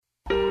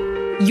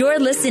You're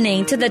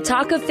listening to the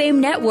Talk of Fame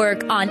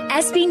Network on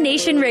SB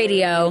Nation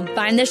Radio.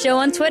 Find the show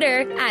on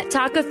Twitter at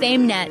Talk of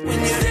Fame Net.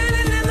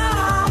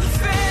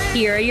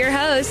 Here are your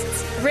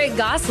hosts, Rick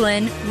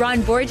Gosselin,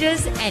 Ron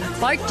Borges, and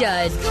Clark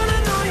Judd.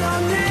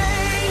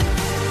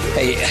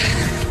 Hey,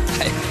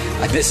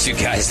 I missed you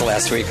guys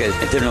last week.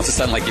 It didn't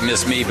sound like you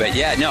missed me, but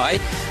yeah, no,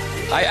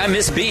 I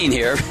miss being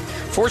here.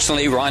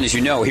 Fortunately, Ron, as you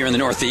know, here in the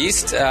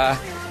Northeast,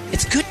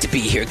 it's good to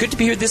be here. Good to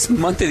be here this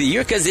month of the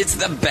year because it's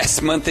the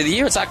best month of the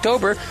year. It's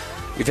October.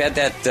 We've had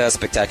that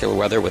spectacular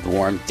weather with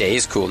warm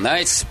days, cool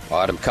nights,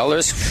 autumn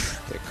colors.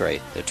 They're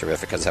great. They're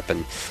terrific. I was up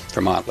in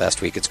Vermont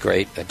last week. It's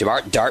great.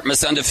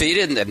 Dartmouth's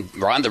undefeated, and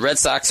Ron, the Red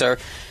Sox are,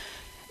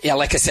 yeah,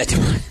 like I said,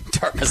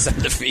 Dartmouth's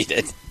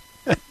undefeated.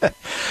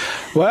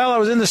 Well, I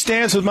was in the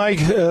stands with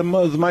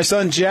my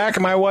son Jack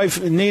and my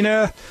wife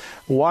Nina,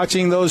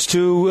 watching those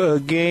two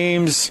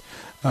games.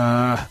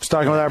 I was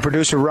talking with our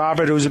producer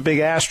Robert, who's a big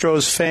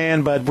Astros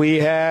fan, but he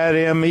had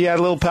a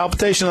little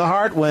palpitation of the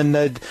heart when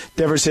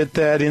Devers hit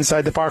that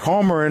inside the park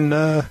homer in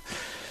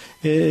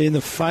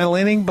the final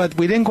inning, but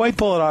we didn't quite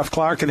pull it off,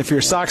 Clark. And if you're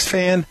a Sox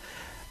fan,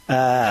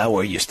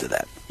 we're used to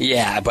that.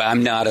 Yeah, but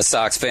I'm not a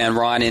Sox fan,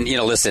 Ron. And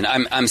listen,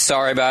 I'm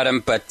sorry about him,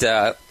 but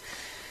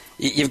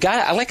you've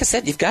got, like I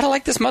said, you've got to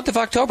like this month of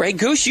October. Hey,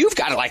 Goose, you've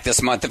got to like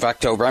this month of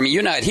October. I mean,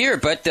 you're not here,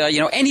 but,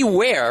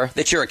 anywhere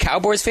that you're a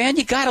Cowboys fan,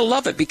 you got to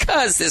love it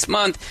because this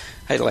month,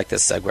 I like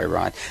this segue,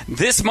 Ron.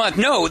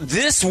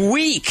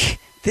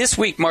 This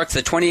week marks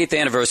the 28th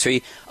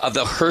anniversary of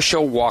the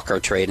Herschel Walker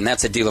trade, and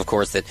that's a deal, of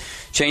course, that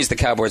changed the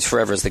Cowboys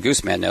forever, as the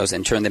Gooseman knows,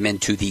 and turned them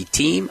into the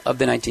team of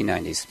the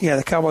 1990s. Yeah,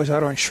 the Cowboys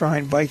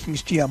auto-enshrined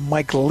Vikings GM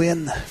Mike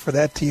Lynn for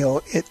that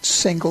deal. It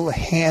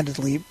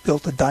single-handedly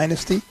built a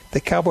dynasty. The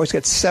Cowboys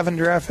got 7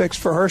 draft picks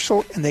for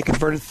Herschel, and they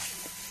converted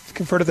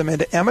them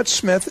into Emmitt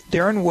Smith,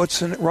 Darren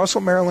Woodson,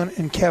 Russell Maryland,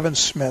 and Kevin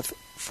Smith,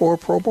 4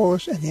 Pro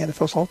Bowlers and the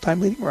NFL's all-time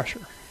leading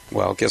rusher.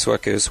 Well, guess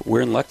what, Goose?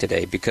 We're in luck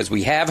today because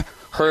we have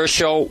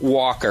Herschel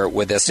Walker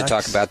with us to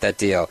talk about that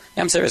deal.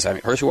 Yeah, I'm serious.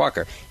 Herschel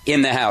Walker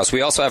in the house.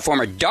 We also have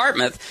former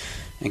Dartmouth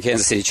and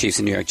Kansas City Chiefs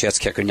and New York Jets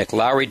kicker Nick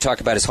Lowry to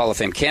talk about his Hall of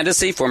Fame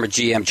candidacy. Former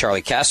GM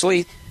Charlie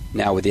Casserly,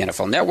 now with the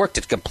NFL Network,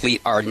 to complete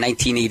our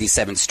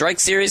 1987 Strike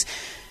Series.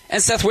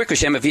 And Seth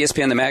Wickersham of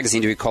ESPN The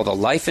Magazine to recall the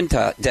life and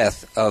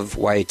death of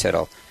Y.A.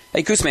 Tittle.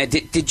 Hey,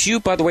 Gooseman, did you,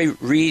 by the way,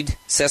 read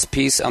Seth's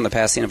piece on the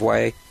passing of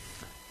Y.A.?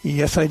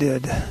 Yes, I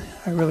did.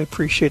 I really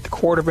appreciate the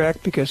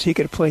quarterback because he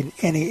could have played in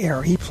any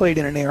era. He played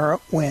in an era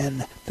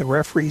when the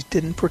referees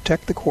didn't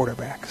protect the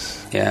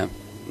quarterbacks. Yeah.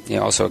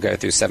 Also a guy who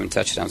threw 7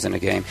 touchdowns in a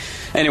game.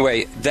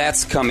 Anyway,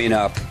 that's coming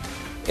up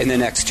in the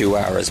next 2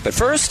 hours. But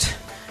first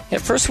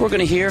we're going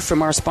to hear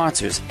from our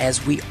sponsors,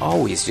 as we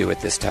always do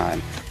at this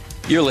time.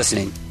 You're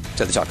listening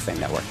to the Talk of Fame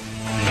Network.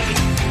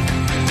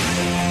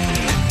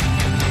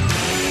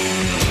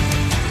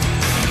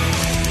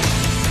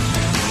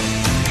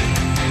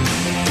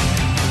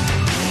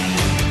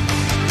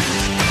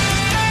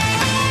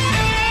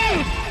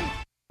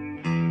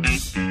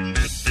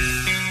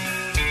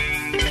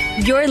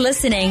 You're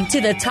listening to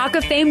the Talk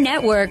of Fame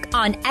Network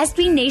on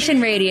SB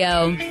Nation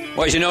Radio.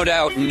 Well, as you no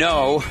doubt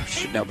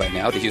should know by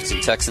now, the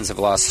Houston Texans have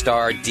lost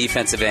star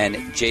defensive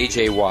end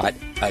J.J. Watt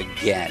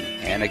again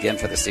and again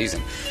for the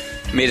season.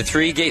 He made it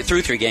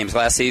through 3 games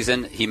last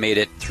season. He made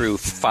it through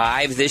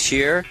 5 this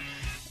year.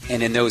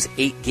 And in those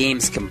 8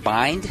 games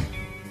combined,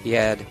 he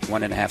had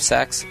 1.5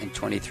 sacks and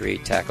 23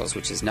 tackles,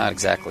 which is not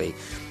exactly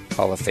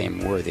Hall of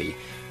Fame worthy.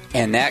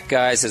 And that,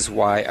 guys, is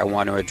why I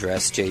want to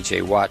address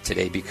J.J. Watt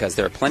today, because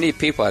there are plenty of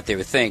people out there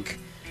who think,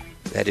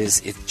 that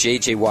is, if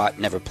J.J. Watt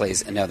never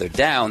plays another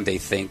down, they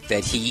think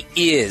that he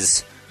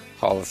is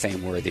Hall of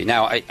Fame worthy.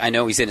 Now, I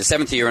know he's in his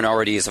 7th year and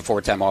already is a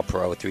 4-time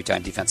All-Pro,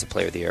 3-time Defensive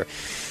Player of the Year,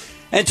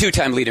 and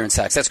 2-time leader in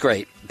sacks. That's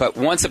great. But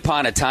once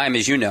upon a time,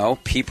 as you know,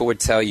 people would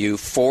tell you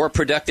 4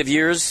 productive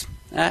years,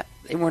 they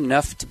weren't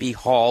enough to be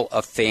Hall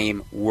of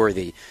Fame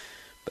worthy.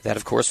 But that,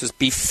 of course, was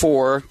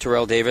before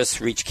Terrell Davis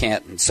reached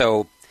Canton.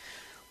 So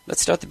let's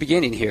start the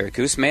beginning here.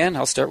 Gooseman,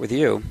 I'll start with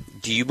you.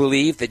 Do you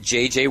believe that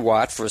J.J.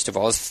 Watt, first of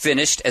all, is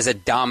finished as a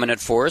dominant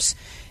force?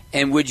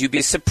 And would you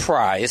be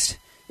surprised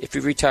if he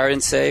retired in,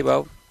 say,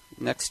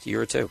 next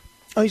year or 2?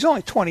 Oh, he's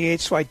only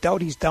 28, so I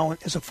doubt he's down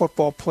as a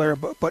football player,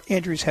 but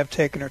injuries have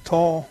taken their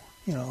toll.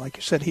 Like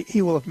you said,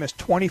 he will have missed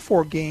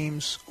 24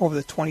 games over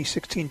the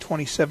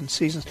 2016-27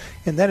 seasons,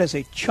 and that is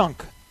a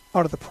chunk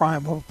out of the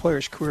prime of a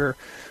player's career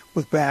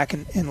with back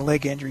and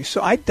leg injuries.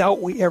 So I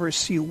doubt we ever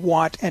see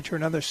Watt enter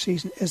another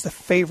season as the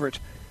favorite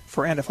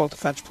for NFL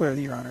Defensive Player of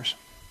the Year honors.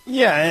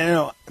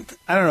 Yeah,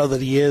 I don't know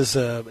that he is,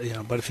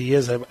 but if he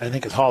is, I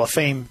think his Hall of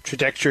Fame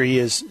trajectory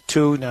is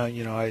too. Now,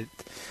 I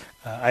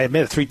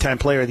admit a 3-time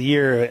Player of the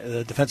Year,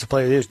 the Defensive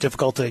Player of the Year is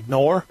difficult to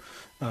ignore.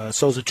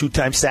 So is a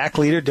 2-time sack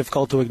leader,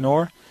 difficult to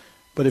ignore.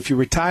 But if you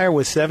retire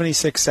with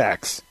 76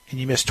 sacks and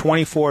you miss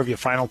 24 of your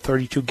final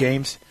 32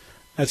 games,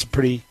 that's a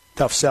pretty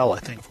tough sell, I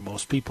think, for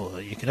most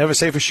people. You can never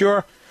say for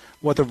sure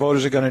what the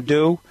voters are going to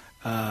do,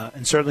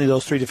 and certainly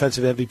those 3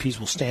 defensive MVPs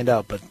will stand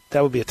out, but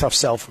that would be a tough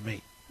sell for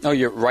me. No,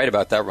 you're right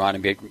about that,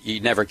 Ron. You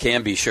never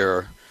can be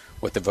sure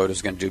what the voters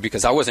are going to do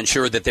because I wasn't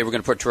sure that they were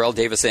going to put Terrell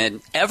Davis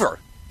in ever.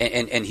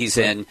 And he's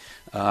in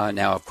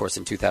now, of course,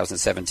 in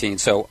 2017.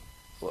 So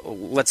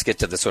let's get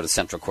to the sort of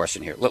central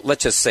question here.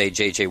 Let's just say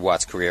J.J.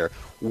 Watt's career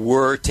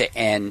were to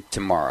end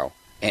tomorrow,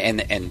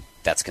 and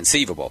that's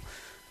conceivable.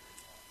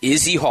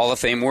 Is he Hall of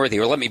Fame worthy?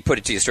 Or let me put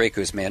it to you straight,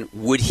 Gooseman.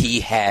 Would he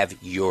have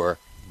your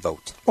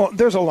vote? Well,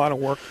 there's a lot of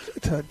work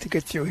to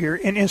get through here.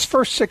 In his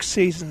first 6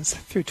 seasons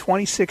through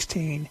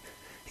 2016,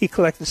 he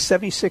collected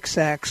 76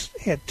 sacks,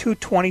 had 2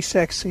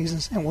 20-sack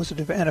seasons, and was the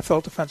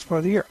NFL Defensive Player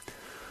of the Year.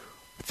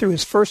 Through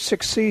his first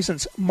 6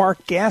 seasons,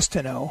 Mark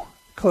Gastineau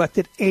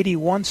collected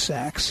 81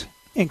 sacks,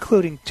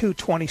 including 2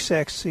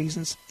 20-sack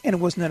seasons, and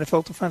was an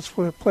NFL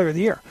Defensive Player of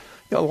the Year.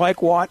 You know,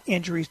 like Watt,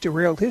 injuries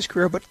derailed his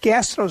career, but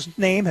Gastineau's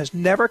name has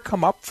never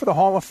come up for the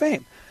Hall of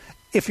Fame.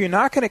 If you're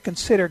not going to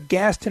consider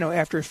Gastineau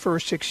after his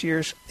first 6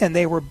 years, and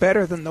they were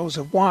better than those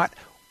of Watt,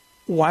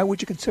 why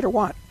would you consider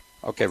Watt?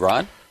 Okay,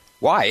 Ron.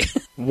 Why?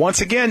 Once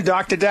again,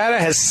 Dr. Data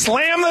has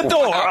slammed the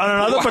door on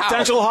another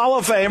potential Hall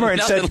of Famer and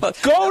said,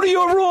 go to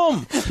your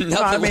room.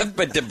 Nothing left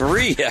but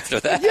debris after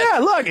that. Yeah,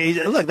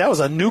 look, that was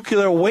a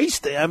nuclear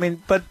waste. I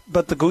mean, but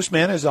the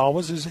Gooseman, as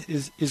always,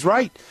 is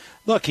right.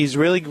 Look, he's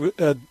really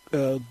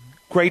a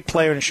great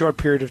player in a short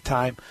period of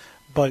time,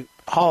 but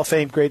Hall of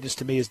Fame greatness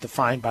to me is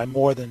defined by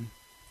more than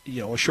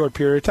a short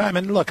period of time.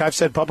 And look, I've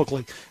said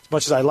publicly, as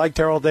much as I like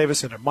Terrell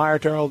Davis and admire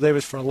Terrell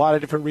Davis for a lot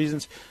of different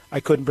reasons, I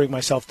couldn't bring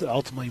myself to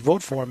ultimately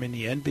vote for him in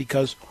the end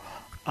because,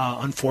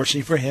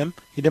 unfortunately for him,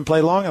 he didn't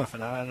play long enough.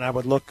 And I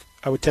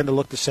would tend to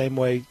look the same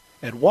way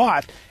at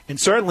Watt. And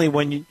certainly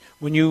when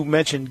you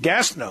mentioned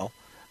Gastineau,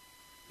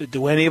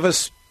 do any of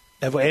us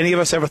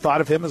ever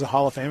thought of him as a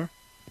Hall of Famer?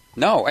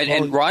 No.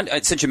 And Ron,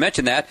 since you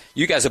mentioned that,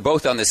 you guys are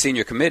both on the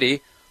senior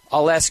committee.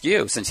 I'll ask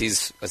you, since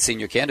he's a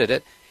senior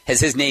candidate, has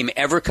his name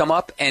ever come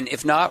up? And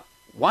if not,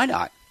 why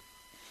not?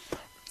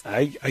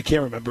 I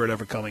can't remember it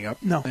ever coming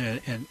up. No.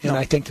 And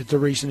I think that the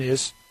reason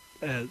is,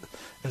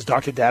 as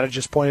Dr. Data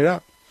just pointed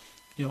out,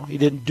 he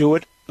didn't do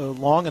it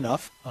long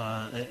enough.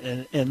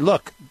 And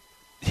look,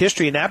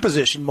 history in that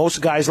position, most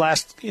guys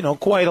last,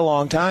 quite a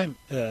long time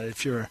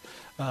if you're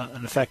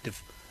an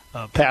effective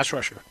pass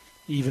rusher,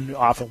 even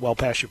often well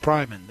past your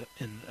prime.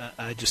 And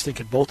I just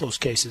think in both those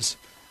cases,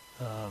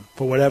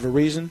 for whatever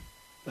reason,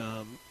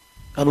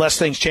 unless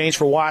things change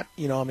for Watt,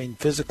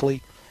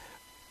 physically,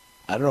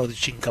 I don't know that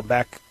she can come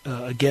back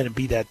again and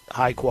be that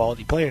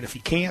high-quality player. And if he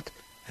can't,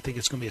 I think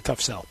it's going to be a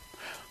tough sell.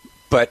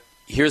 But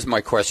here's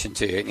my question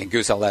to you. And,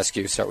 Goose, I'll ask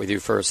you, start with you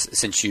first,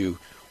 since you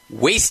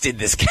wasted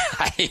this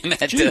guy in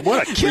that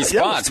what a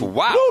response.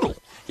 Wow. Brutal.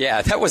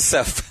 Yeah, that was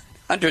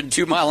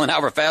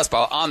 102-mile-an-hour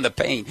fastball on the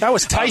paint. That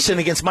was Tyson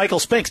against Michael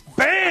Spinks.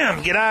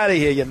 Bam! Get out of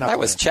here, you knucklehead. That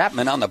was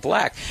Chapman on the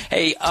black.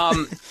 Hey,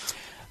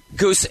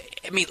 Goose,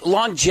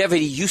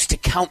 longevity used to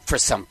count for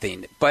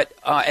something, but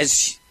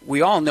as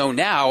we all know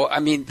now,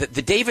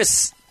 the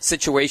Davis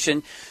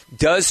situation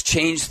does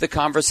change the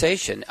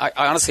conversation.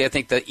 I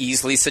think the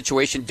Easley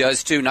situation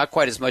does too, not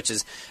quite as much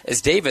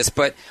as Davis,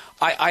 but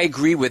I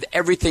agree with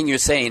everything you're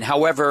saying.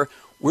 However,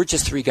 we're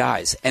just 3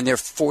 guys, and there are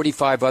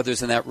 45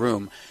 others in that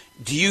room.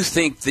 Do you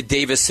think the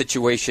Davis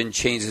situation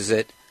changes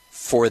it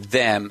for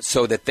them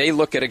so that they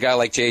look at a guy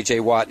like J.J.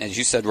 Watt, and as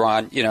you said,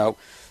 Ron,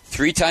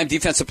 3-time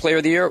Defensive Player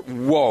of the Year,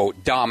 whoa,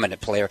 dominant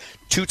player.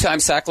 2-time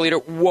sack leader,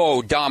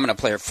 whoa, dominant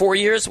player. 4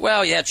 years,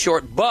 well, yeah, it's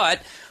short,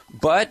 but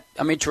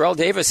Terrell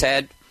Davis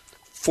had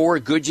 4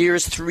 good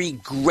years, 3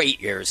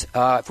 great years.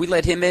 If we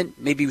let him in,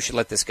 maybe we should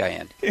let this guy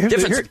in.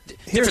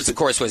 Difference, of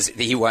course, was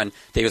that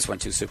Davis won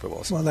 2 Super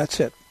Bowls. Well, that's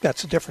it.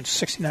 That's the difference.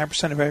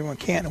 69% of everyone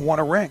can and won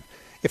a ring.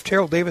 If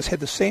Terrell Davis had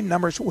the same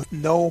numbers with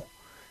no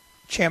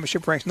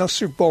championship rings, no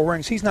Super Bowl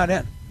rings, he's not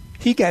in.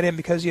 He got in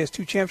because he has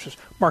 2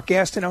 championships. Mark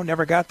Gastineau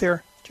never got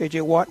there.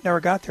 J.J. Watt never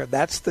got there.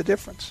 That's the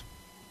difference.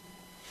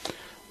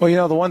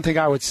 Well, the one thing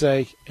I would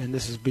say, and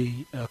this would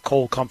be a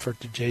cold comfort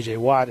to J.J.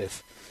 Watt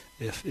if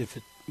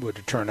it were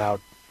to turn out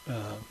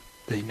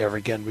that he never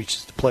again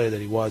reaches the player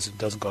that he was and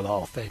doesn't go to the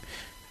Hall of Fame.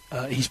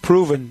 He's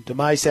proven to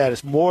my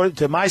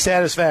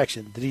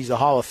satisfaction that he's a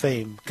Hall of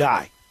Fame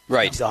guy.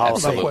 Right. He's a Hall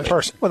of Fame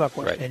person. Without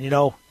question.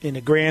 And, in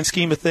the grand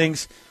scheme of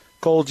things,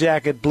 gold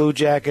jacket, blue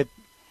jacket,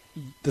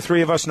 the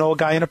 3 of us know a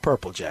guy in a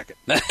purple jacket.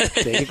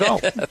 There you go.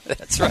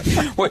 That's right.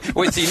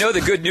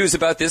 The good news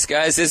about this,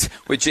 guys, is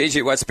with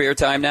J.J. Watt's spare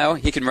time now,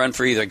 he can run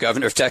for either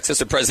governor of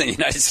Texas or president of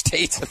the United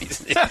States. He's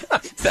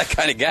that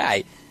kind of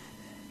guy.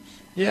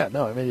 Yeah,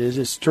 no, it's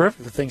just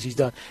terrific, the things he's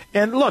done.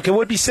 And look, it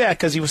would be sad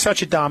because he was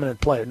such a dominant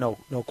player, no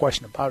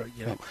question about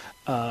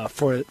it,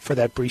 for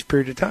that brief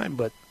period of time.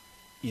 But,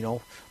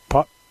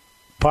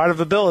 part of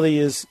ability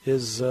is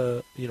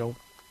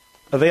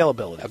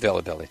availability.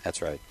 Availability,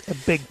 that's right. A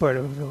big part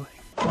of ability.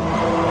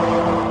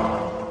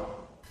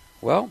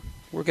 Well,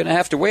 we're going to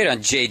have to wait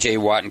on J.J.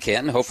 Watt and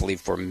Canton, hopefully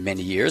for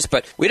many years.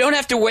 But we don't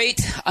have to wait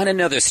on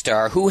another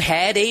star who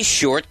had a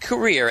short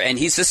career, and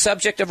he's the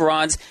subject of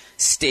Ron's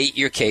State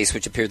Your Case,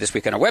 which appeared this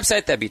week on our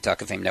website, that'd be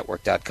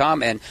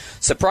talkoffamenetwork.com. And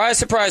surprise,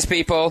 surprise,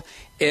 people,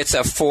 it's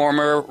a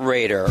former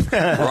Raider.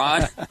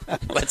 Ron,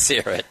 let's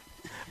hear it.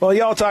 Well,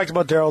 y'all talked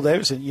about Terrell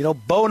Davis,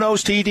 and, Bo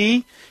knows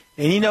TD.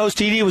 And he knows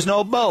TD was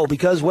no Bo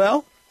because,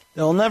 well,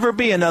 there'll never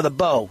be another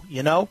Bo,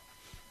 you know?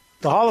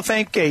 The Hall of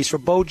Fame case for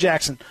Bo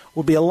Jackson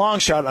will be a long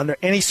shot under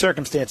any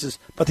circumstances,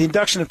 but the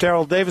induction of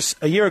Terrell Davis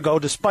a year ago,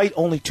 despite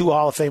only 2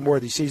 Hall of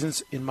Fame-worthy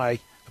seasons, in my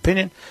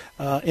opinion,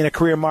 in a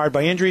career marred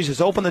by injuries,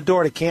 has opened the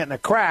door to Canton a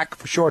crack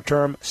for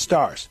short-term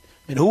stars.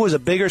 And who is a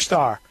bigger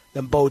star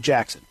than Bo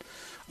Jackson?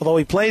 Although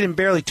he played in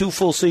barely 2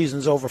 full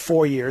seasons over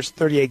 4 years,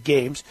 38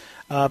 games,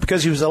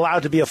 because he was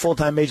allowed to be a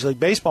full-time Major League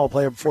Baseball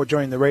player before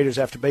joining the Raiders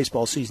after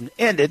baseball season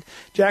ended,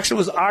 Jackson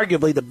was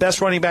arguably the best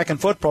running back in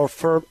football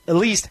for at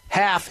least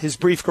half his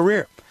brief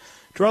career.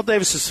 Terrell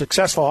Davis'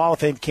 successful Hall of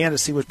Fame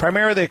candidacy was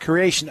primarily the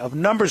creation of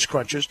numbers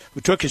crunchers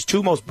who took his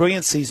 2 most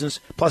brilliant seasons,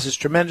 plus his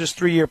tremendous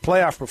 3-year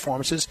playoff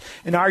performances,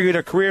 and argued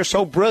a career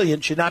so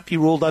brilliant should not be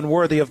ruled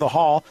unworthy of the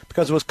Hall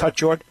because it was cut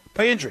short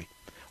by injury.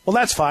 Well,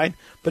 that's fine,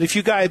 but if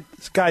you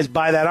guys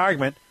buy that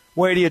argument,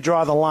 where do you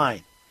draw the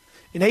line?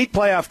 In 8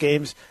 playoff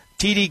games,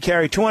 TD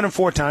carried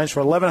 204 times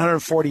for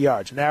 1,140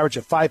 yards, an average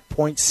of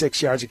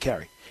 5.6 yards a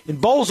carry. In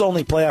Bo's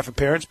only playoff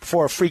appearance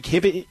before a freak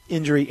hip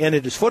injury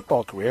ended his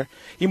football career,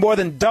 he more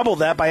than doubled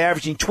that by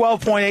averaging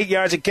 12.8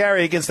 yards a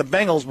carry against the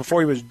Bengals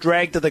before he was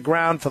dragged to the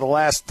ground for the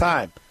last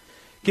time.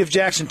 Give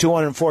Jackson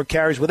 204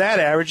 carries with that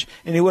average,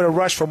 and he would have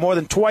rushed for more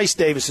than twice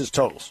Davis's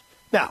totals.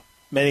 Now,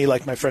 many,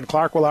 like my friend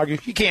Clark, will argue,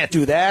 you can't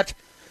do that.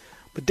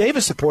 But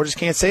Davis supporters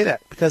can't say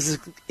that because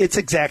it's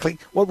exactly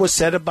what was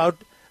said about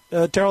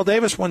Terrell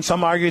Davis when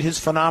some argued his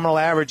phenomenal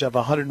average of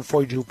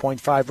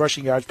 142.5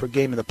 rushing yards per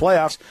game in the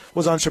playoffs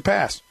was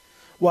unsurpassed.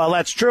 While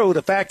that's true,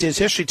 the fact is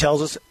history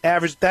tells us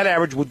that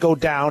average would go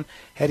down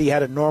had he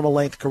had a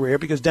normal-length career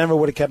because Denver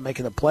would have kept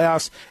making the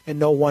playoffs, and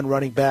no one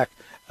running back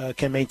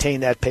can maintain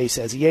that pace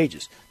as he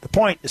ages. The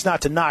point is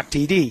not to knock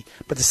TD,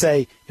 but to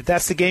say, if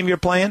that's the game you're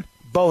playing,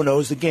 Bo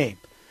knows the game.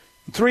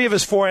 In 3 of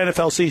his 4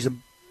 NFL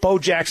seasons, Bo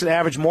Jackson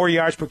averaged more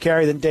yards per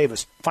carry than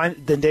Davis's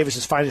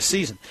finest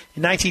season.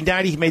 In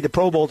 1990, he made the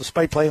Pro Bowl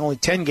despite playing only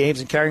 10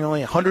 games and carrying only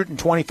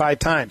 125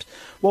 times.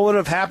 What would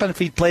have happened if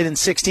he'd played in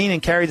 16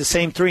 and carried the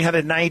same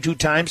 392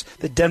 times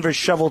that Denver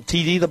shoveled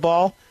TD the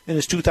ball in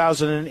his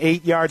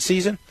 2008-yard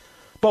season?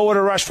 Bo would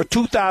have rushed for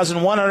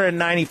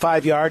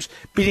 2,195 yards,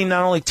 beating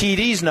not only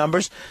TD's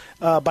numbers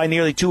by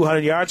nearly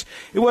 200 yards,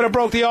 it would have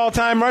broke the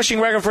all-time rushing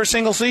record for a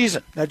single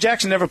season. Now,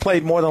 Jackson never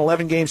played more than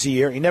 11 games a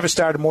year. He never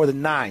started more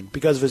than 9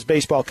 because of his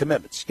baseball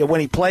commitments. Yet when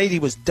he played, he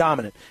was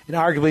dominant and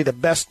arguably the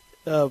best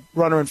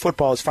runner in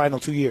football his final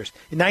 2 years.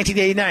 In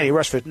 1989, he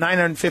rushed for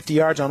 950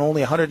 yards on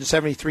only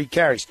 173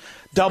 carries.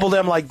 Double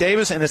them like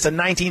Davis, and it's a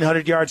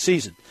 1,900-yard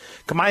season.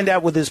 Combine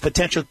that with his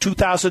potential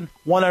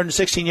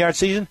 2,116-yard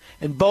season,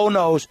 and Bo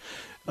knows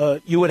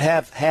you would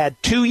have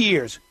had 2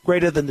 years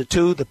greater than the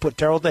 2 that put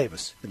Terrell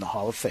Davis in the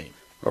Hall of Fame.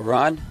 Well,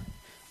 Ron,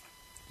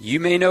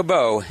 you may know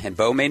Bo, and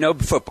Bo may know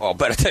football,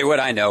 but I'll tell you what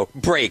I know,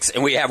 breaks,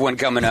 and we have one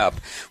coming up.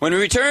 When we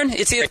return,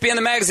 it's ESPN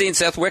The Magazine,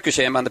 Seth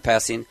Wickersham on the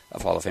passing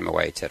of Hall of Fame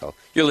Wyatt Tittle.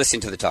 You're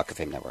listening to the Talk of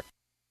Fame Network.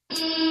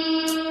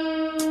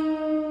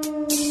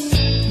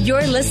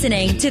 You're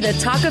listening to the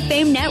Talk of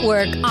Fame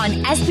Network on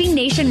SB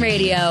Nation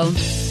Radio.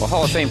 Well,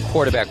 Hall of Fame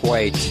quarterback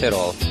Wyatt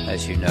Tittle,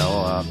 as you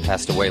know,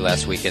 passed away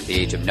last week at the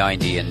age of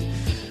 90. And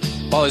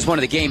while he was one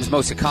of the game's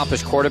most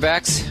accomplished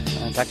quarterbacks,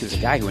 in fact, he was a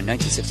guy who in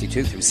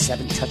 1962 threw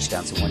 7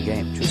 touchdowns in one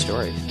game. True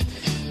story.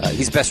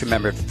 He's best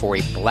remembered for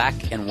a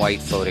black and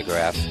white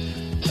photograph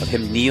of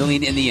him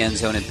kneeling in the end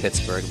zone in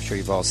Pittsburgh. I'm sure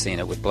you've all seen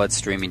it, with blood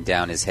streaming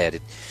down his head.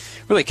 It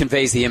really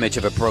conveys the image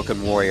of a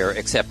broken warrior,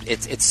 except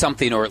it's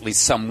something, or at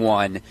least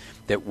someone,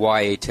 that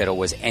Wyatt Tittle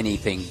was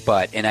anything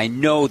but. And I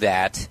know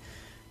that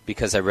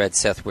because I read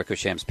Seth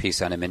Wickersham's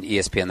piece on him in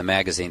ESPN The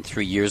Magazine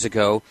 3 years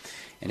ago,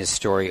 and his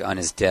story on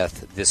his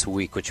death this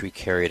week, which we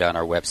carried on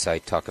our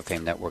website,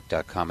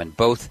 talkoffamenetwork.com. And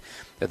both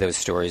of those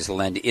stories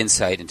lend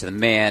insight into the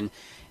man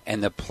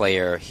and the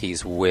player he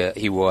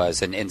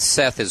was. And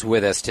Seth is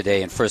with us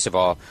today. And first of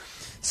all,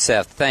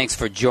 Seth, thanks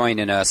for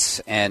joining us.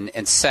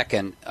 And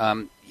second,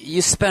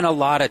 you spent a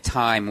lot of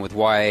time with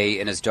Wyatt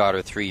and his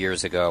daughter 3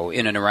 years ago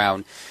in and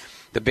around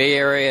the Bay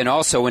Area, and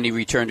also when he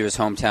returned to his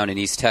hometown in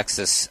East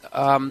Texas.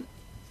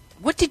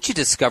 What did you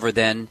discover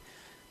then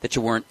that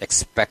you weren't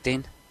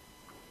expecting?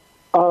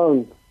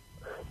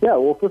 Yeah,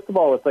 well, first of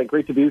all, it's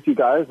great to be with you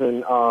guys,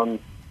 and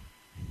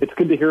it's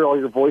good to hear all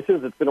your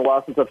voices. It's been a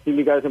while since I've seen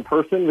you guys in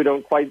person. We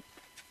don't quite,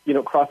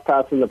 cross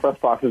paths in the press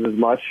boxes as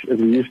much as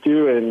we used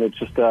to, and it's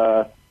just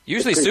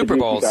usually Super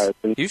Bowls.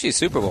 Usually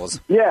Super Bowls.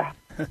 Yeah,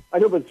 I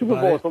know, but Super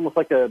Bowl is almost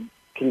like a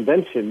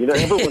convention.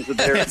 Everyone's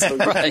there. That's so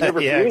right. You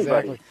never see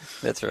anybody. Exactly.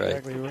 That's right.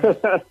 Exactly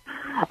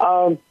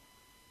right.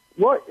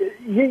 Well,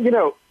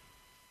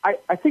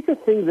 I think the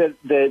thing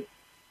that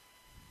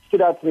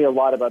stood out to me a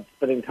lot about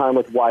spending time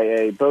with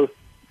YA, both,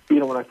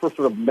 when I first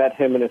sort of met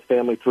him and his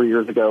family 3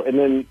 years ago, and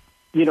then,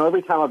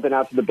 every time I've been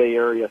out to the Bay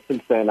Area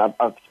since then,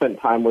 I've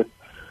spent time with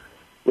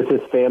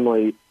his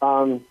family,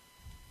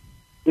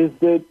 is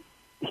that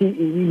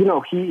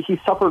he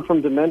suffered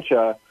from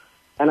dementia,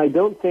 and I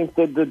don't think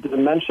that the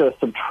dementia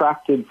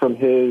subtracted from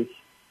his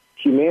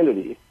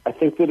humanity. I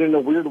think that in a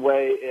weird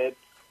way it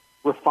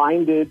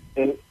refined it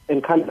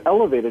and kind of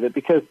elevated it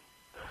because,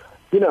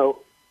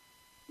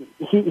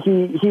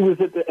 he was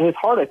at his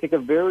heart, I think, a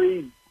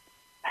very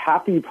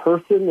happy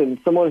person and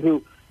someone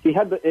who he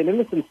had an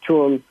innocence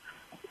to him.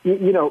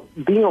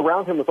 Being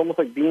around him was almost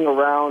like being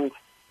around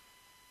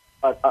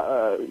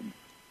a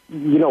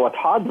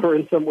toddler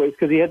in some ways,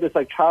 because he had this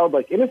like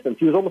childlike innocence.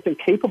 He was almost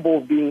incapable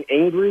of being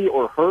angry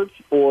or hurt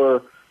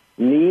or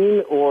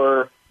mean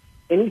or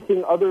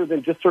anything other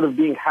than just sort of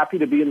being happy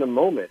to be in the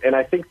moment. And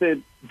I think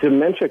that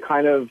dementia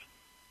kind of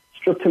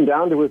stripped him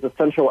down to his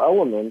essential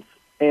elements.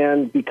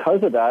 And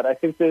because of that, I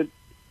think that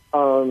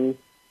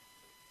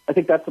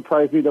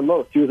surprised me the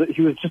most. He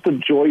was just a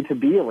joy to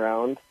be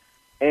around.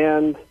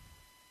 And,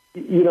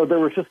 there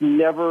was just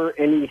never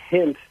any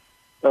hint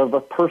of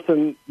a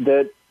person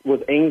that was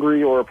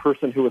angry or a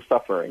person who was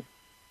suffering.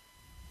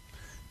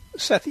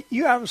 Seth,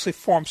 you obviously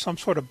formed some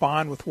sort of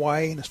bond with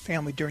Y.A. and his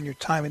family during your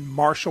time in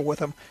Marshall with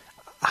him.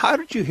 How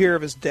did you hear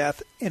of his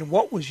death, and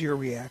what was your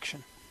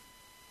reaction?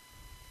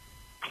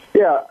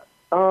 Yeah,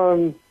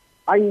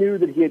 I knew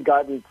that he had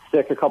gotten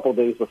sick a couple of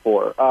days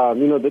before.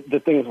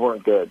 That things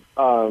weren't good.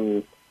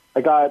 I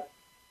got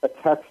a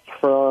text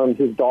from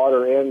his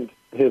daughter and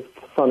his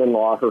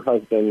son-in-law, her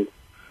husband,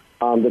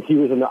 that he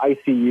was in the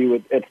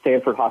ICU at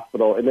Stanford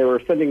Hospital, and they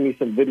were sending me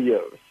some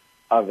videos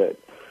of it.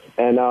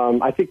 And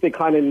I think they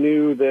kind of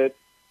knew that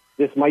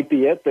this might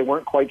be it. They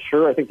weren't quite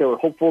sure. I think they were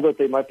hopeful that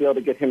they might be able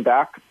to get him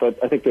back,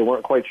 but I think they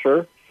weren't quite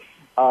sure.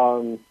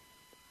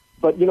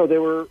 But, they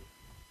were,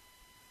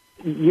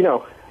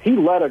 he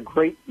led a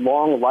great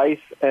long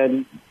life.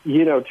 And,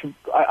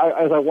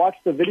 as I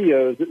watched the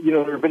videos,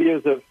 there were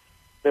videos of,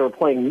 they were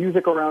playing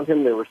music around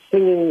him, they were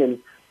singing, and,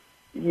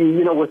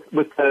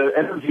 with the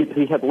energy that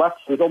he had left,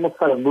 he was almost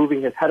kind of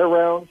moving his head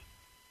around.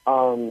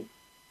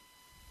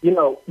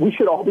 We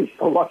should all be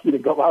so lucky to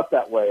go out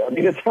that way. I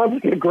mean, it sounds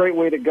like a great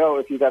way to go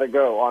if you got to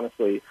go,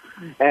 honestly.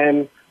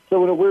 And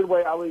so in a weird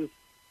way, I was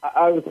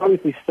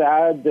obviously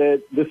sad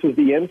that this was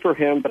the end for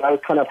him, but I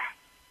was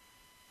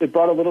it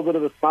brought a little bit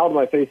of a smile to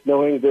my face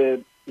knowing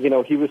that,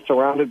 he was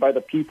surrounded by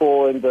the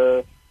people and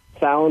the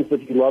sounds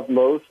that he loved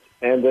most,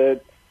 and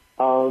that,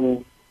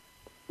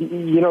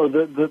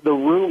 the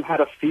room had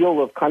a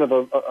feel of kind of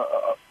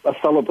a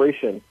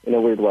celebration in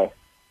a weird way.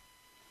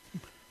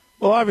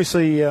 Well,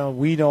 obviously,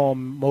 we know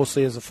him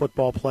mostly as a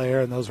football player,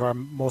 and those are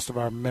most of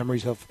our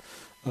memories of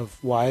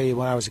why.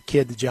 When I was a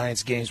kid, the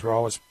Giants games were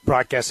always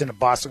broadcast into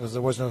Boston because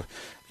there was no,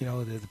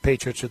 the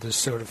Patriots were this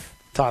sort of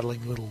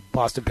toddling little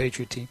Boston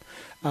Patriot team.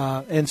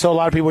 And so a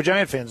lot of people were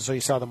Giant fans, so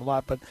you saw them a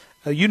lot. But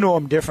you know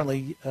him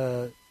differently.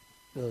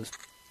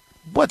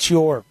 What's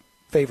your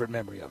favorite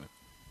memory of it?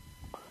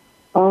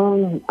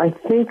 I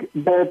think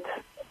that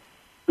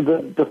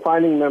the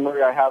defining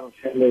memory I have of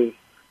him is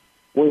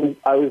when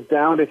I was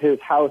down at his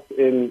house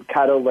in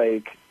Caddo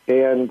Lake,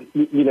 and,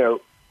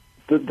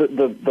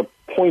 the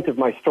point of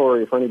my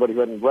story, for anybody who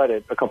hadn't read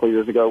it a couple of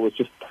years ago, was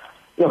just,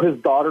 his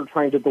daughter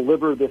trying to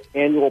deliver this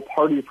annual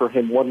party for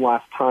him one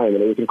last time,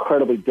 and it was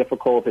incredibly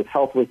difficult. His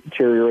health was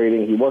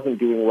deteriorating. He wasn't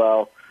doing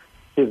well.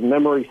 His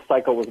memory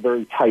cycle was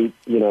very tight.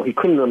 He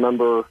couldn't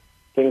remember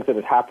things that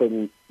had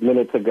happened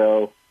minutes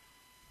ago.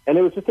 And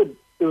it was just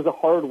a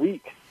hard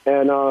week.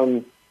 And,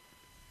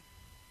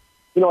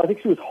 I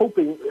think his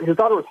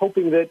daughter was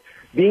hoping that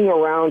being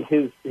around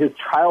his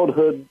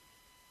childhood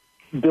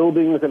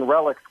buildings and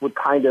relics would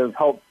kind of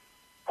help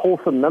pull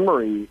some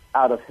memory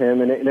out of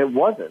him, and it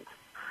wasn't.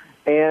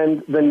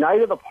 And the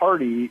night of the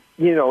party,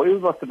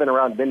 it must have been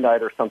around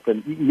midnight or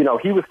something,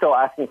 he was still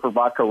asking for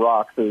vodka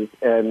rocks,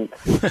 and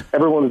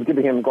everyone was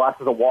giving him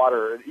glasses of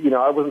water.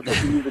 I wasn't sure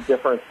to use the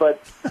difference,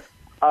 but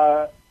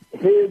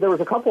there was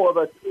a couple of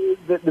us,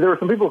 there were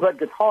some people who had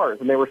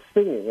guitars, and they were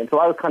singing, and so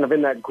I was kind of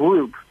in that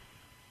group.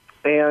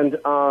 And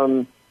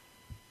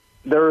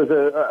there was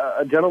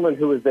a gentleman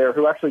who was there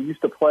who actually used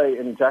to play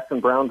in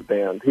Jackson Browne's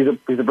band. He's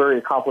a very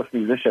accomplished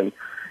musician,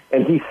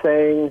 and he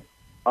sang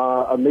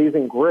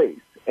Amazing Grace.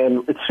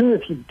 And as soon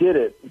as he did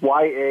it,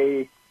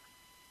 Y.A.,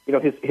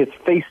 his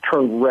face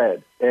turned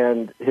red,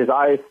 and his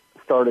eyes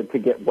started to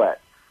get wet.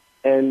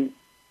 And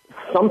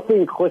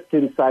something clicked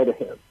inside of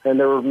him, and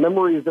there were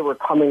memories that were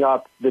coming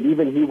up that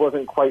even he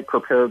wasn't quite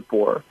prepared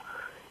for.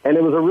 And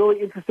it was a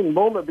really interesting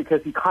moment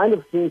because he kind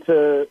of seemed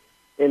to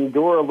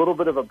endure a little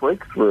bit of a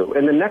breakthrough.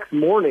 And the next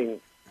morning,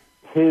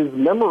 his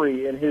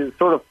memory and his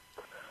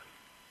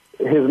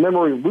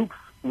memory loops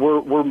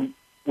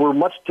were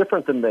much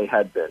different than they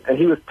had been. And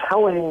he was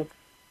telling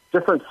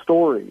different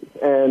stories.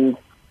 And,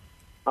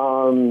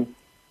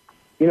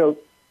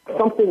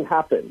 something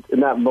happened in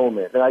that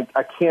moment. And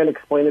I can't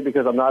explain it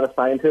because I'm not a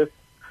scientist,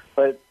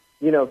 but,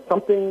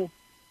 something,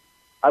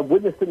 I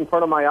witnessed it in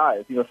front of my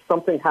eyes.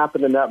 Something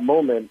happened in that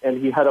moment,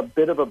 and he had a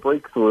bit of a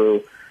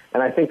breakthrough.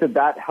 And I think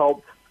that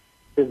helped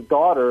his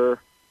daughter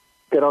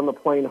get on the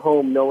plane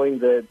home knowing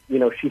that,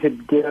 she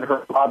had given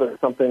her father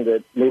something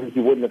that maybe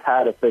he wouldn't have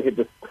had if they had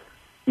just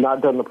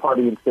not done the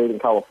party and stayed in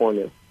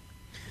California.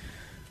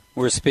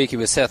 We're speaking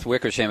with Seth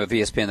Wickersham of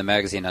ESPN The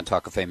Magazine on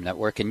Talk of Fame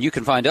Network, and you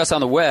can find us on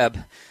the web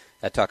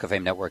at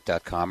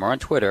talkoffamenetwork.com, or on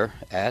Twitter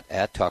at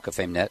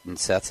talkoffamenet. And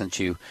Seth, since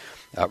you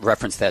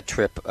referenced that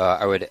trip,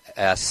 I would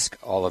ask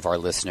all of our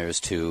listeners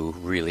to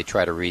really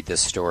try to read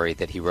this story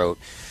that he wrote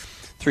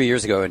 3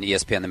 years ago in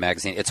ESPN, the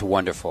magazine. It's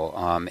wonderful.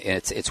 And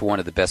it's one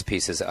of the best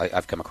pieces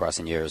I've come across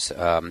in years.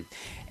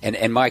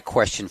 And my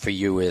question for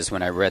you is,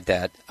 when I read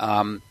that,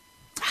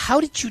 how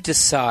did you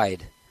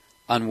decide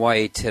on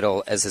Y.A.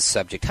 Tittle as a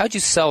subject? How did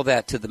you sell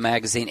that to the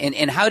magazine?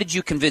 And how did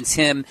you convince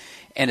him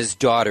and his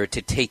daughter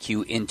to take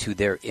you into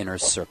their inner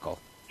circle?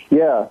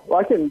 Yeah, well,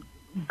 I can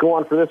go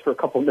on for this for a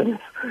couple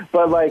minutes.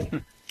 But,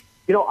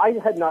 I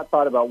had not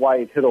thought about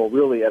Y.A. Tittle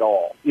really at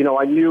all.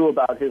 I knew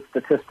about his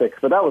statistics,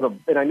 but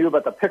and I knew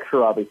about the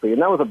picture, obviously,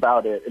 and that was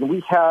about it.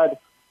 And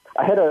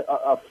I had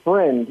a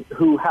friend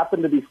who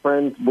happened to be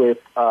friends with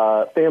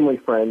family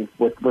friends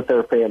with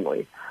their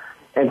family.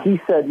 And he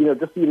said,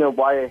 just so you know,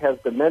 Y.A. has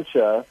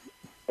dementia.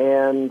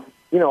 And,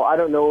 I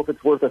don't know if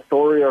it's worth a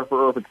story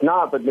or if it's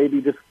not, but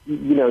maybe just,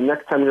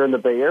 next time you're in the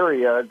Bay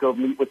Area, go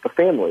meet with the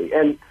family.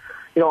 And,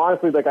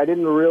 honestly, I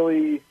didn't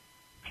really,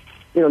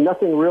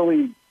 nothing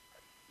really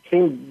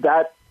seemed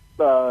that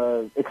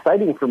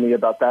exciting for me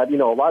about that.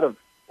 A lot of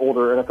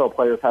older NFL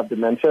players have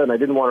dementia, and I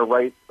didn't want to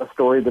write a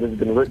story that has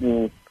been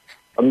written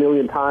a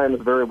million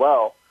times very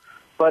well.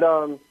 But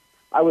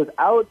I was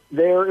out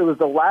there. It was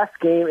the last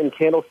game in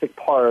Candlestick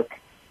Park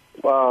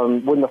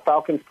when the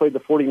Falcons played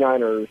the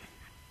 49ers.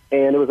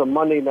 And it was a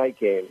Monday night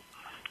game.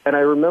 And I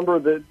remember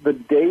the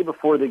day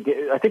before the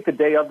game, I think the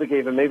day of the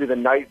game and maybe the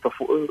night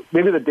before,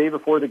 maybe the day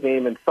before the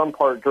game and some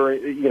part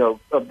during,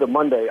 of the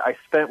Monday, I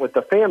spent with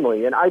the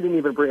family, and I didn't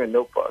even bring a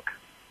notebook.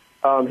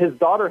 His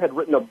daughter had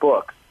written a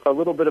book, a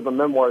little bit of a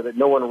memoir that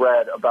no one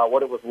read, about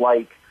what it was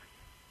like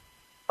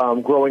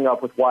growing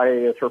up with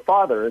Y.A. as her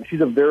father. And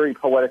she's a very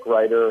poetic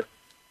writer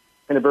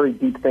and a very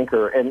deep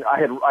thinker. And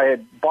I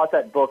had bought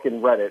that book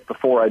and read it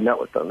before I met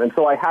with them. And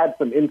so I had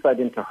some insight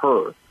into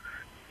her.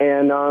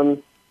 And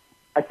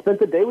I spent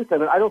the day with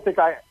them, and I don't think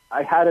I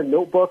had a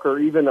notebook or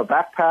even a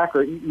backpack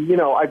or,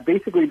 I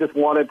basically just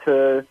wanted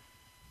to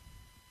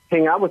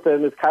hang out with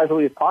them as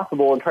casually as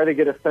possible and try to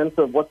get a sense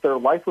of what their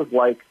life was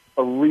like,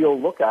 a real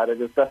look at it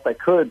as best I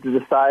could to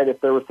decide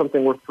if there was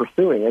something worth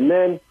pursuing. And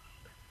then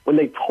when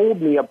they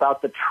told me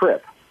about the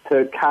trip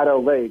to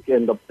Caddo Lake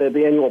and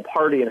the annual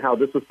party and how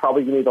this was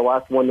probably going to be the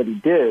last one that he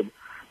did,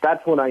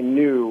 that's when I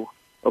knew,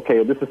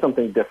 okay, this is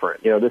something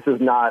different. This is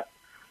not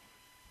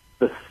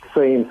the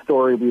same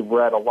story we've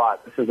read a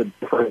lot. This is a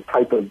different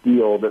type of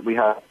deal that we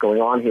have going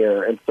on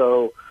here. And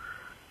so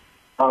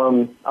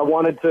I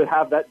wanted to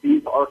have that be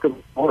the arc of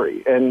the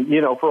story. And,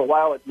 for a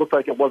while it looked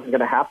like it wasn't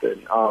going to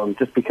happen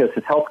just because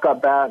his health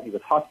got bad. He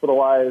was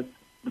hospitalized.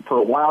 For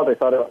a while they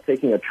thought about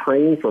taking a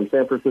train from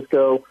San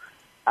Francisco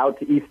out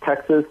to East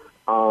Texas.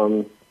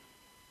 But,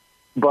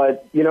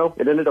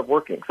 it ended up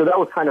working. So that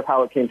was kind of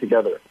how it came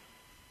together.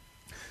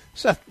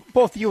 Seth,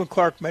 both you and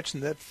Clark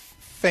mentioned that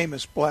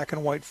famous black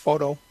and white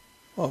photo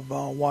of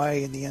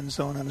Y.A. in the end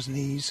zone on his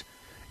knees.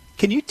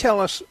 Can you tell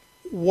us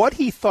what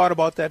he thought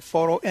about that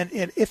photo and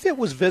if it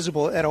was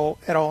visible at all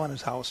in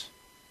his house?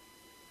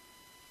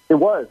 It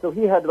was. So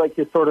he had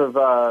his sort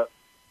of,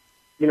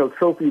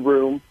 trophy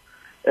room.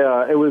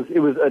 It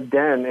was a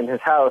den in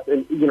his house,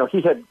 and,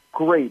 he had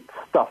great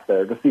stuff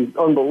there, just these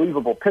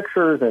unbelievable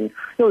pictures. And,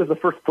 he was the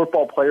first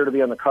football player to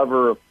be on the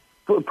cover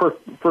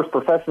first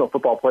professional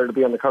football player to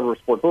be on the cover of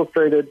Sports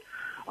Illustrated.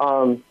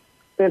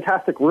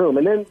 Fantastic room.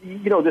 And then,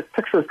 this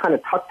picture is kind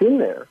of tucked in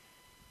there.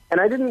 And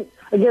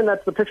again,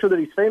 that's the picture that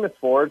he's famous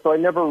for, so I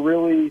never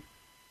really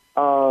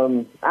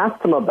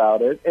asked him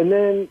about it. And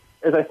then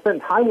as I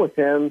spent time with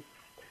him,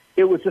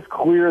 it was just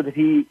clear that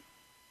he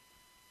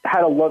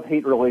had a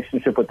love-hate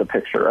relationship with the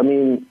picture. I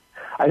mean,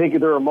 I think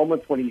there are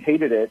moments when he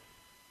hated it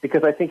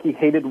because I think he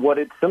hated what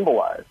it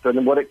symbolized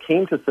and what it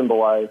came to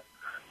symbolize.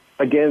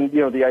 Again,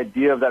 the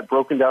idea of that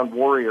broken-down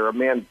warrior, a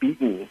man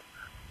beaten,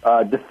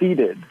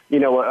 defeated,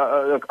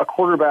 a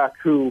quarterback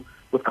who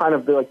was kind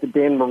of like the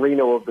Dan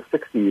Marino of the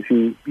 60s,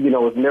 who,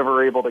 was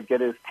never able to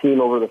get his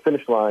team over the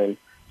finish line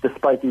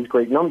despite these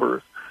great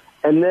numbers.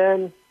 And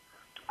then,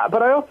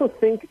 but I also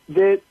think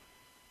that,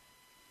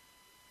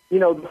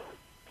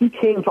 he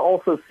came to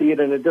also see it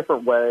in a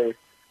different way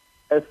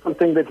as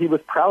something that he was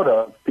proud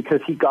of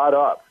because he got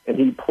up and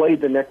he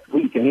played the next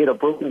week and he had a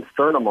broken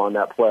sternum on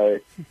that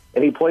play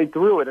and he played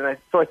through it. And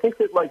so I think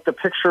that the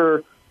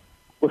picture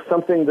was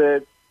something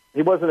that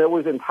he wasn't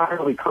always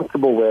entirely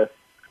comfortable with.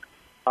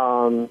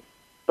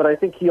 But I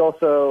think he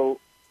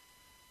also,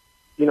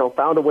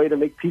 found a way to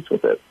make peace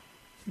with it.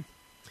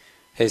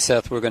 Hey,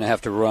 Seth, we're going to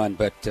have to run,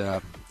 but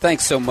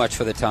thanks so much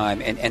for the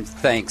time, and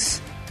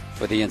thanks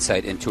for the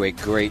insight into a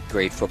great,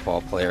 great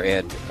football player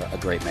and a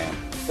great man.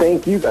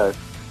 Thank you, guys.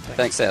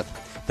 Thanks,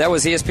 Seth. That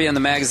was ESPN The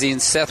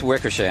Magazine's Seth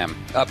Wickersham.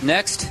 Up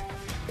next,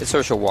 it's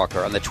Herschel Walker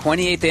on the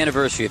 28th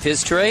anniversary of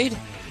his trade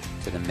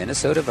to the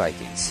Minnesota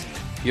Vikings.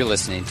 You're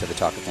listening to the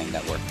Talk of Fame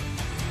Network.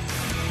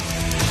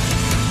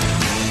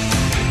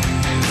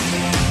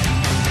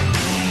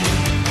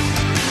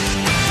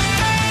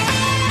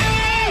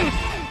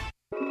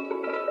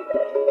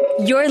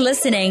 You're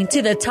listening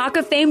to the Talk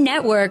of Fame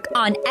Network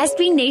on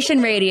SB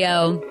Nation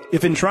Radio.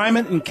 If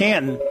enshrinement in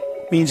Canton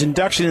means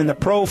induction in the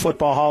Pro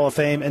Football Hall of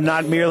Fame and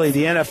not merely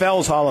the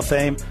NFL's Hall of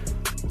Fame,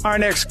 our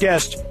next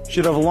guest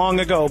should have long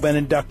ago been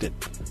inducted.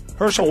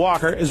 Herschel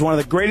Walker is one of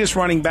the greatest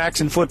running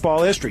backs in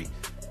football history.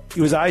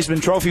 He was a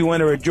Heisman Trophy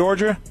winner at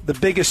Georgia, the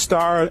biggest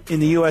star in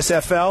the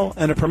USFL,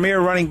 and a premier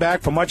running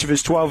back for much of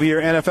his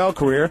 12-year NFL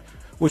career,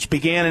 which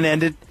began and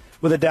ended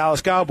with the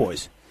Dallas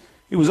Cowboys.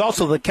 He was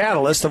also the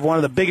catalyst of one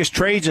of the biggest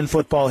trades in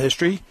football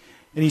history,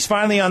 and he's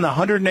finally on the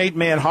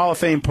 108-man Hall of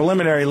Fame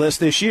preliminary list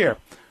this year,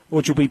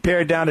 which will be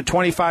pared down to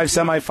 25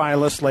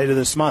 semifinalists later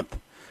this month.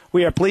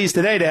 We are pleased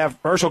today to have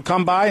Herschel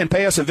come by and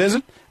pay us a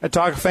visit at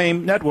Talk of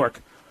Fame Network.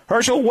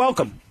 Herschel,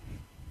 welcome.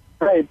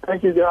 Hey,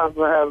 thank you guys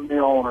for having me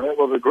on. It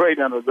was a great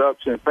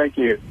introduction. Thank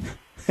you.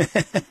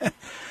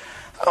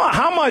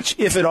 How much,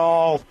 if at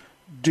all,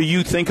 do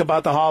you think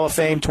about the Hall of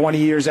Fame 20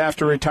 years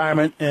after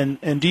retirement?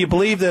 And do you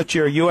believe that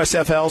your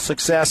USFL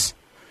success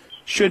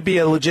should be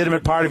a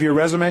legitimate part of your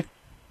resume?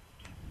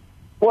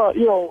 Well,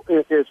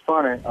 it's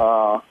funny.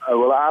 Well,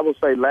 I would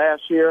say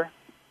last year,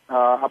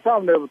 I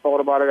probably never thought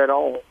about it at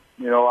all.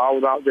 I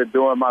was out there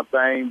doing my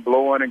thing,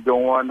 blowing and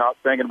going, not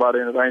thinking about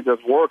anything,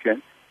 just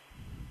working.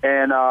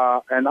 And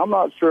I'm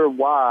not sure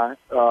why,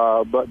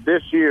 but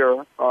this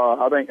year,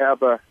 I think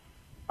after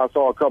I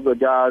saw a couple of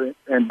guys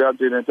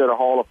inducted into the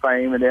Hall of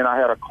Fame, and then I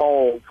had a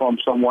call from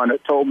someone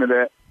that told me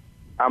that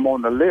I'm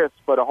on the list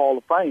for the Hall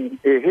of Fame.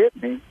 It hit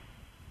me.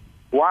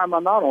 Why am I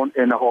not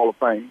in the Hall of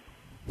Fame?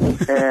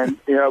 And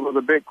it was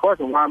a big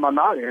question. Why am I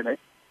not in it?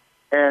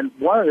 And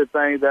one of the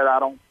things that I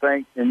don't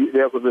think, and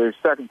that was the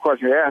second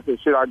question you asked,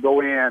 is should I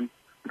go in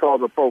because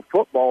of pro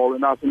football?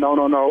 And I said, no.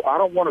 I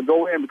don't want to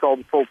go in because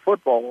of pro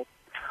football.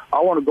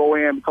 I want to go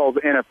in because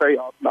of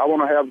NFL. I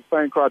want to have the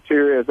same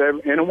criteria as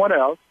anyone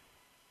else.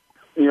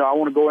 I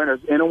want to go in as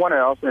anyone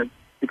else, and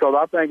because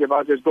I think if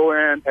I just go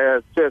in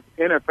as just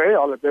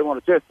NFL, if they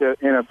want to just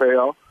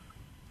NFL,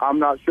 I'm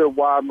not sure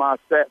why my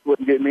stats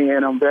wouldn't get me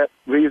in on that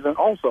reason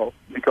also,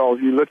 because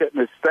you look at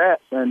the stats,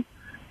 and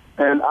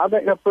I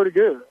think they're pretty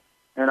good.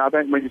 And I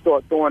think when you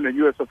start throwing the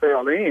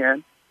USFL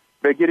in,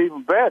 they get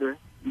even better,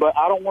 but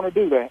I don't want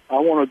to do that. I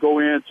want to go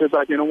in just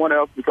like anyone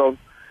else, because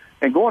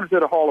and going into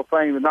the Hall of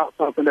Fame is not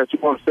something that you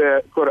want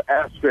to put an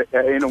asterisk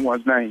at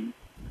anyone's name.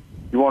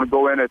 You want to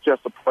go in as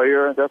just a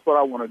player. That's what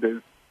I want to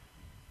do.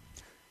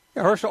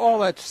 Yeah, Herschel, all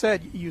that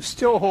said, you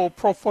still hold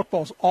pro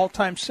football's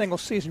all-time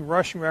single-season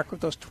rushing record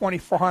with those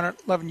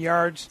 2,411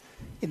 yards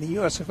in the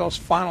USFL's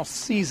final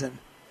season.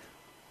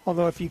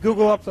 Although if you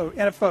Google up the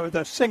NFL,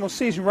 the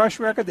single-season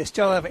rushing record, they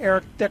still have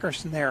Eric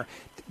Dickerson there.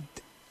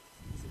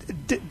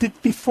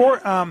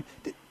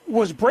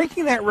 Was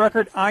breaking that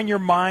record on your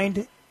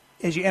mind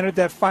as you entered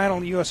that final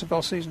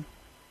USFL season?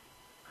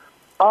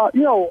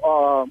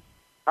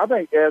 I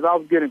think as I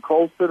was getting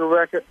close to the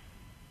record,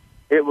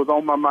 it was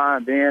on my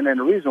mind then. And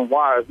the reason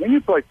why is when you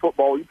play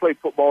football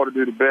to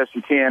do the best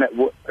you can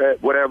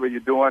at whatever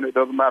you're doing. It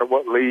doesn't matter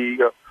what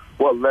league or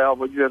what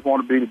level. You just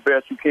want to be the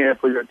best you can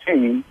for your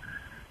team.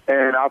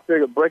 And I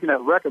figured breaking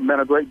that record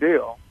meant a great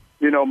deal.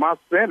 My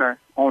center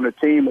on the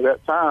team at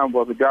that time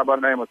was a guy by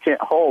the name of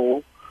Kent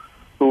Hull,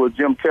 who was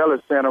Jim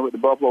Kelly's center with the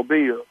Buffalo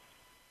Bills.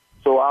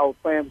 So I was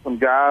playing with some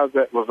guys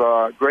that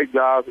was great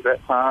guys at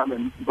that time,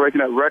 and breaking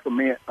that record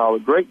meant a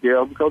great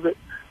deal because it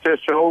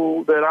just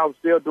showed that I was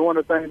still doing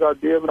the things I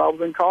did when I was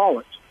in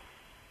college.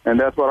 And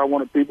that's what I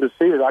wanted people to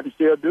see, that I can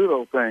still do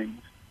those things.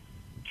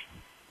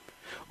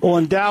 Well,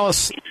 when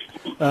Dallas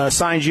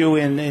signed you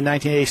in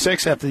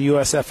 1986 after the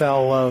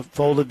USFL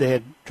folded, they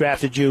had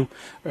drafted you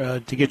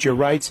to get your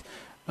rights.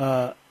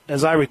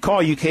 As I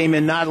recall, you came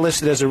in not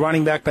listed as a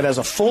running back but as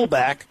a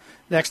fullback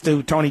next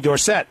to Tony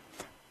Dorsett.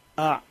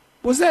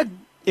 Was that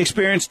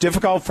experience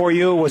difficult for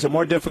you? Was it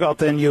more difficult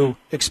than you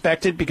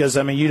expected? Because,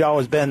 you'd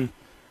always been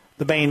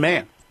the main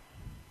man.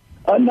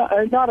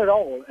 Not at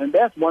all. And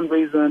that's one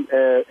reason,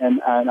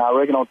 and I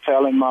reckon I'm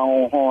telling my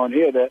own horn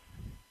here, that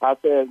I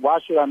said, why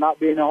should I not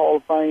be in the Hall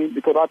of Fame?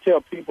 Because I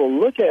tell people,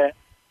 look at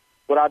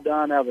what I've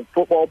done as a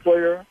football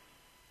player.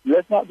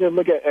 Let's not just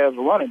look at it as a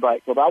running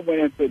back. Because I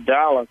went into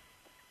Dallas,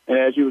 and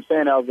as you were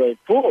saying, I was a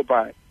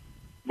fullback.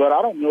 But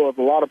I don't know if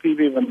a lot of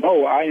people even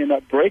know I ended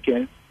up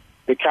breaking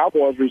the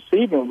Cowboys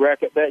receiving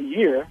record that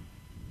year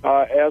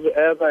as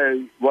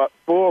a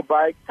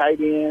fullback,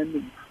 tight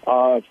end,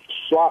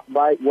 slot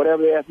back,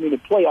 whatever they asked me to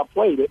play, I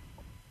played it.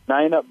 And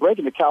I ended up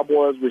breaking the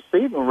Cowboys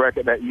receiving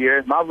record that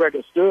year. My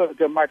record stood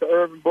until Michael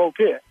Irvin broke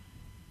it.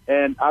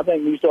 And I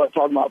think when you start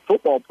talking about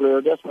football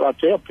players, that's what I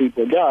tell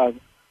people, guys,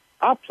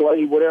 I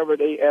play whatever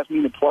they ask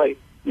me to play.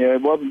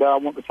 It wasn't that I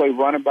wanted to play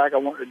running back, I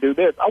wanted to do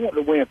this. I wanted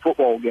to win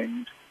football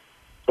games.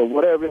 So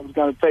whatever it was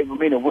going to take for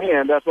me to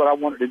win, that's what I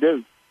wanted to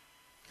do.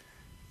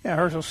 Yeah,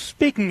 Herschel,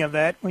 speaking of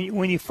that,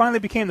 when you finally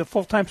became the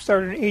full-time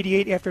starter in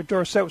 '88 after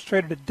Dorsett was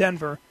traded to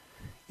Denver,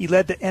 you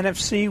led the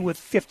NFC with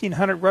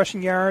 1,500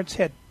 rushing yards,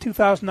 had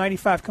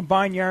 2,095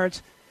 combined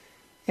yards.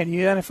 and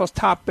you're NFL's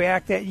top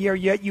back that year,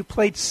 yet you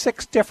played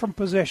 6 different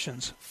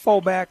positions: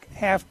 fullback,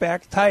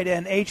 halfback, tight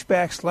end,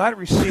 H-back, slot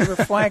receiver,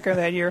 flanker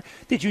that year.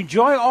 Did you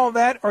enjoy all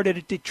that, or did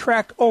it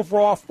detract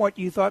overall from what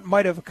you thought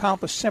might have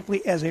accomplished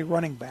simply as a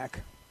running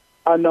back?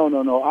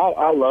 No.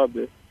 I loved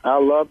it. I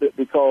loved it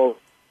because,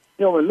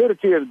 when little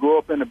kids grow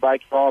up in the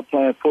backyard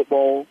playing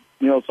football,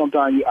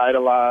 sometimes you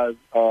idolize,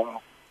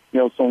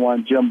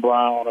 someone, Jim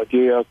Brown or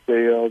J.L.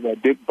 Sales or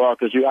Dick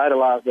Buckers. You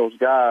idolize those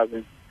guys,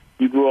 and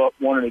you grew up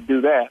wanting to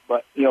do that.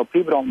 But,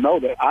 people don't know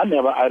that. I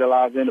never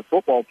idolized any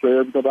football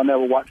player because I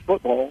never watched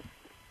football.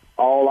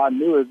 All I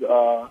knew is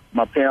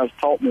my parents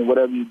taught me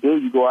whatever you do,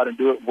 you go out and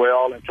do it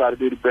well and try to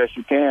do the best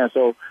you can.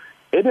 So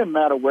it didn't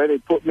matter where they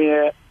put me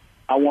at.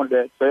 I wanted to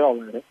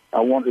excel at it.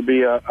 I wanted to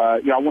be I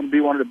want to be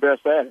one of the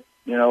best at it,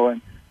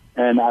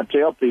 and I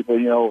tell people,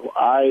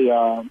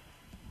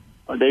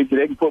 they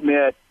can put me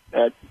at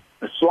a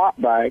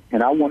slot back,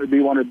 and I want to be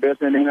one of the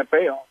best in the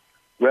NFL.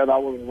 Whether I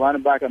was a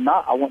running back or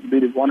not, I want to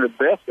be one of the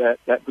best at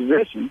that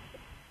position.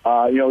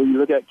 You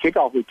look at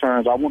kickoff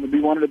returns, I want to be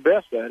one of the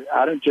best at it.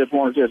 I didn't just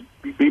want to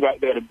just be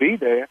back there to be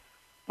there,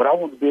 but I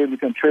want to be able to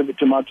contribute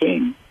to my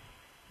team.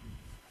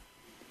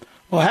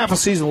 Well, half a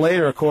season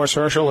later, of course,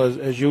 Herschel,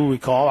 as you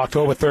recall,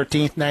 October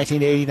 13th,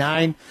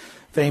 1989,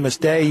 famous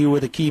day, you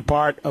were the key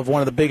part of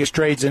one of the biggest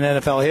trades in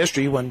NFL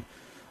history when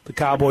the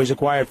Cowboys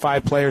acquired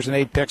 5 players and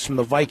 8 picks from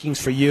the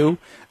Vikings for you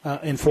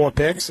in 4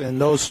 picks,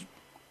 and those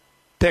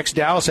picks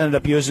Dallas ended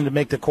up using to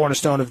make the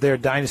cornerstone of their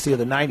dynasty of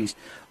the 90s.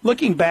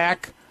 Looking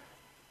back,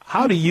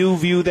 how do you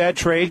view that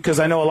trade?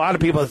 Because I know a lot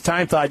of people at the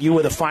time thought you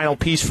were the final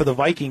piece for the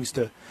Vikings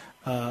to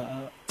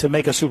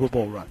make a Super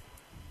Bowl run.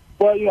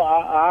 Well,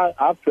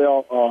 I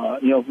felt,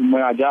 from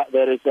when I got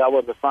there, they said I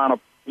was the final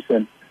piece.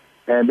 And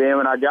then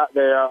when I got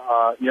there,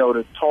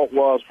 the talk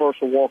was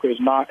Herschel Walker is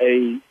not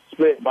a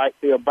split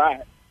backfield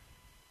back.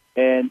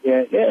 And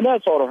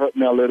that sort of hurt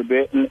me a little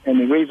bit. And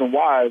the reason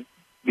why is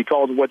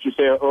because of what you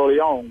said early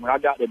on. When I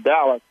got to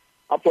Dallas,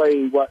 I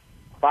played,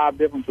 5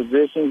 different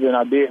positions, and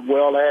I did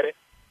well at it.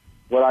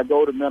 When I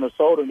go to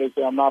Minnesota, they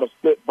say I'm not a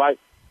split back.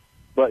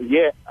 But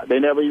yet, they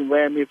never even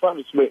ran me from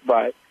the split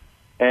back.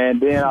 And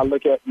then I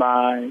look at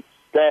my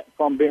stat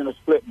from being a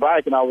split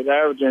back, and I was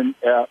averaging,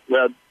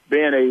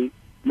 being a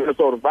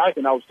Minnesota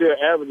Viking, I was still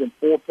averaging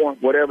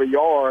 4-point-whatever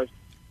yards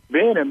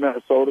being in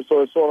Minnesota.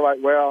 So it's sort of like,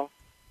 well,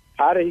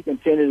 how did he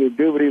continue to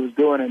do what he was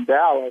doing in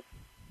Dallas?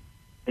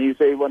 And you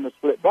say he wasn't a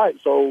split back.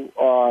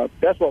 So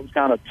that's what was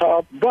kind of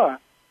tough. But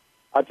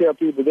I tell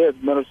people this,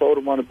 Minnesota,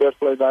 one of the best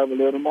places I ever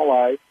lived in my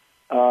life.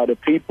 The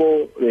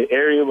people, the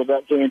area was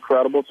absolutely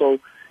incredible. So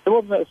it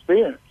wasn't an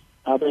experience.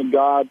 I think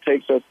God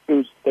takes us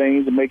through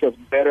things to make us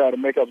better or to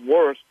make us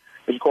worse.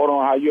 It's according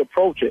on how you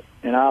approach it.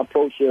 And I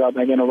approached it, I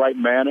think, in the right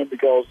manner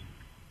because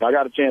I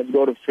got a chance to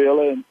go to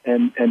Philly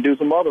and do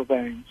some other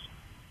things.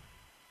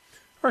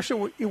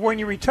 Herschel, when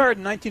you retired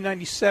in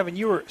 1997,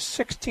 you were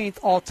 16th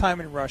all-time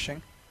in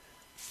rushing,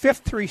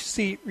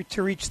 5th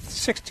to reach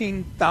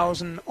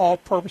 16,000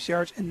 all-purpose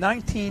yards, and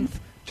 19th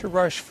to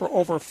rush for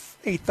over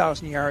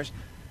 8,000 yards.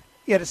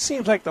 Yet it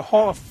seems like the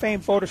Hall of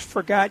Fame voters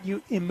forgot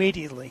you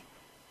immediately.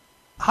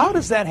 How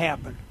does that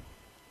happen?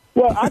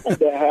 Well, I think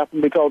that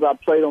happened because I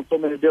played on so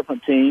many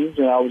different teams,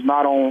 and I was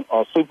not on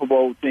a Super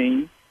Bowl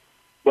team.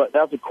 But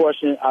that's a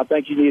question I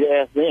think you need to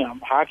ask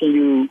them. How can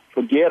you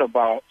forget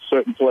about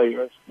certain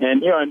players?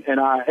 And and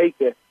I hate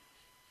to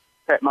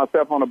pat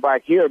myself on the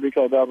back here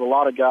because there's a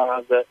lot of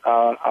guys that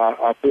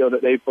I feel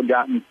that they've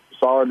forgotten.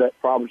 Sorry, that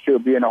probably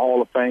should be in the Hall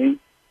of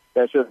Fame.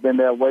 That should have been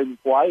there way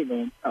before I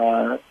even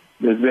was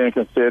being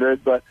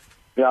considered. But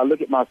I look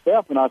at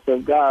myself and I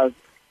say, guys,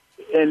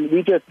 and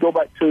we just go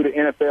back to the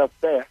NFL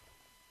stats.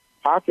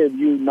 How could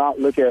you not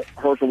look at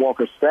Herschel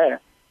Walker's stats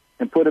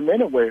and put him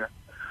anywhere?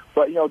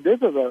 But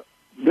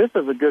this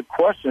is a good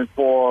question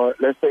for,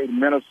 let's say,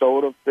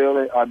 Minnesota,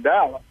 Philly, or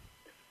Dallas.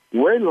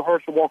 Where do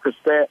Herschel Walker's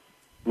stats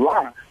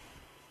lie?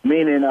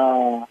 Meaning,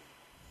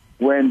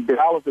 when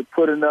Dallas is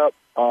putting up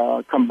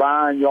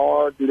combined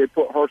yards, do they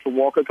put Herschel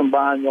Walker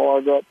combined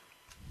yards up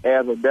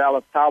as a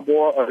Dallas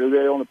Cowboy, or do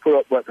they only put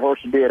up what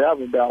Herschel did as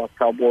a Dallas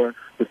Cowboy,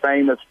 the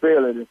same as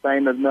Philly, the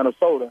same as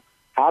Minnesota?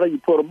 How do you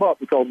put them up?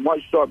 Because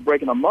once you start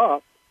breaking them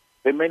up,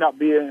 they may not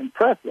be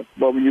impressive.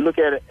 But when you look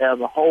at it as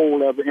a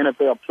whole, as an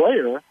NFL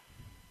player,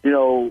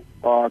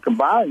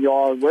 combined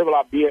yards, where will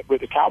I be at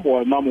with the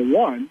Cowboys? Number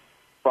 1,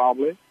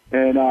 probably.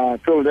 And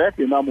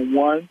Philadelphia, number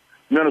 1.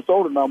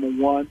 Minnesota, number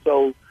 1.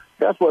 So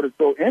that's what is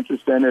so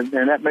interesting, and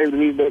that may be the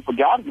reason they've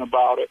forgotten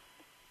about it,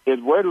 is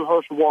where do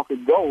Herschel Walker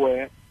go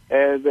at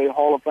as a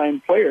Hall of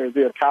Fame player? Is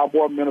he a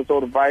Cowboy,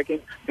 Minnesota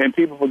Viking? And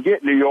people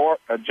forget New York,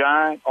 a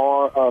Giant,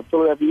 or a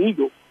Philadelphia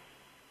Eagle.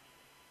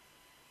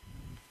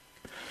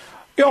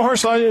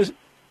 Herschel,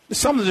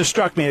 something that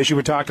struck me as you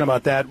were talking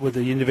about that with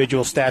the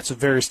individual stats of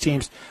various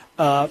teams.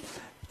 Do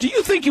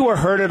you think you were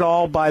hurt at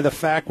all by the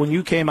fact when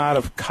you came out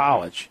of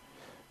college?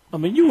 I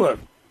mean, you were,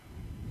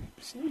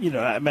 it's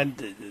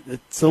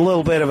a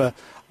little bit of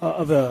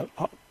a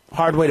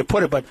hard way to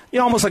put it, but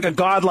almost like a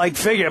godlike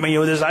figure. I mean, you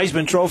were this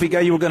Heisman Trophy guy.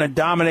 You were going to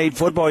dominate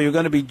football. You were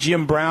going to be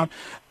Jim Brown.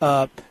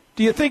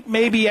 Do you think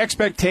maybe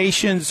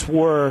expectations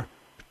were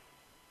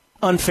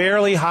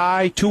unfairly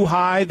high, too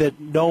high, that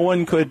no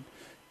one could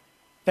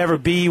ever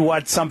be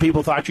what some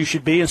people thought you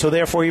should be, and so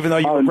therefore, even though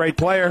you were a great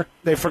player,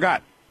 they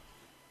forgot?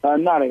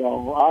 Not at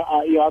all.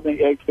 I think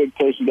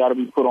expectations got to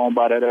be put on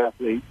by that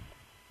athlete.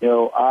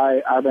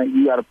 I think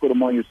you got to put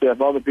them on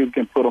yourself. Other people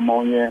can put them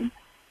on you,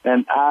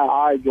 and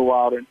I go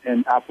out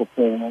and I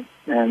perform,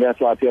 and that's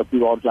why I tell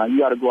people all the time, you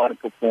got to go out and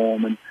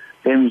perform. And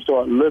then you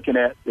start looking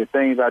at the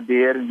things I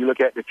did, and you look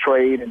at the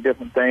trade and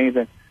different things,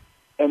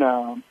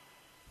 and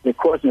the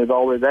question is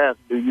always asked,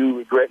 do you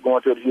regret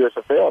going to the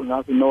USFL? And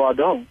I said, no, I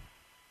don't.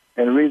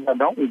 And the reason I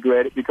don't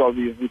regret it, because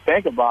if you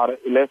think about it,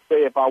 let's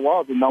say if I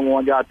was the number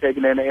one guy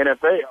taken in the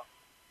NFL,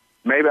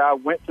 maybe I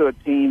went to a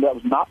team that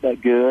was not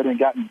that good and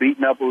gotten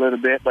beaten up a little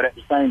bit, but at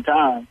the same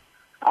time,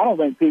 I don't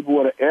think people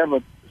would have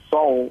ever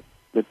saw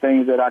the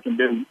things that I can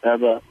do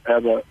as a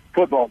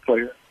football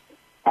player.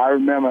 I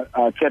remember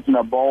catching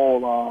a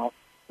ball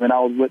when I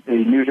was with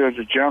the New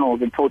Jersey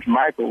Generals, and Coach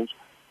Michaels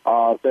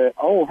said,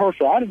 "Oh,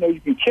 Herschel, I didn't know you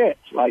can catch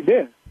like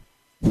this."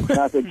 And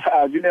I said,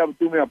 "God, you never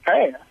threw me a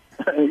pass."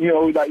 Like, you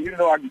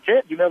know I can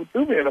catch. You never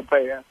threw me in a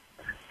pass.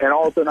 And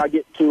all of a sudden I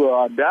get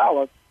to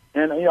Dallas,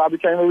 and, I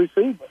became a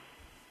receiver.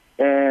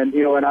 And,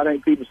 and I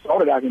think people saw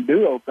that I can do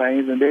those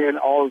things. And then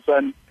all of a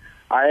sudden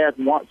I asked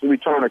once to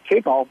return a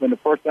kickoff, and the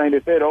first thing they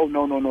said, "Oh,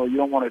 no, you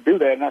don't want to do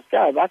that." And I said,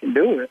 "Guys, I can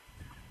do it."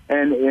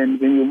 And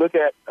you look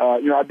at,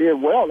 I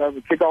did well as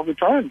a kickoff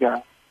return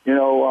guy,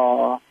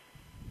 and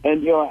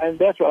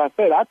that's what I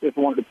said. I just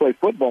wanted to play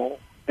football.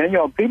 And,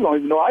 people don't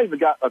even know I even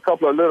got a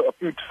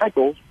few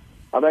tackles.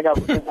 I think I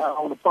was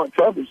on the front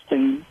coverage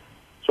team.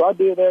 So I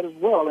did that as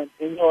well. And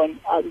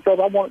because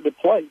I wanted to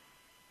play.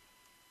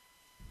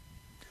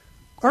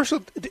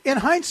 Herschel, in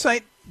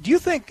hindsight, do you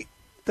think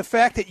the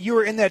fact that you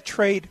were in that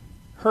trade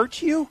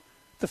hurt you?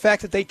 The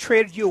fact that they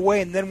traded you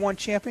away and then won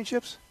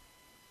championships?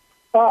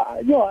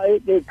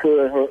 It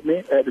could hurt me.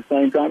 At the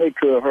same time, it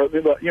could hurt me.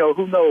 But,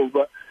 who knows?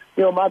 But,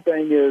 my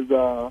thing is,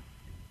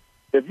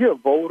 if you're a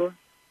voter,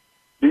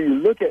 do you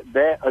look at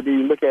that, or do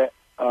you look at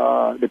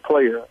the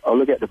player, or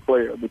look at the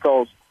player?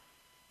 Because,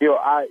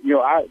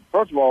 I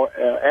first of all,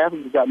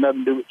 athletes got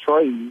nothing to do with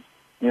trades.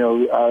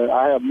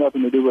 I have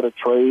nothing to do with a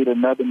trade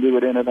and nothing to do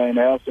with anything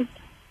else. And,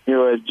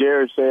 as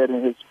Jerry said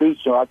in his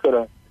speech, I could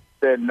have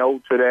said no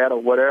to that or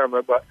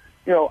whatever. But,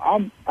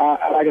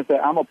 like I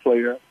said, I'm a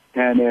player.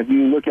 And if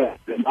you look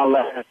at my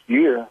last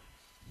year,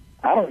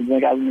 I don't even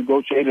think I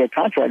negotiated a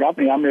contract. I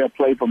think I may have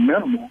played for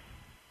minimal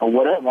or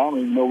whatever. I don't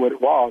even know what it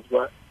was.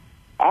 But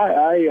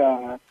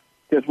I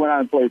just went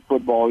out and played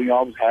football.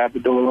 I was happy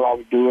doing what I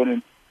was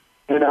doing.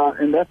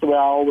 And that's the way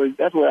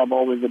I've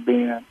always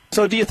been.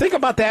 So do you think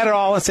about that at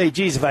all and say,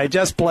 geez, if I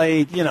just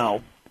played,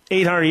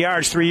 800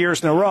 yards 3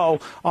 years in a row,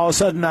 all of a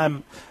sudden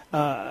I'm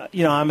at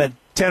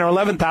 10 or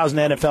 11,000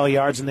 NFL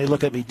yards and they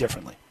look at me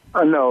differently?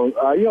 No.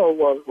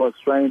 What's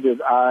strange is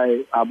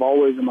I've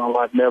always in my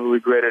life never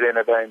regretted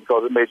anything,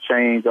 because it may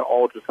change or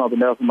alter something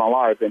else in my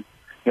life. And,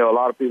 a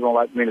lot of people don't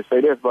like me to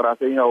say this, but I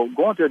say,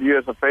 going to the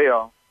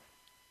USFL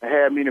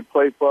had me to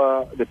play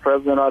for the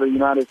President of the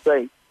United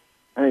States.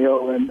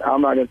 And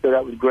I'm not going to say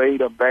that was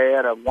great or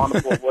bad or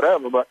wonderful or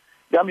whatever, but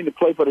got me to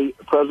play for the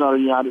President of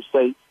the United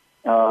States.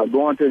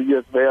 Going to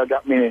the USFL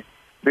got me to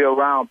be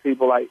around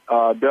people like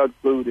Doug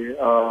Flutie,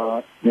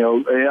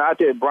 and I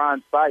did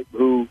Brian Sipe,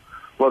 who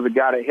was a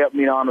guy that helped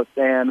me to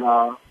understand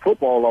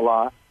football a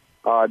lot.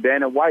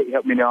 Danny White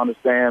helped me to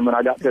understand when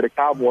I got to the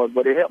Cowboys,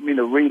 but it helped me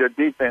to read a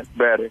defense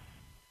better.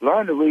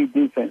 Learn to read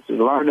defenses.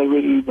 Learn to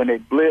read when they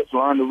blitz.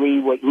 Learn to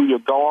read who your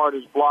guard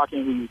is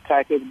blocking, who your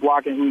tackle is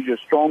blocking, who's your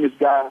strongest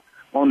guy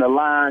on the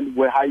line,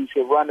 how you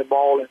should run the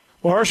ball.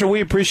 Well, Herschel,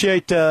 we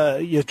appreciate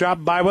you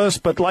dropping by with us,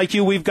 but like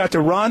you, we've got to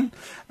run.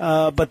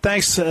 But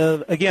thanks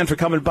again for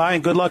coming by,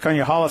 and good luck on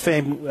your Hall of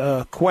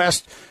Fame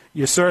quest.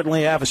 You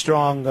certainly have a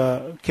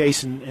strong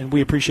case, and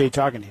we appreciate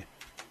talking to you.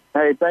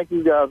 Hey, thank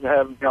you guys for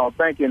having me on.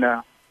 Thank you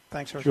now.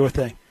 Thanks, Herschel. Sure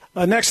thing.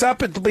 Next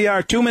up, it'll be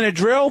our 2-minute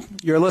drill.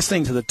 You're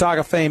listening to the Talk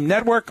of Fame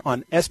Network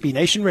on SB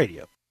Nation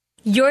Radio.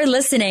 You're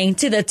listening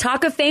to the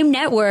Talk of Fame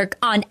Network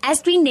on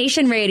SB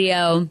Nation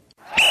Radio.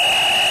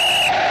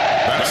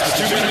 That's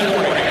the 2-minute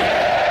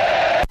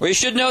warning. Well, you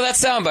should know that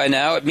sound by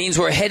now. It means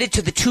we're headed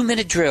to the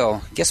 2-minute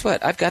drill. Guess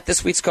what? I've got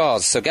this week's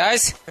calls. So,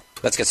 guys,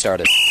 let's get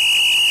started.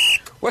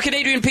 What can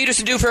Adrian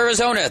Peterson do for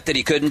Arizona that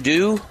he couldn't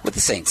do with the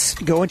Saints?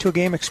 Go into a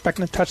game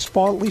expecting to touch the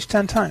ball at least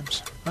 10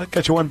 times. I'll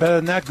get you one better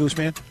than that,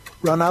 Gooseman.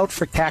 Run out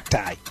for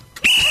cacti.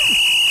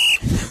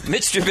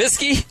 Mitch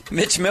Trubisky,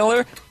 Mitch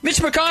Miller, Mitch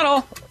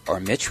McConnell, or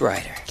Mitch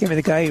Ryder? Give me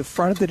the guy who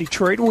fronted the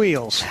Detroit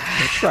Wheels,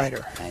 Mitch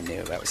Ryder. I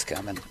knew that was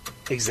coming.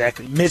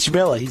 Exactly. Mitch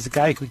Miller. He's the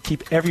guy who could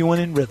keep everyone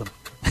in rhythm.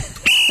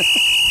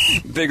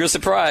 Bigger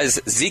surprise,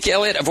 Zeke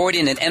Elliott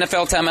avoiding an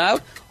NFL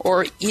timeout,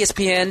 or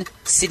ESPN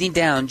sitting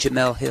down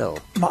Jamel Hill?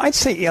 I'd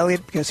say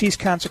Elliott because he's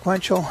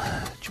consequential.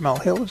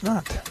 Jamel Hill is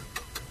not.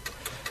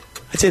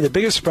 I'd say the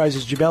biggest surprise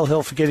is Jamel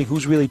Hill forgetting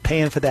who's really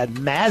paying for that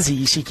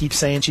Mazzy she keeps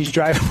saying she's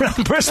driving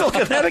around Bristol,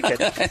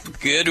 Connecticut.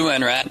 Good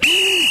one, Rat.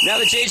 Now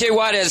that J.J.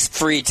 Watt has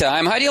free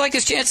time, how do you like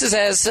his chances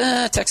as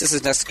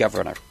Texas's next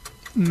governor?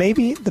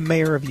 maybe the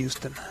mayor of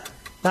Houston.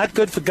 Not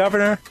good for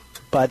governor,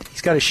 but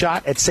he's got a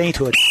shot at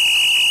sainthood.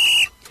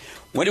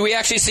 When do we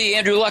actually see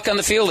Andrew Luck on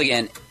the field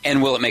again,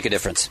 and will it make a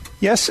difference?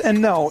 Yes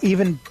and no.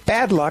 Even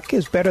bad luck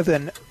is better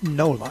than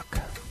no luck.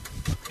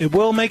 It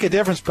will make a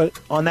difference, but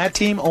on that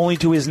team, only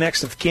to his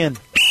next of kin.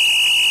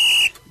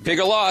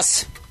 Bigger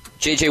loss,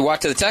 J.J.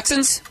 Watt to the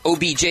Texans,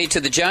 OBJ to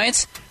the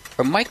Giants,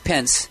 or Mike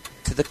Pence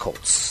to the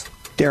Colts?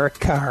 Derek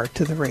Carr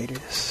to the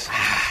Raiders.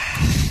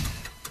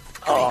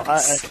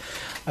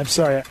 I'm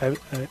sorry.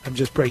 I'm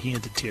just breaking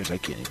into tears. I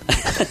can't even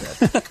think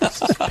about that.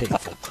 This is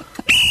painful.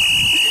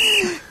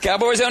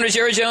 Cowboys owner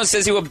Jerry Jones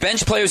says he will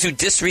bench players who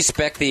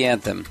disrespect the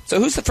anthem. So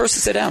who's the first to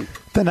sit down?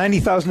 The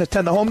 90,000 that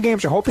attend the home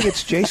games are hoping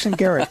it's Jason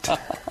Garrett.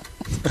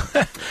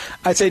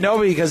 I'd say no,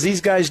 because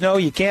these guys know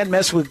you can't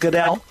mess with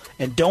Goodell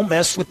and don't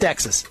mess with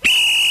Texas.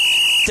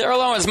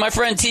 Terrell Owens, my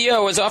friend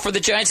T.O., has offered the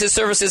Giants his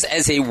services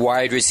as a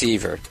wide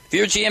receiver. If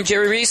you're GM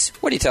Jerry Reese,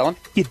 what do you tell him?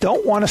 You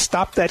don't want to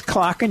stop that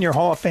clock in your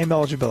Hall of Fame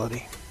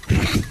eligibility.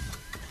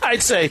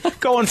 I'd say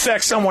go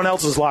infect someone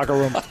else's locker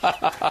room.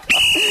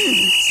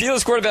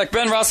 Steelers quarterback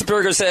Ben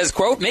Roethlisberger says,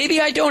 quote,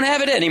 maybe I don't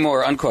have it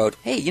anymore, unquote.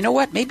 Hey, you know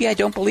what? Maybe I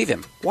don't believe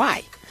him.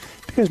 Why?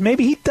 Because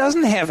maybe he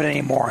doesn't have it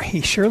anymore.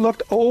 He sure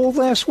looked old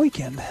last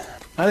weekend.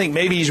 I think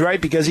maybe he's right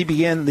because he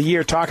began the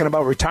year talking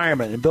about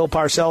retirement. And Bill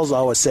Parcells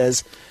always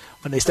says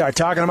when they start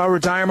talking about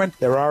retirement,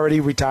 they're already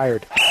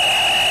retired.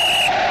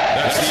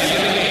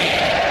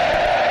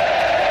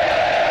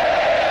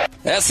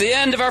 That's the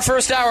end of our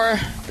first hour,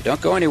 but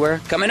don't go anywhere.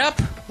 Coming up,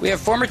 we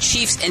have former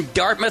Chiefs and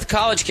Dartmouth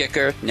College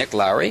kicker Nick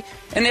Lowry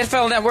and the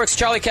NFL Network's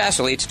Charlie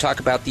Casserly to talk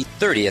about the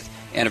 30th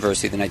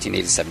anniversary of the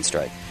 1987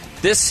 strike.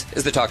 This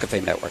is the Talk of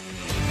Fame Network.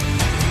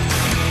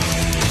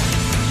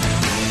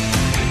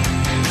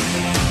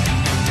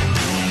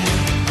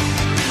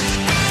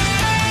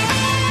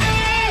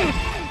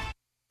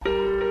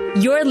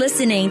 You're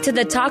listening to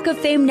the Talk of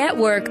Fame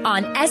Network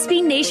on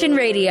SB Nation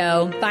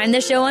Radio. Find the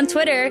show on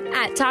Twitter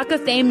at Talk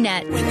of Fame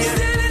Net.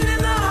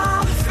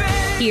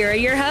 Here are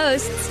your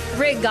hosts,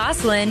 Rick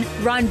Goslin,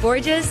 Ron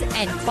Borges,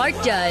 and Clark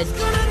Judd.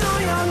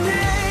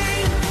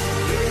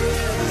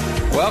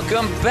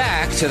 Welcome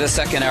back to the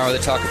second hour of the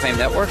Talk of Fame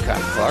Network.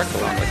 I'm Clark,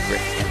 along with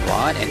Rick and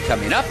Ron. And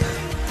coming up,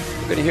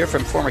 we're going to hear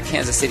from former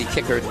Kansas City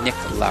kicker Nick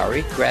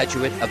Lowry,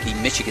 graduate of the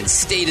Michigan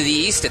State of the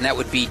East, and that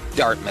would be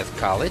Dartmouth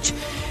College,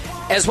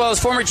 as well as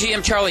former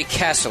GM Charlie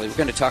Casserly. We're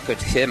going to talk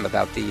with him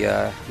about the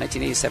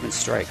 1987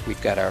 strike.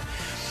 We've got our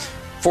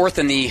fourth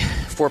in the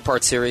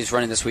four-part series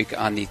running this week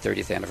on the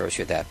 30th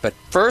anniversary of that. But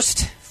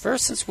first,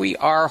 since we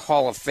are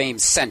Hall of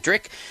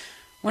Fame-centric,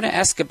 I want to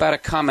ask about a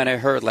comment I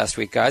heard last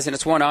week, guys, and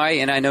it's one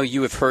I know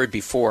you have heard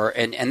before,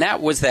 and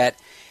that was that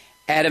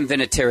Adam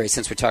Vinatieri,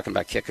 since we're talking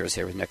about kickers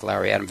here with Nick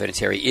Lowry, Adam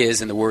Vinatieri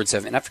is, in the words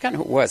of, and I've forgotten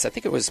who it was, I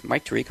think it was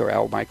Mike Tirico or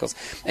Al Michaels.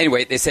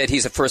 Anyway, they said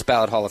he's a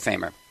first-ballot Hall of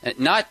Famer.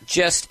 Not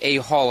just a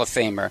Hall of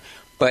Famer,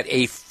 but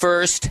a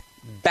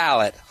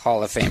first-ballot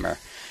Hall of Famer.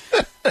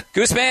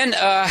 Gooseman,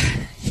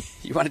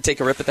 you want to take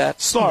a rip at that?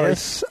 Sorry.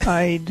 Yes,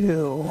 I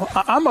do.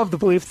 I'm of the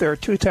belief there are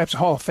two types of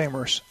Hall of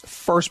Famers.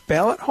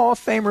 First-ballot Hall of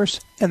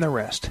Famers and the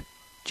rest.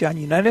 John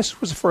Unitas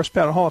was a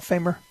first-ballot Hall of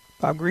Famer.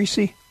 Bob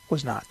Griese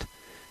was not.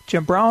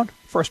 Jim Brown,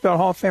 first ballot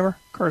Hall of Famer.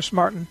 Curtis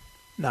Martin,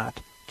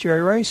 not.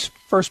 Jerry Rice,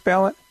 first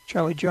ballot.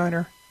 Charlie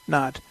Joyner,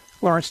 not.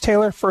 Lawrence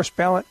Taylor, first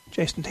ballot.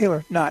 Jason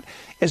Taylor, not.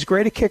 As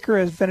great a kicker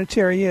as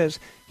Vinatieri is,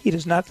 he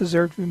does not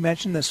deserve to be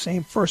mentioned in the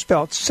same first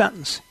ballot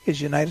sentence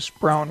as Unitas,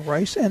 Brown,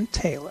 Rice, and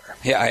Taylor.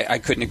 Yeah, I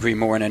couldn't agree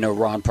more, and I know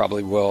Ron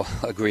probably will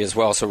agree as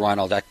well. So, Ron,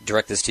 I'll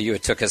direct this to you.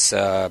 It took us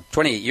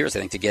 28 years, I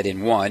think, to get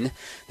in one.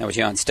 That was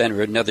Jan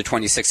Stenrud. Another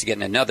 26 to get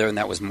in another, and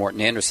that was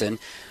Morton Anderson.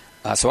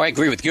 So I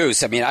agree with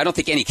Goose. I mean, I don't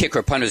think any kicker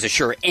or punter is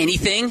sure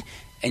anything,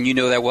 and you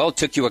know that well. It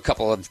took you a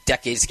couple of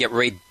decades to get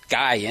Ray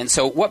Guy in.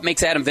 So what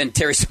makes Adam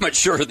Vinatieri so much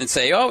surer than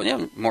say,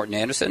 Morton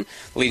Anderson,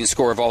 leading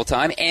scorer of all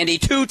time, and a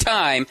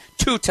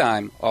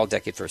two-time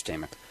all-decade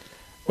first-tamer?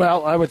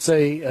 Well, I would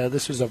say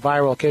this was a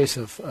viral case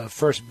of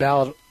first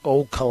ballot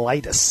old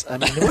colitis. I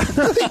mean, what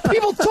are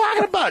people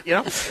talking about, you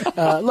know?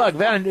 Look,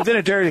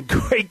 Vinatieri is a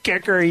great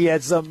kicker. He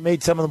had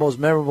made some of the most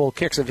memorable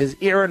kicks of his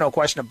era, no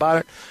question about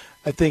it.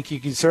 I think you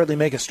can certainly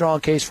make a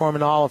strong case for him in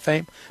the Hall of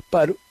Fame.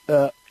 But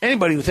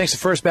anybody who thinks the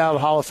first ballot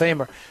Hall of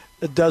Famer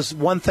does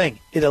one thing.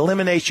 It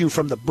eliminates you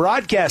from the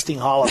broadcasting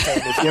Hall of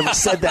Fame if you ever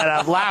said that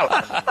out loud.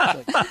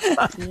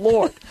 Like,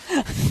 Lord.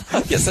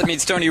 I guess that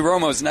means Tony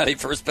Romo's not a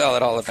first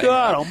ballot Hall of Famer.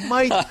 God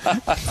almighty.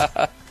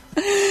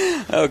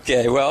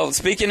 Okay, well,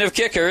 speaking of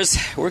kickers,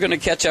 we're going to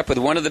catch up with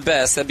one of the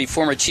best. That'd be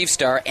former Chief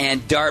star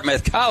and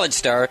Dartmouth College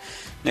star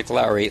Nick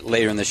Lowry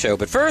later in the show.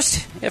 But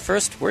first,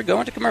 we're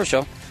going to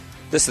commercial.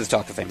 This is the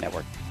Talk of Fame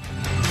Network.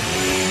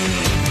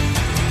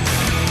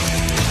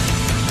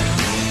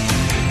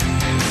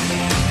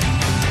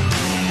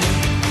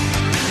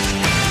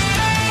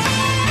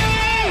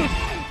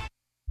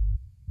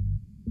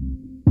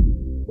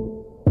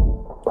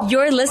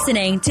 You're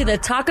listening to the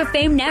Talk of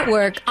Fame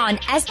Network on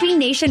SB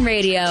Nation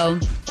Radio.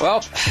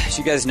 Well, as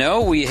you guys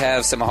know, we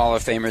have some Hall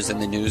of Famers in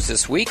the news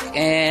this week,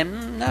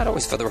 and not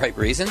always for the right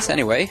reasons.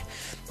 Anyway,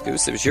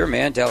 Goose, it was your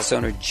man, Dallas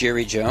owner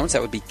Jerry Jones.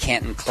 That would be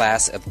Canton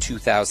class of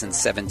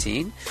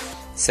 2017,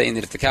 saying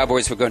that if the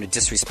Cowboys were going to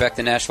disrespect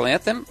the national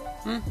anthem,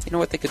 you know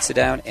what, they could sit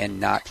down and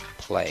not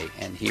play.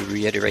 And he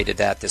reiterated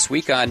that this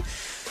week on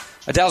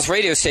a Dallas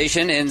radio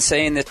station and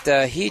saying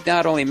that he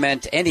not only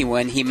meant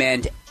anyone, he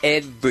meant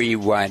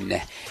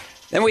everyone.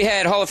 Then we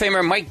had Hall of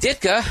Famer Mike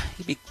Ditka.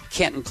 He'd be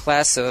Canton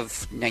class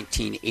of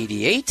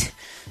 1988,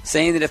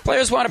 saying that if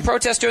players want to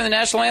protest during the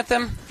national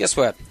anthem, guess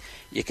what?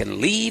 You can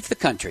leave the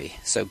country.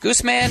 So,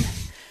 Gooseman,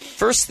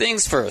 first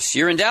things first.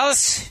 You're in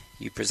Dallas.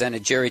 You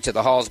presented Jerry to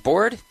the Hall's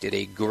board. Did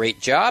a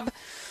great job.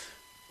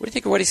 What do you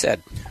think of what he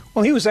said?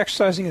 Well, he was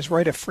exercising his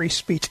right of free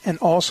speech and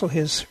also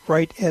his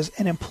right as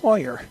an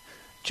employer.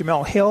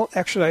 Jemele Hill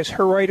exercised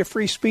her right of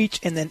free speech,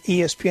 and then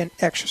ESPN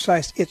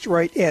exercised its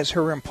right as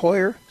her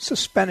employer,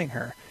 suspending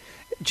her.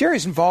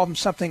 Jerry's involved in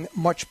something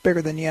much bigger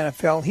than the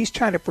NFL. He's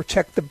trying to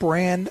protect the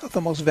brand of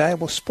the most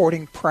valuable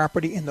sporting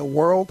property in the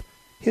world.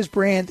 His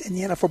brand and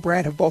the NFL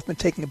brand have both been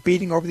taking a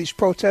beating over these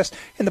protests.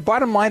 And the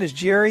bottom line is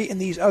Jerry and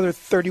these other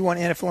 31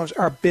 NFL owners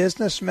are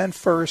businessmen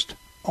first,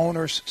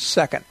 owners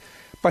second.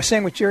 By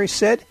saying what Jerry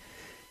said,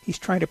 he's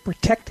trying to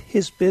protect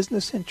his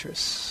business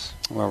interests.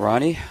 Well,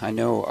 Ronnie, I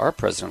know our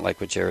president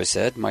liked what Jerry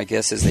said. My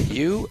guess is that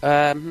you,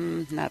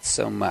 not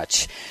so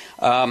much.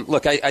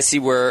 Look, I see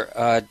where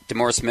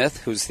DeMaurice Smith,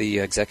 who's the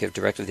executive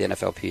director of the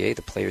NFLPA,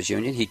 the Players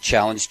Union, he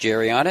challenged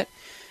Jerry on it.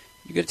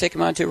 You going to take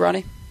him on too,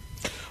 Ronnie?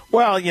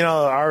 Well,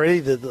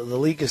 already the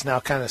league has now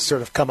kind of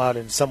sort of come out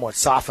and somewhat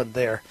softened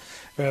their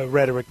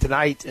rhetoric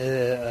tonight,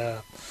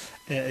 saying,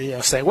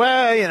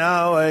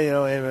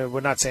 well,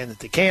 we're not saying that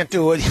they can't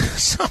do it.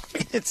 So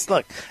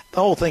look, the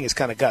whole thing has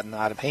kind of gotten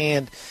out of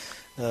hand.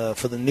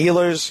 For the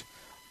kneelers,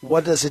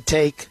 what does it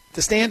take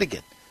to stand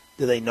again?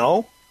 Do they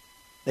know?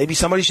 Maybe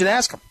somebody should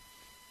ask them.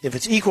 If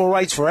it's equal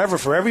rights forever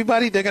for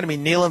everybody, they're going to be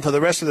kneeling for the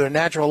rest of their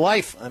natural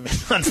life. I mean,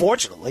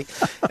 unfortunately.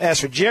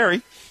 As for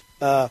Jerry,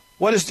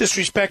 what is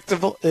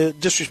disrespectful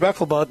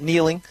about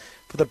kneeling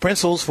for the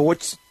principles for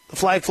which the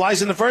flag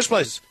flies in the first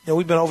place?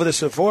 We've been over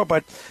this before,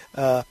 but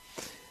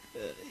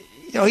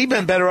he'd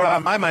been better off,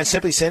 in my mind,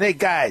 simply saying, hey,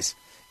 guys,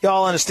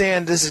 y'all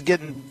understand this is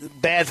getting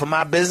bad for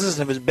my business,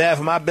 and if it's bad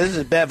for my business,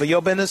 it's bad for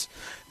your business.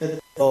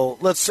 So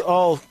let's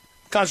all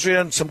concentrate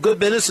on some good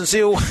business and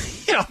see,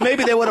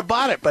 maybe they would have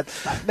bought it. But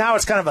now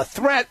it's kind of a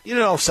threat. You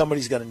know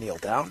somebody's going to kneel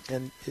down,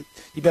 and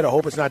you better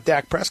hope it's not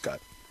Dak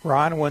Prescott.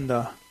 Ron, when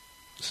the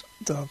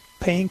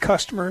paying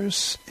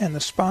customers and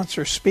the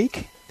sponsors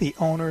speak, the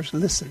owners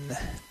listen.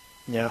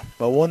 Yeah,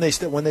 but when they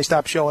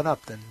stop showing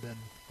up, then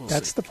we'll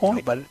that's see. the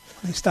point. But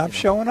they stop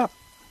showing up.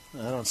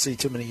 I don't see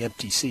too many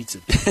empty seats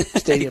at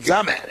stadiums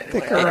I'm at. Anyway.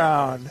 Stick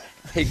around.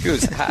 Hey,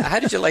 Goose, how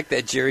did you like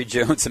that Jerry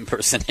Jones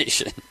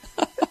impersonation?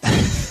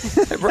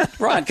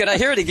 Ron, could I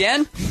hear it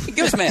again? Hey,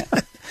 Goose, man.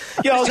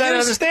 You all got to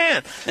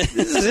understand.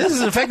 This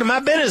is affecting my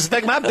business. It's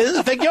affecting my business. It's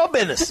affecting your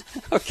business.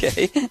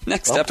 Okay.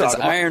 Next up is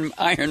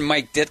Iron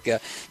Mike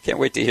Ditka. Can't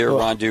wait to hear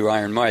Ron do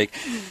Iron Mike.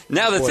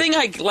 Now, the thing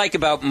I like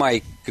about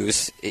Mike,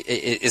 Goose,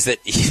 is that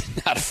he's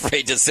not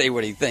afraid to say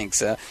what he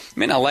thinks. I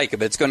may not like it,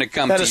 but it's going to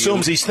come to you. That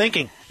assumes he's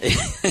thinking.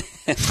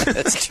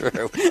 That's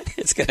true.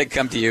 It's going to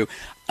come to you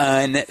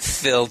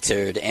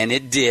unfiltered, and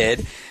it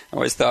did. I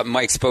always thought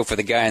Mike spoke for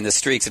the guy in the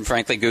streets, and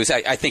frankly, Goose,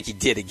 I think he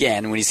did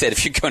again when he said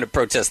if you're going to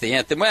protest the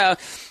anthem, well,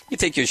 you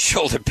take your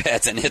shoulder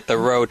pads and hit the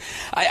road.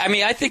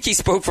 I think he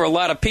spoke for a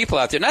lot of people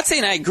out there. Not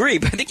saying I agree,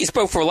 but I think he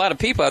spoke for a lot of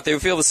people out there who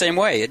feel the same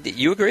way.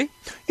 You agree?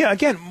 Yeah,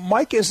 again,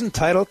 Mike is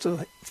entitled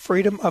to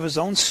freedom of his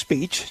own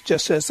speech,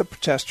 just as the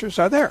protesters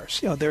are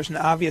theirs. There's an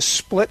obvious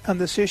split on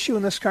this issue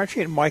in this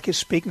country, and Mike is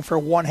speaking for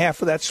one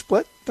half of that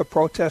split, the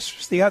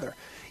protesters the other.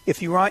 If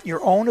you want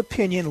your own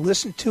opinion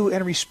listened to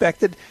and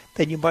respected,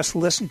 then you must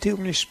listen to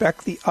and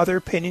respect the other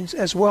opinions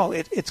as well.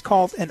 It's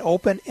called an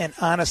open and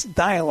honest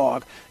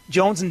dialogue.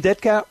 Jones and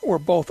Ditka were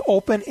both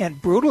open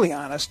and brutally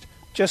honest,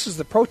 just as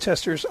the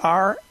protesters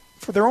are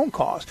for their own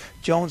cause.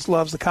 Jones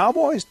loves the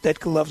Cowboys.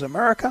 Ditka loves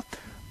America.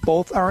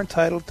 Both are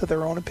entitled to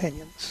their own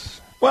opinions.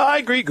 Well, I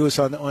agree, Goose,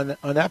 on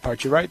that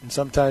part. You're right, and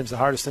sometimes the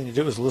hardest thing to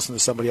do is listen to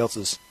somebody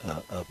else's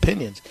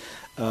opinions.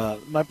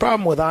 My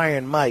problem with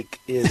Iron Mike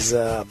is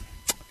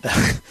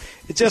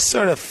it just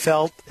sort of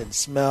felt and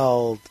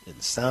smelled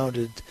and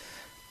sounded,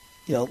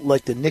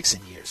 like the Nixon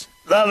years.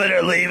 Love it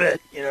or leave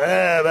it.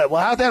 Well,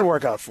 how'd that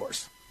work out for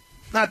us?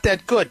 Not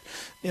that good.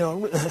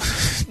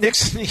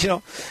 Nixon,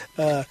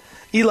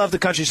 he loved the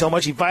country so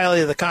much he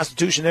violated the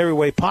Constitution every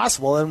way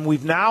possible, and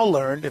we've now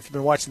learned, if you've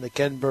been watching the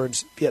Ken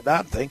Burns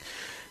Vietnam thing,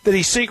 that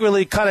he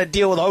secretly cut a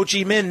deal with Ho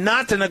Chi Minh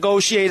not to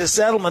negotiate a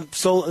settlement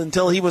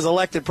until he was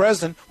elected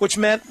president, which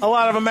meant a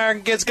lot of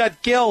American kids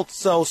got killed.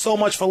 So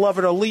much for love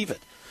it or leave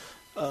it.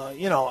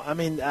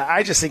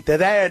 I just think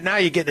that now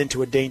you're getting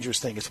into a dangerous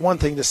thing. It's one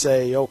thing to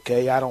say,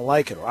 okay, I don't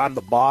like it, or I'm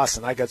the boss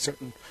and I got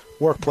certain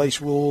workplace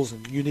rules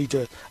and you need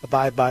to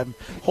abide by them.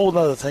 Whole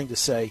other thing to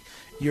say,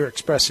 you're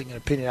expressing an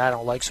opinion I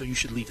don't like, so you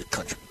should leave the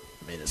country.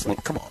 I mean, it's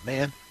like, come on,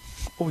 man.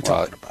 What are we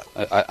talking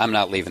about? I'm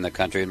not leaving the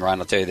country, and Ron,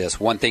 I'll tell you this.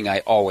 One thing I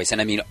always,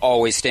 and I mean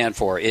always stand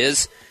for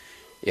is,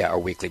 our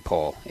weekly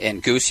poll.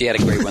 And Goose, you had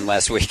a great one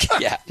last week.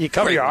 Yeah, you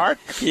cover your heart?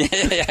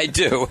 Yeah, I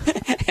do.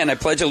 And I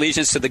pledge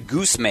allegiance to the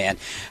Goose Man.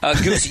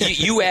 Goose,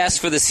 you asked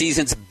for the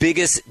season's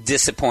biggest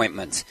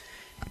disappointment.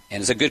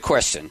 And it's a good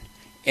question.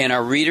 And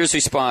our readers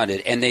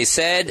responded, and they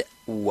said,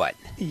 what?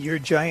 Your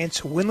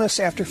Giants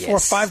winless after 4 or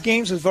 5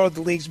 games was voted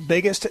the league's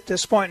biggest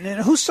disappointment.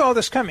 And who saw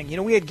this coming?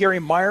 We had Gary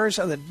Myers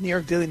of the New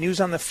York Daily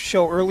News on the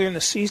show earlier in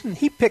the season.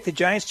 He picked the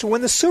Giants to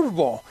win the Super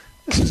Bowl.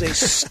 This is a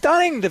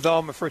stunning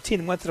development for a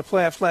team that went to the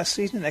playoffs last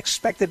season and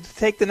expected to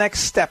take the next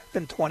step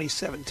in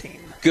 2017.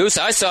 Goose,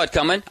 I saw it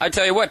coming. I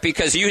tell you what,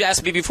 because you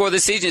asked me before the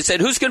season, you said,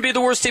 who's going to be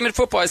the worst team in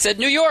football? I said,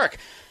 New York.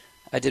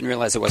 I didn't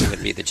realize it wasn't going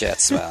to be the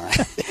Jets.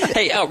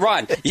 Hey,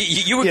 Ron,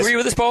 you agree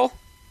with this poll?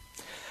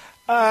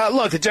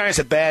 Look, the Giants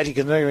are bad. You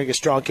can make a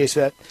strong case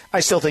for that. I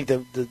still think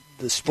the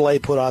display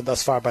put on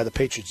thus far by the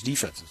Patriots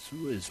defense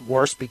is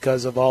worse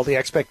because of all the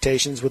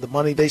expectations with the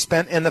money they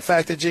spent and the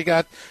fact that you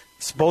got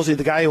supposedly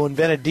the guy who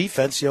invented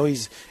defense.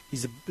 He's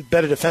a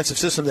better defensive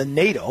system than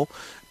NATO.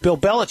 Bill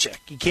Belichick.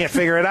 You can't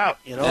figure it out.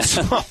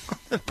 So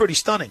pretty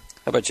stunning.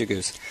 How about you,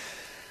 Goose?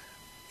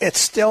 It's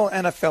still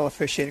NFL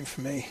officiating for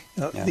me.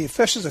 The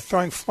officials are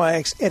throwing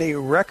flags at a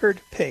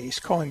record pace,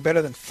 calling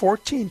better than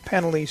 14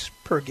 penalties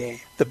per game.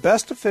 The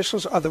best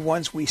officials are the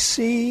ones we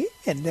see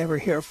and never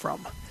hear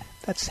from.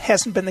 That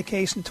hasn't been the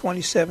case in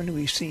 2017.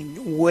 We've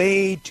seen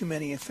way too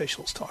many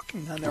officials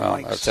talking on their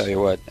mics. I'll tell you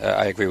what,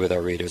 I agree with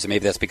our readers. And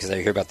maybe that's because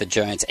I hear about the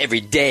Giants every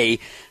day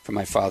from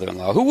my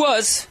father-in-law, who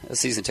was a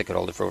season ticket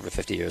holder for over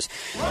 50 years.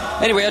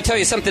 Anyway, I'll tell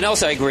you something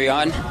else I agree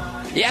on.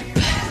 Yep.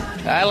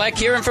 I like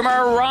hearing from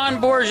our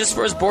Ron Borges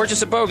for his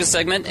Borges or Bogus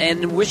segment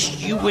and wish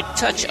you would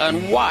touch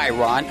on why,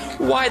 Ron,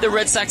 why the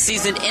Red Sox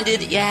season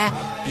ended,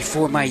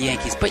 before my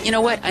Yankees. But you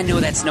know what? I know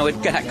that's not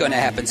going to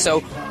happen.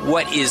 So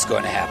what is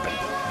going to happen?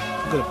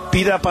 I'm going to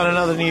beat up on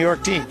another New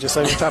York team, just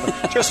like we're talking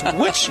about. Just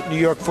which New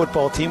York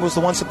football team was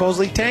the one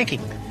supposedly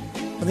tanking?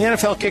 When the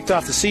NFL kicked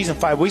off the season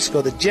 5 weeks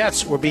ago, the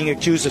Jets were being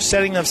accused of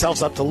setting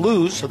themselves up to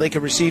lose so they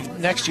could receive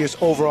next year's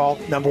overall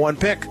number 1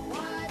 pick.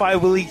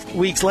 5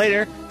 weeks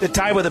later, they're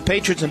tied with the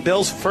Patriots and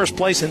Bills for first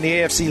place in the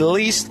AFC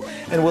East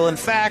and will, in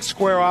fact,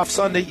 square off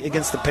Sunday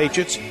against the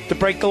Patriots to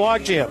break the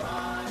logjam.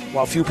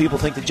 While few people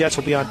think the Jets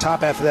will be on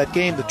top after that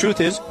game, the truth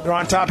is they're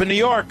on top in New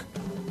York.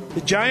 The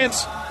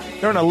Giants,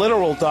 they're in a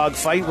literal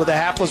dogfight with the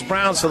hapless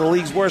Browns for the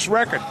league's worst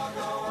record.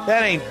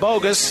 That ain't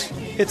bogus.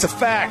 It's a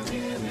fact.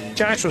 The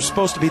Giants were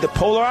supposed to be the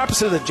polar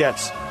opposite of the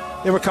Jets.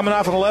 They were coming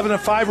off an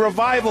 11-5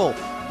 revival.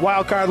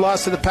 Wildcard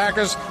loss to the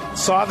Packers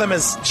saw them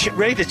as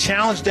ready to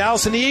challenge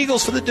Dallas and the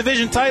Eagles for the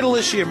division title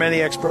this year, many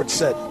experts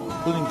said,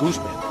 including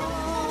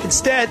Gooseman.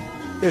 Instead,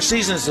 their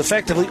season is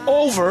effectively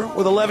over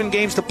with 11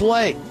 games to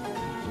play.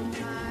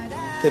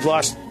 They've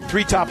lost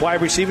 3 top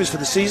wide receivers for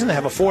the season. They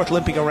have a 4th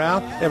limping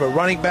around. They have a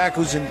running back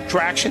who's in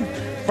traction.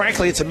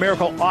 Frankly, it's a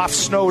miracle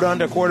off-snowed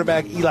under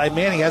quarterback Eli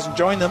Manning hasn't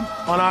joined them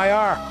on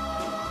IR.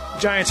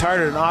 Giants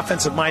hired an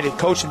offensive-minded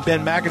coach in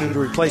Ben McAdoo to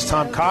replace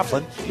Tom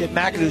Coughlin, yet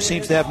McAdoo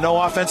seems to have no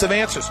offensive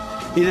answers.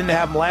 He didn't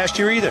have them last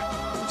year either.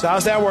 So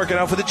how's that working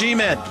out for the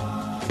G-men?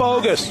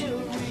 Bogus.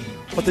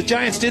 What the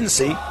Giants didn't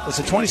see was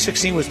that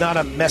 2016 was not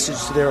a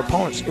message to their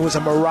opponents. It was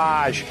a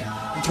mirage.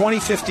 In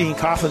 2015,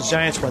 Coughlin's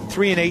Giants went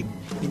 3-8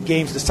 in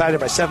games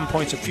decided by 7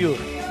 points or fewer.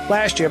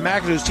 Last year,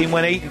 McAdoo's team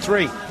went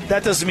 8-3.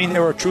 That doesn't mean they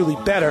were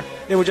truly better.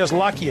 They were just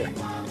luckier.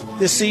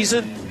 This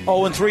season,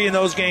 0-3 in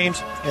those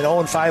games and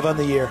 0-5 on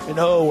the year. And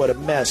oh, what a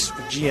mess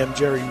for GM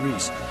Jerry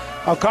Reese.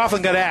 How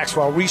Coughlin got axed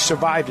while Reese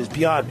survived is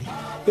beyond me.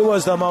 It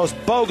was the most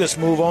bogus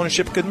move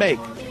ownership could make.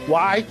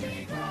 Why?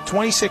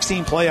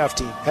 2016 playoff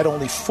team had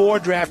only 4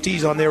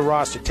 draftees on their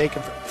roster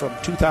taken from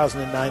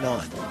 2009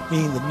 on,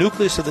 meaning the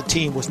nucleus of the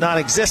team was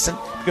non-existent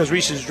because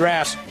Reese's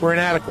drafts were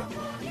inadequate.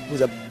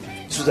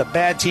 This was a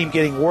bad team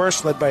getting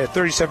worse, led by a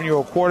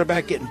 37-year-old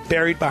quarterback getting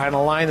buried behind a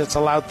line that's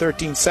allowed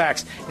 13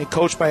 sacks and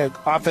coached by an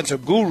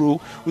offensive guru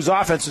whose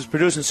offense is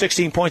producing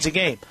 16 points a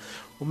game.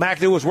 When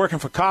McAdoo was working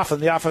for Coughlin,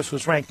 the offense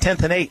was ranked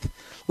 10th and 8th.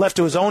 Left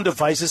to his own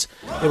devices,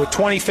 they were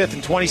 25th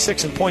and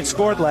 26th in points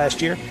scored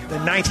last year,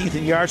 then 19th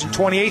in yards and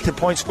 28th in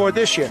points scored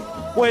this year.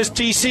 Where's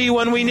TC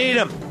when we need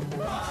him?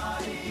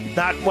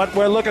 Not what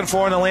we're looking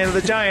for in the land of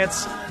the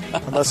Giants.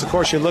 Unless, of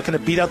course, you're looking to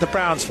beat out the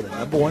Browns for the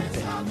number 1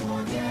 pick.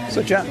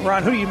 So, John,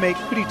 Ron, who do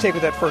you take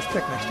with that first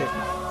pick next year?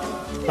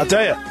 I'll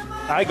tell you,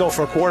 I go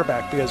for a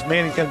quarterback because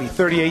Manning's going to be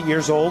 38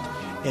 years old,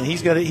 and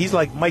he's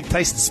like Mike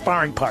Tyson's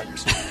sparring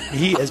partners.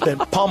 He has been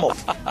pummeled.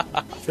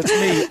 If it's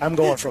me, I'm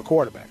going for a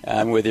quarterback.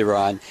 I'm with you,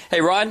 Ron. Hey,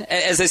 Ron,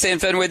 as they say in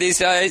Fenway these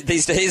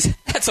days,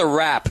 that's a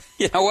wrap.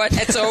 You know what?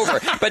 It's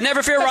over. But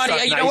never fear,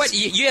 Ronnie. You know what?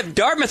 You have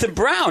Dartmouth and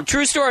Brown.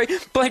 True story.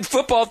 Playing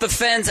football at the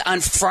Fens on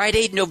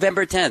Friday,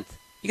 November 10th.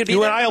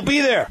 You and I will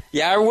be there.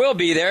 Yeah, I will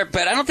be there,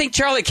 but I don't think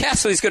Charlie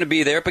Casserly's going to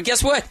be there. But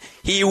guess what?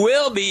 He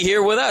will be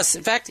here with us.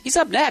 In fact, he's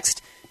up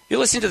next. You're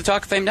listening to the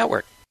Talk of Fame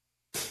Network.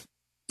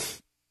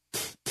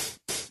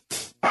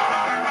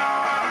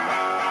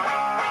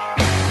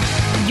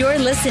 You're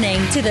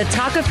listening to the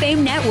Talk of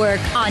Fame Network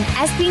on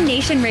SB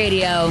Nation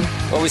Radio.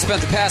 Well, we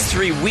spent the past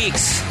 3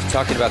 weeks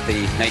talking about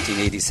the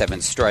 1987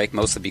 strike,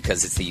 mostly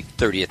because it's the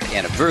 30th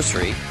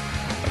anniversary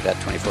of that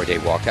 24-day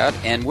walkout.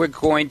 And we're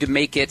going to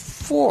make it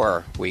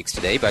 4 weeks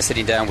today by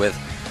sitting down with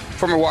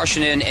former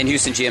Washington and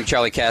Houston GM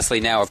Charlie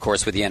Casserly, now, of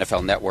course, with the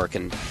NFL Network.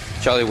 And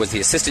Charlie was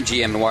the assistant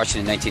GM in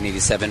Washington in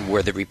 1987,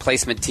 where the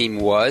replacement team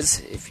was,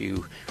 if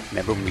you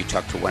remember when we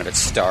talked to one of its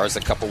stars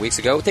a couple weeks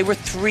ago, they were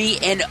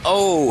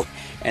 3-0,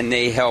 and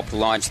they helped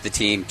launch the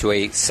team to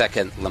a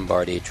second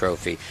Lombardi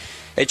Trophy.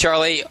 Hey,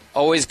 Charlie,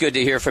 always good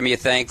to hear from you.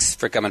 Thanks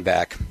for coming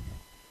back.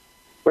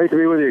 Great to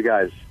be with you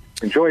guys.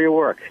 Enjoy your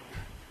work.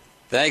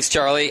 Thanks,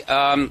 Charlie.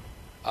 I'm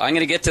going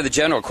to get to the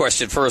general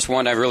question first,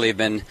 one I really have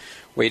been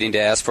waiting to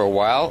ask for a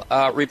while.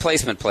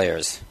 Replacement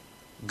players,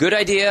 good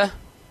idea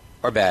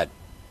or bad?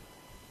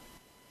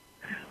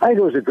 I think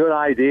it was a good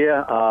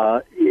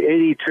idea.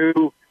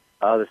 82,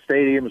 the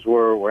stadiums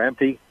were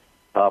empty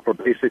for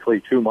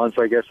basically 2 months,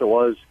 I guess it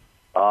was.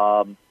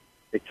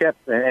 It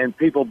kept, and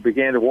people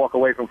began to walk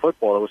away from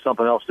football. There was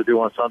something else to do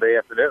on Sunday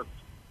afternoons.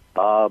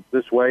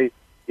 This way,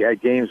 you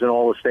had games in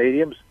all the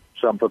stadiums,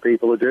 something for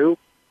people to do.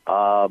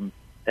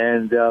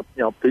 And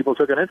people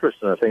took an interest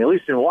in the thing. At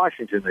least in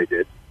Washington, they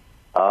did.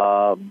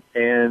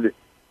 And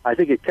I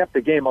think it kept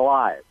the game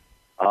alive.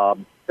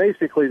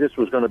 Basically, this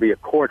was going to be a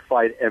court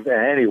fight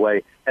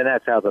anyway, and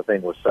that's how the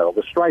thing was settled.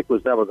 The strike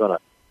was never going to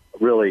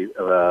really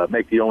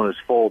make the owners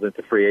fold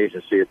into free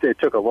agency. It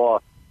took a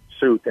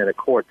lawsuit and a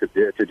court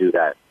to do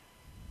that.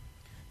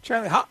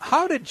 Charlie,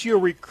 how did you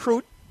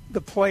recruit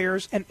the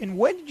players, and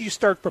when did you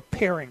start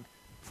preparing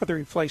for the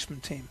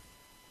replacement team?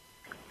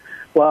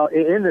 Well,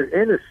 in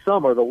the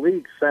summer, the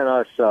league sent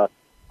us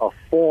a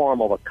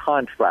form of a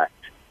contract,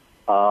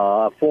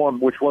 a form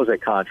which was a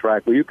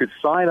contract where you could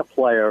sign a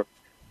player.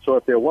 So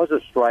if there was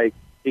a strike,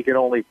 he could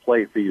only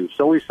play for you.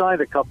 So we signed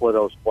a couple of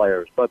those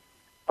players. But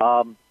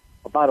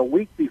about a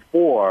week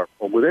before,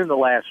 or within the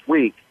last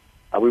week,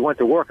 we went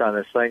to work on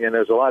this thing, and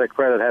there's a lot of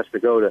credit has to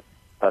go to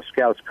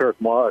scouts Kirk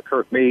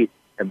Meade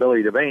and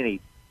Billy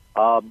Devaney.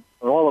 And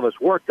all of us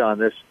worked on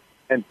this.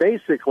 And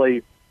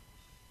basically,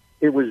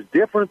 it was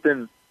different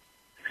than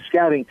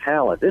scouting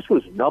talent. This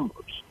was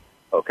numbers,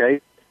 okay?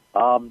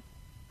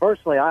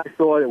 Personally, I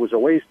thought it was a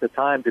waste of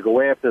time to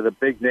go after the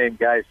big-name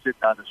guys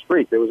sitting on the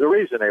street. There was a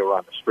reason they were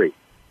on the street.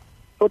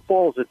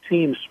 Football is a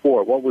team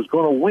sport. What was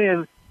going to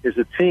win is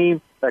a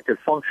team that could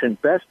function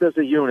best as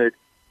a unit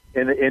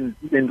in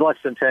less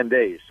than 10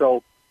 days.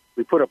 So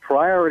we put a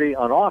priority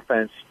on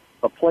offense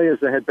of players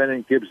that had been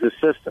in Gibbs'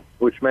 system,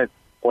 which meant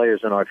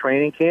players in our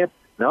training camp,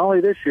 not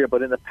only this year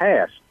but in the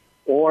past,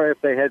 or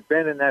if they had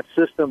been in that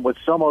system with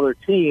some other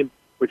team,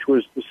 which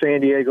was the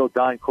San Diego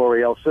Don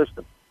Coryell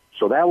system.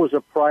 So that was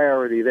a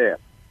priority there.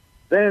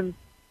 Then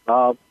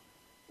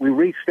we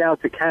reached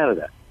out to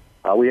Canada.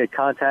 We had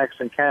contacts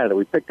in Canada.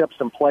 We picked up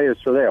some players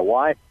for there.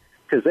 Why?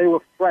 Because they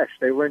were fresh.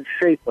 They were in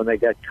shape when they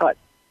got cut.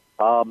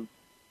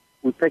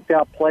 We picked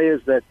out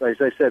players that, as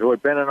I said, who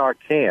had been in our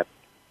camp.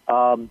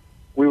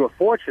 We were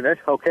fortunate,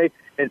 okay,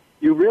 and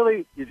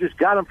you just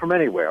got them from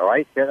anywhere,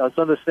 right? Let's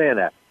understand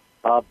that.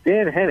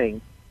 Dan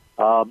Henning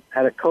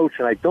had a coach,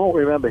 and I don't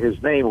remember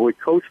his name, who had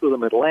coached with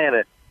him in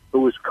Atlanta,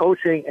 who was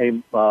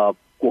coaching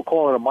we'll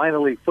call it a minor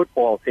league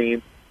football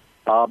team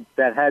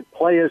that had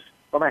players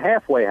from a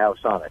halfway house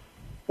on it.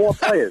 4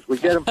 players. We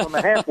get them from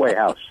a halfway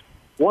house.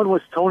 One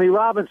was Tony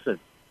Robinson.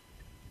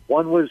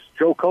 One was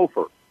Joe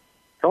Kofer.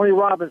 Tony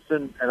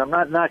Robinson, and I'm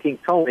not knocking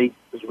Tony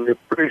because we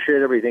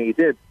appreciate everything he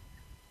did.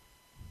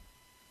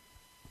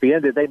 At the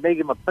end, they made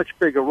him a much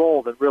bigger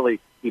role than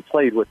really he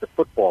played with the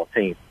football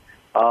team.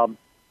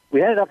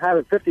 We ended up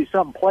having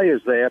 50-something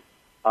players there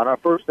on our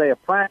first day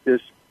of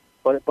practice,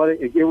 but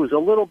it was a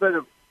little bit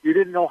of, you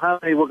didn't know how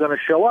many were going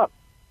to show up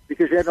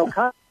because you had no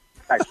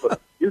contacts with them.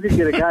 You could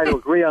get a guy to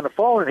agree on the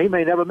phone, and he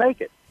may never make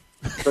it.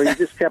 So you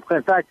just kept.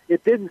 In fact,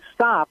 it didn't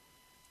stop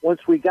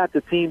once we got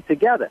the team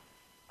together.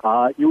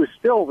 You were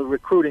still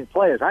recruiting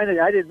players. I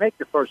didn't make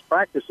the first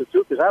practice or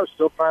two because I was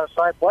still trying to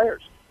sign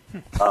players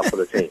for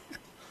the team.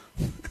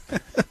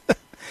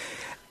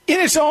 In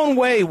its own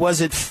way, was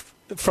it,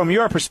 from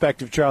your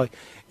perspective, Charlie,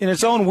 in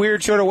its own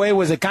weird sort of way,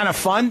 was it kind of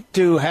fun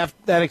to have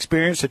that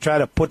experience, to try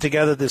to put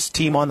together this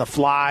team on the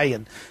fly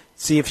and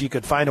see if you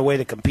could find a way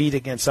to compete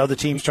against other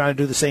teams trying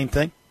to do the same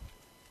thing?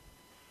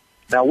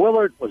 Now,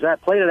 Willard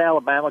played at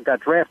Alabama, got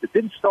drafted.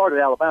 Didn't start at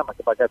Alabama,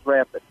 but got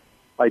drafted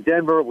by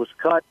Denver, was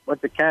cut,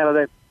 went to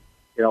Canada,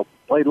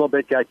 played a little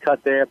bit, got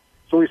cut there.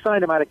 So we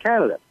signed him out of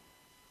Canada.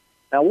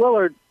 Now,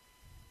 Willard,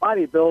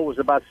 body build was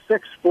about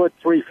 6 foot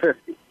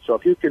 350. So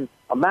if you can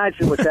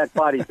imagine what that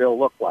body build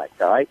looked like,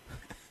 all right?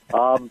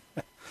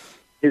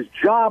 His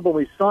job when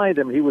we signed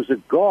him, he was a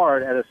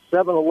guard at a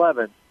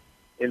 7-Eleven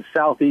in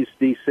Southeast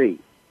D.C.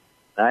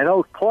 Now, I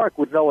know Clark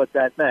would know what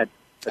that meant,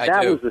 but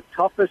that was the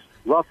toughest,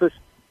 roughest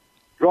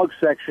drug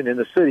section in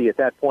the city at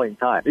that point in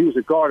time. He was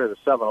a guard at a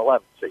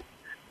 7-Eleven, see.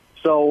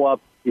 So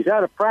he's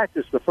out of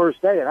practice the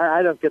first day, and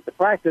I don't get to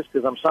practice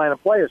because I'm signing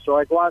players. So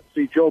I go out and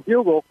see Joe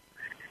Bugle,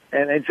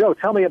 And Joe,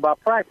 tell me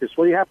about practice.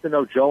 Well, you have to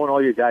know Joe, and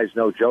all you guys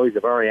know Joe. He's a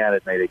very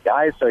animated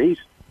guy, so he's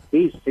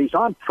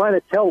I'm trying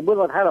to tell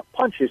Willard how to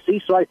punch, you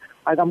see. So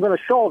I'm going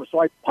to show him.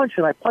 So I punch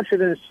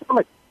it in his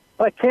stomach,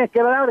 but I can't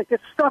get it out. It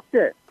gets stuck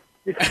there.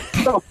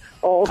 So,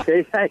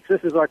 okay, thanks.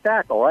 This is our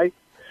tackle, right?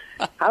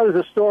 How does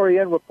the story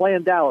end? We're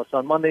playing Dallas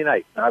on Monday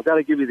night. Now, I've got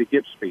to give you the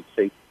Gibbs speech,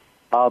 see.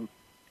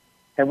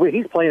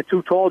 He's playing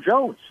Too Tall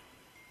Jones.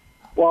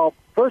 Well,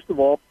 first of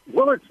all,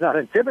 Willard's not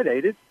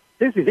intimidated.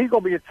 He's going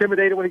to be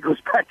intimidated when he goes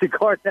back to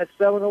guard that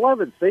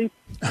 7-11, see?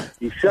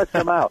 He shuts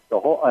him out,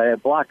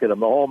 blocking him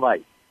the whole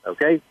night,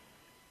 okay?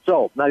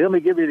 So, now let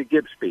me give you the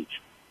Gibbs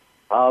speech.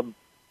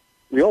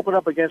 We open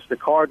up against the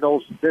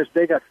Cardinals.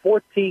 They got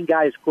 14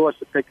 guys across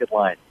the picket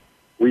line.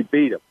 We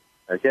beat them,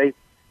 okay?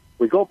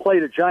 We go play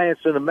the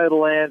Giants in the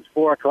Meadowlands,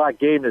 4 o'clock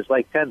game. There's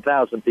like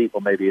 10,000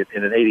 people maybe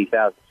in an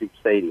 80,000-seat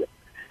stadium.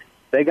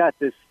 They got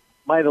this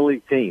minor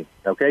league team,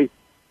 okay?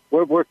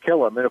 We're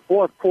killing them. In the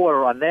fourth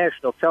quarter on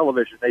national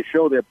television, they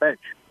show their bench.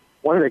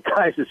 One of the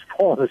guys is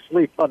falling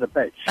asleep on the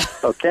bench,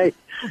 okay?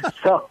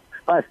 So,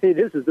 I mean,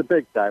 this is the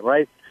big time,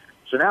 right?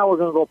 So now we're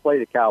going to go play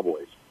the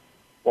Cowboys.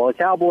 Well, the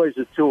Cowboys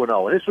are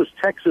 2-0, and this was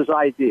Tex's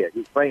idea,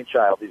 his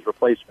brainchild, these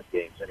replacement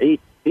games. And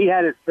he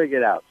had it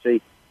figured out,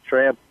 see,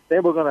 Trav? They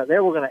were going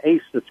to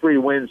ace the 3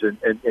 wins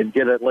and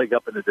get a leg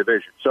up in the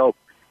division. So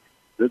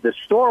the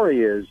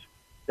story is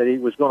that he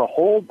was going to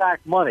hold back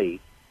money,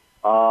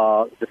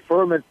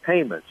 deferment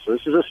payments. So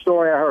this is a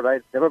story I heard. I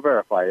never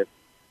verified it,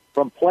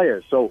 from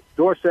players. So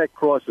Dorsett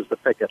crosses the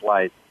picket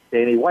line.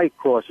 Danny White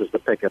crosses the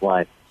picket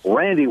line.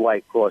 Randy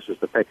White crosses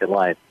the picket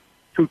line.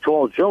 Too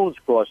Tall Jones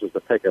crosses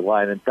the picket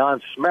line. And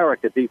Don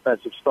Smerick, a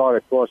defensive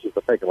starter, crosses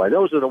the picket line.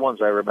 Those are the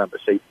ones I remember.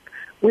 See,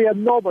 we have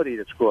nobody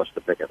that's crossed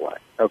the picket line,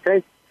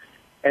 okay?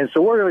 And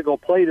so we're going to go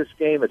play this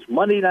game. It's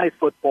Monday Night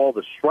Football.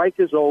 The strike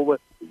is over.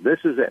 This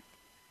is it.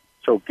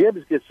 So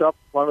Gibbs gets up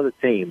in front of the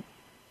team,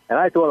 and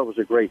I thought it was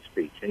a great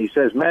speech. And he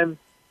says, men,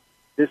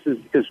 this is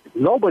because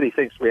nobody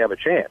thinks we have a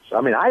chance.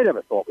 I mean, I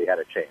never thought we had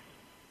a chance.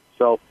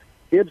 So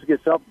Gibbs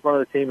gets up in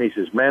front of the team. He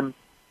says, men,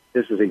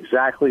 this is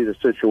exactly the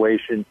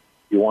situation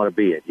you want to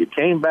be in. You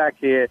came back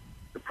here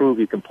to prove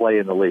you can play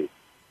in the league.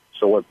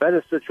 So what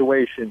better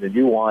situation than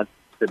you want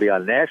to be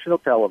on national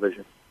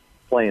television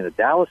playing the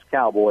Dallas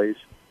Cowboys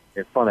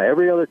in front of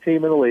every other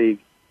team in the league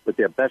with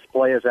their best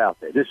players out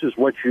there. This is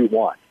what you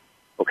want,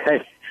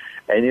 okay?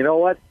 And you know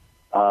what?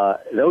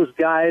 Those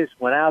guys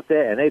went out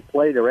there and they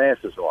played their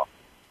asses off.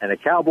 And the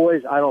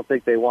Cowboys, I don't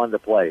think they wanted to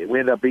play. We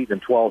ended up beating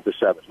them 12-7.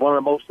 It's one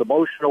of the most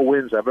emotional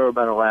wins I've ever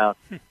been around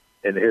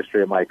in the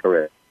history of my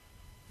career.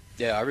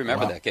 Yeah, I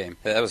remember that game.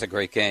 That was a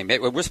great game.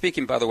 We're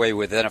speaking, by the way,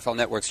 with NFL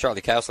Network's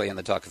Charlie Cowsley on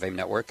the Talk of Fame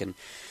Network, and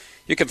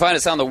you can find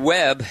us on the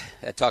web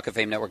at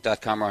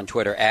talkoffamenetwork.com or on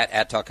Twitter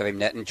at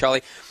talkoffamenet. And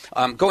Charlie,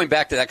 going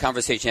back to that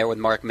conversation you had with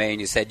Mark May,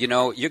 and you said, you're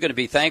going to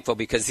be thankful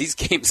because these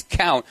games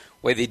count,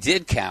 well, they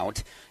did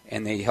count,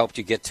 and they helped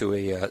you get to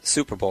a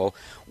Super Bowl.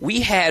 We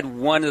had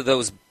one of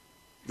those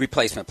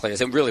replacement players,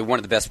 and really one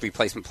of the best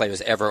replacement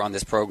players ever on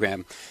this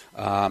program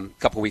a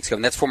couple weeks ago,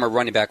 and that's former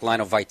running back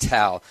Lionel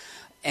Vital.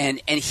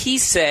 And he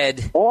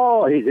said...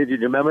 Oh, did you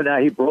remember now?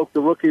 He broke the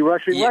rookie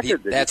rushing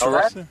record. That's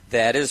right.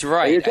 That is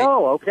right. There you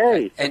go.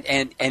 Okay.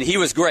 And he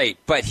was great.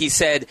 But he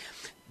said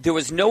there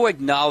was no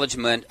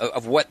acknowledgement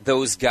of what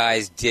those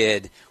guys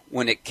did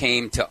when it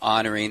came to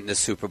honoring the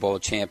Super Bowl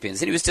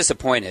champions. And he was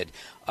disappointed.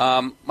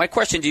 My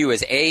question to you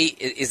is, A,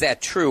 is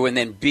that true? And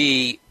then,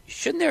 B,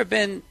 shouldn't there have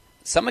been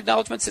some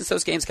acknowledgement since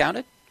those games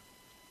counted?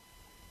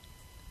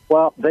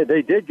 Well,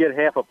 they did get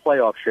half a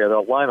playoff share,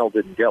 though Lionel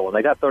didn't get one.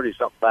 They got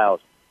 30-something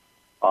thousand.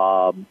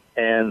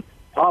 And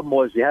problem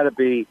was you had to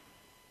be,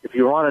 if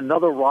you were on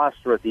another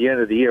roster at the end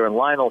of the year, and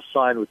Lionel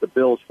signed with the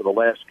Bills for the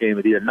last game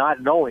of the year,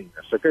 not knowing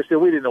this. Because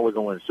we didn't know we were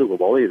going to win the Super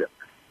Bowl either.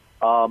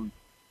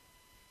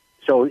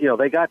 So,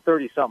 they got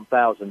 $30-something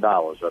thousand.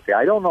 Okay,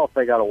 I don't know if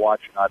they got a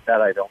watch or not.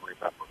 That I don't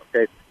remember.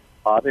 Okay,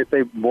 if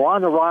they were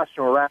on the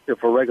roster or active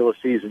for a regular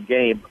season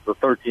game, the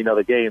 13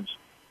 other games,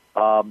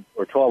 or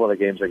 12 other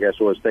games, I guess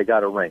it was, they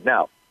got a ring.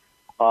 Now,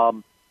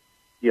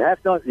 you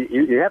have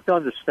to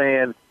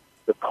understand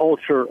the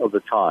culture of the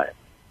time.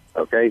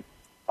 Okay,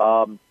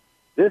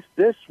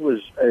 this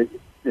was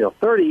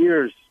 30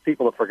 years.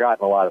 People have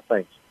forgotten a lot of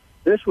things.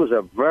 This was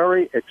a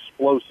very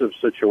explosive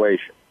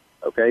situation.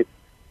 Okay,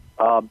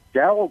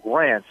 Darryl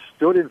Grant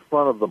stood in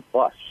front of the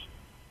bus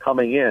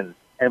coming in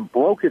and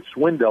broke its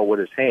window with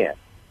his hand.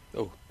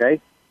 Oh. Okay,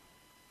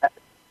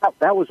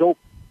 that was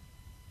open.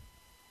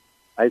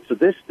 Right, so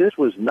this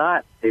was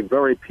not a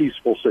very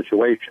peaceful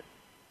situation.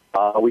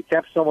 We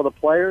kept some of the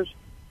players.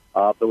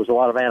 There was a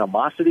lot of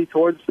animosity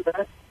towards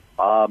that.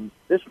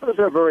 This was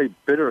a very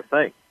bitter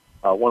thing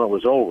when it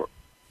was over.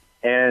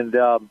 And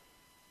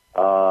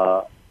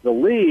the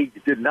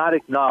league did not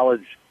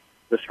acknowledge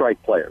the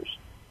strike players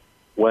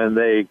when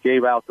they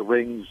gave out the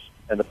rings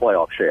and the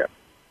playoff share.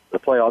 The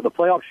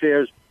playoff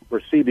shares were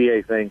a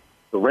CBA thing.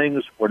 The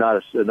rings were not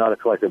a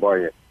collective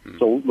bargaining.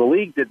 So the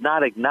league did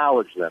not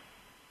acknowledge them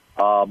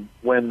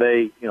when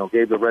they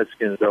gave the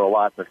Redskins their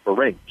allotment for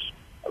rings.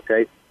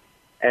 Okay,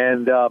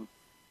 and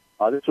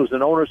This was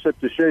an ownership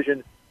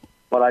decision,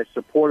 but I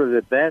supported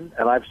it then,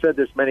 and I've said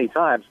this many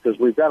times because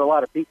we've got a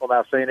lot of people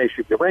now saying they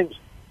should get rings.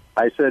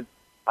 I said,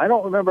 I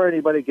don't remember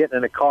anybody getting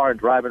in a car and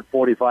driving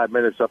 45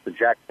 minutes up to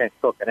Jack Kent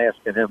Cooke and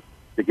asking him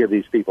to give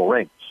these people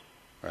rings.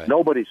 Right.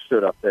 Nobody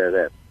stood up there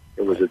then.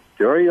 It was a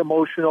very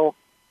emotional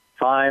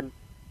time,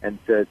 and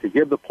to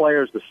give the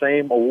players the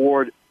same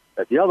award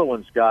that the other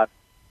ones got,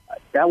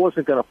 that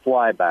wasn't going to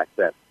fly back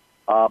then.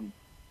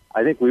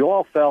 I think we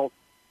all felt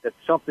that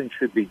something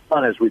should be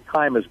done as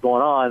time has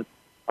gone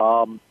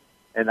on,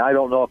 and I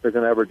don't know if they're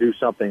going to ever do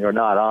something or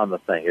not on the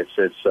thing.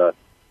 It's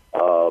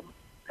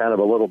kind of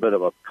a little bit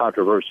of a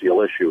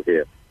controversial issue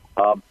here.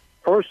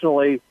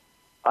 Personally,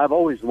 I've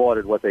always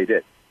lauded what they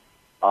did.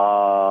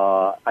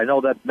 I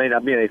know that may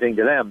not mean anything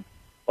to them,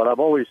 but I've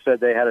always said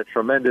they had a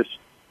tremendous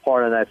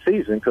part in that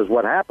season because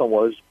what happened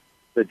was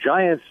the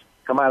Giants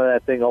come out of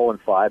that thing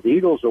 0-5. The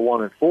Eagles are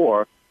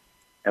 1-4,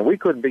 and we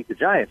couldn't beat the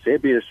Giants. They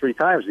beat us 3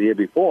 times the year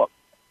before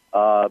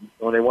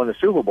when they won the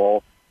Super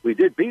Bowl. We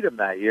did beat them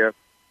that year,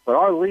 but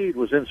our lead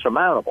was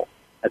insurmountable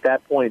at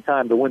that point in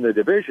time to win the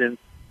division.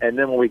 And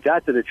then when we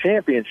got to the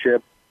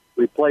championship,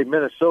 we played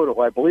Minnesota,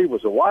 who I believe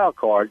was a wild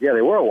card. Yeah,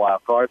 they were a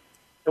wild card,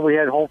 and we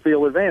had home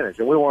field advantage,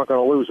 and we weren't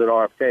going to lose at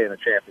RFK in a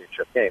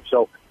championship game.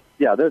 So,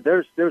 yeah,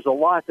 there's a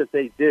lot that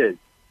they did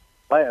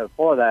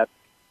for that.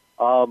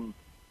 I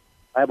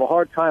have a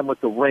hard time with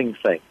the ring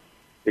thing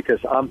because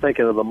I'm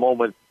thinking of the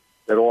moment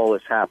that all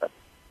this happened.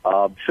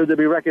 Should there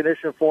be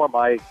recognition for them?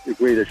 I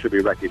agree there should be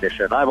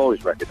recognition, and I've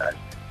always recognized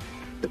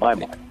it in my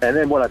mind. And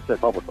then what I've said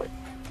publicly.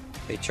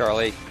 Hey,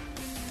 Charlie,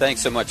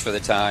 thanks so much for the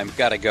time.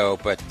 Got to go,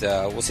 but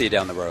we'll see you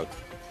down the road.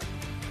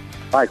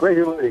 All right, great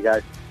hearing with you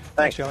guys.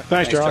 Thanks, Charlie.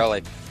 Thanks,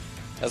 Charlie.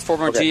 That's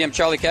former GM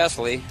Charlie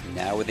Casserly,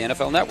 now with the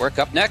NFL Network.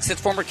 Up next, it's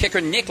former kicker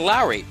Nick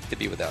Lowery to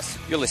be with us.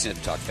 You're listening to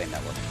the Talk of Fame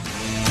Network.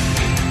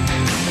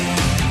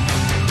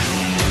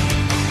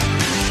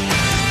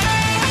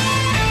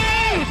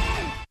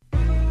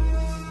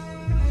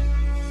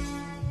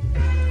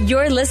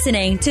 You're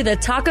listening to the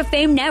Talk of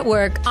Fame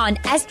Network on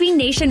SB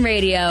Nation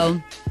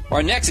Radio.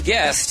 Our next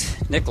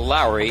guest, Nick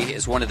Lowery,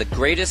 is one of the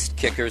greatest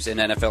kickers in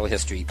NFL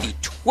history, the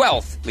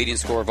 12th leading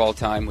scorer of all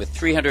time with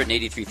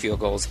 383 field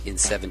goals in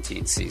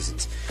 17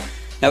 seasons.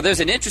 Now, there's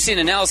an interesting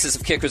analysis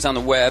of kickers on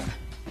the web,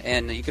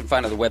 and you can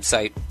find it on the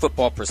website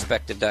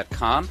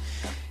footballperspective.com,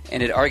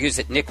 and it argues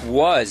that Nick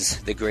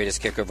was the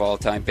greatest kicker of all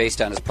time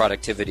based on his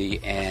productivity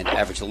and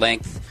average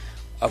length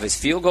of his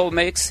field goal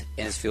makes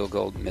and his field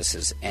goal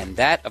misses. And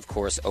that, of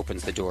course,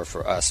 opens the door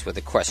for us with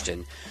the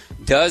question,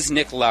 does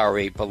Nick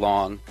Lowery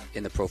belong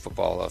in the Pro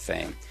Football Hall of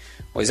Fame?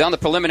 Well, he's on the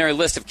preliminary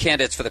list of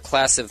candidates for the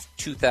class of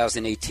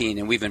 2018,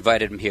 and we've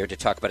invited him here to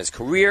talk about his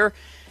career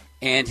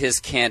and his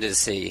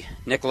candidacy.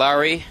 Nick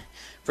Lowery,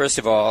 first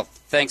of all,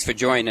 thanks for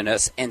joining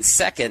us. And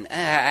second,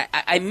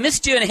 I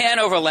missed you in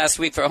Hanover last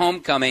week for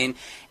homecoming,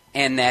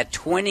 and that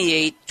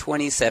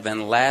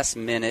 28-27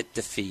 last-minute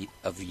defeat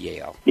of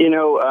Yale. You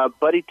know,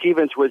 Buddy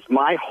Stevens was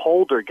my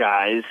holder,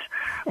 guys,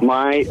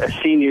 my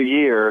senior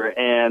year.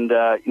 And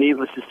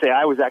needless to say,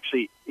 I was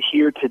actually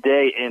here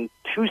today in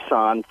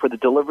Tucson for the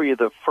delivery of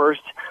the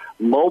first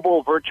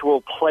mobile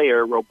virtual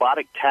player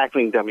robotic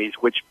tackling dummies,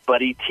 which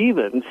Buddy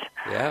Stevens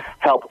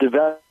helped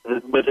develop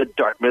with the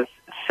Dartmouth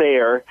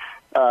Thayer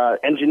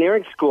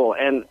engineering school.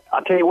 And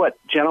I'll tell you what,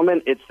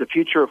 gentlemen, it's the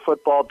future of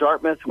football.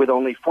 Dartmouth, with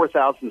only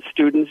 4,000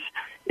 students,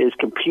 is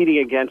competing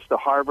against the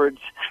Harvards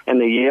and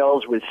the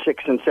Yales with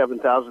 6,000 and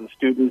 7,000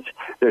 students.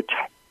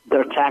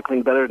 They're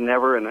tackling better than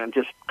ever, and I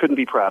just couldn't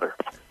be prouder.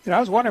 You know, I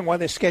was wondering why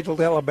they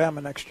scheduled Alabama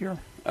next year.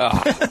 Oh,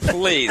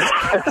 please.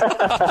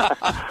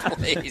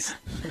 Please.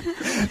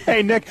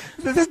 Hey, Nick,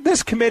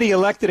 this committee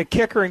elected a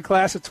kicker in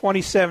class of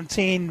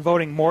 2017,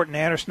 voting Morton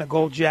Anderson a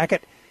gold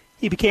jacket.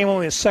 He became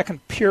only the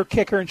second pure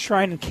kicker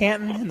enshrined in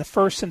Canton and the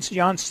first since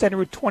John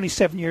Stenerud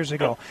 27 years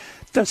ago.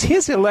 Does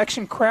his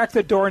election crack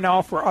the door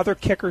now for other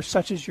kickers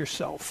such as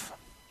yourself?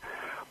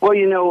 Well,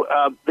 you know,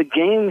 the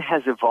game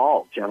has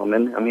evolved,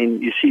 gentlemen. I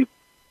mean, you see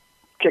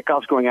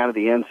kickoffs going out of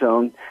the end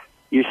zone.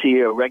 You see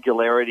a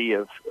regularity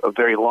of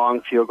very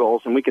long field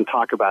goals, and we can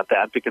talk about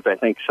that because I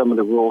think some of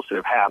the rules that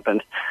have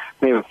happened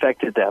may have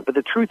affected that. But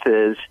the truth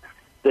is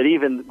that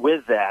even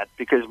with that,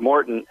 because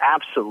Morton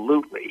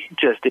absolutely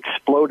just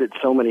exploded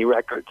so many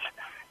records,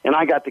 and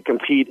I got to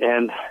compete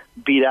and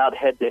beat out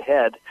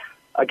head-to-head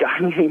a guy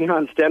named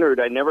John Stenerud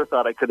I never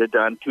thought I could have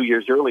done 2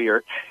 years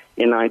earlier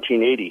in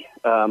 1980.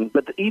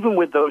 But even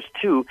with those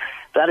two,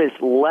 that is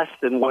less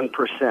than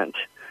 1%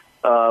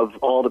 of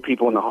all the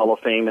people in the Hall of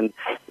Fame. And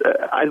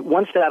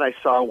one stat I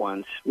saw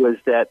once was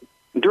that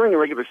during the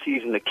regular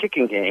season, the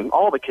kicking game,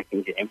 all the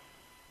kicking game,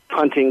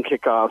 punting,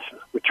 kickoffs,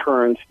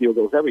 returns, field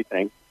goals,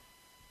 everything,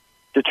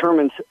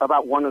 determines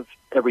about one of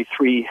every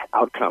three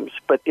outcomes.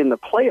 But in the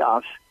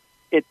playoffs,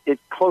 it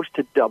close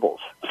to doubles.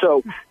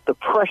 So the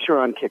pressure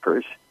on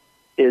kickers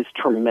is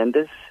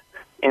tremendous.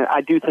 And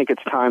I do think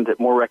it's time that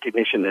more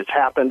recognition has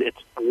happened. It's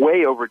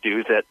way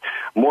overdue that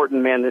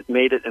Morton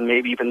made it, and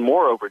maybe even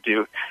more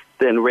overdue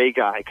than Ray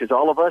Guy, because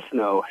all of us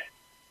know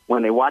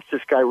when they watch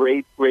this guy,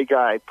 Ray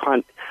Guy,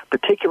 punt,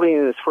 particularly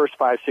in his first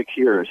 5-6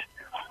 years,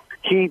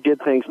 he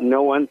did things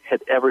no one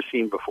had ever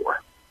seen before.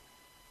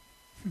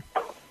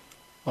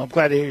 Well, I'm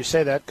glad to hear you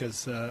say that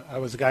because I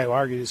was the guy who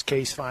argued his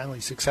case finally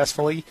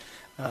successfully.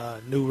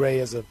 Knew Ray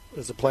as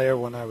a player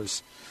when I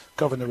was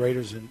covering the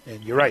Raiders, and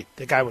you're right,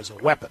 the guy was a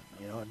weapon,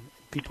 and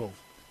people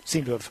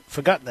seem to have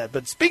forgotten that.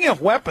 But speaking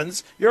of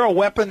weapons, you're a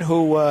weapon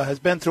who has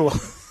been through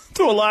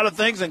a lot of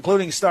things,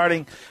 including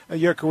starting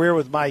your career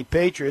with my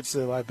Patriots.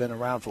 I've been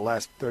around for the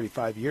last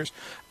 35 years.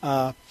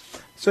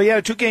 So you had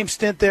a 2-game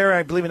stint there,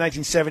 I believe, in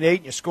 1978,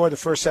 and you scored the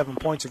first 7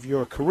 points of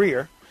your career.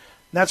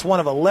 And that's one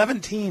of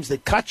 11 teams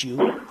that cut you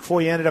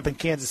before you ended up in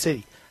Kansas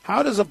City.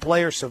 How does a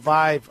player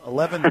survive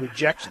 11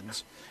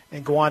 rejections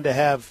and go on to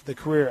have the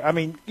career? I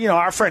mean,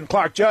 our friend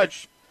Clark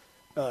Judge,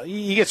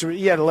 he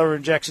had 11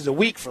 rejections a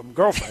week from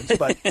girlfriends,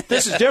 but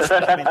this is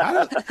different. I mean,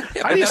 how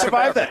do you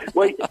survive that?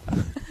 Well,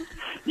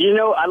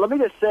 let me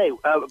just say,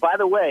 by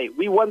the way,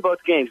 we won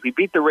both games. We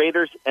beat the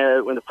Raiders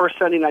in the first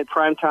Sunday night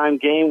primetime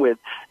game with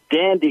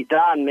Dandy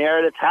Don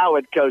Meredith,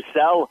 Howard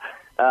Cosell,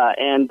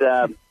 and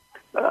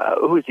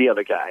who's the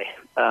other guy?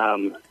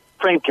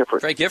 Frank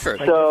Gifford.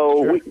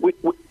 So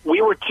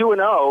we were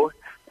 2-0,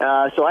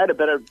 so I had a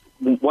better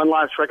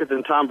one-loss record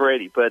than Tom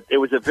Brady, but it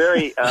was a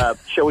very,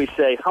 shall we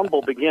say,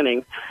 humble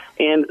beginning.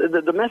 And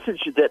the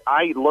message that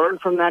I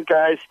learned from that,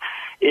 guys,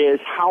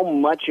 is how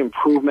much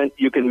improvement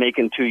you can make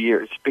in 2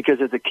 years. Because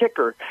as a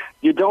kicker,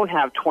 you don't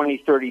have 20,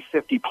 30,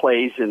 50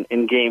 plays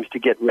in games to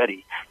get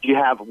ready. You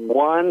have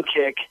one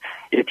kick.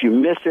 If you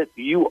miss it,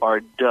 you are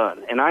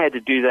done. And I had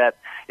to do that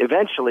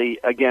eventually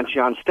against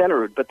Jan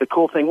Stenerud. But the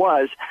cool thing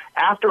was,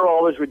 after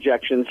all those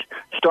rejections,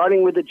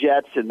 starting with the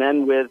Jets and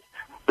then with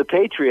the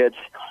Patriots,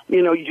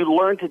 you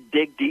learn to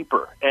dig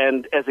deeper.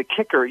 And as a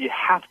kicker, you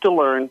have to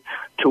learn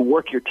to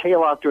work your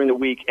tail off during the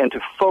week and to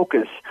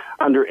focus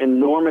under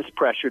enormous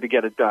pressure to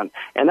get it done.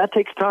 And that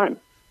takes time.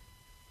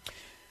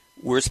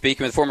 We're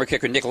speaking with former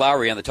kicker Nick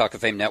Lowry on the Talk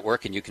of Fame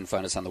Network, and you can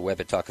find us on the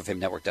web at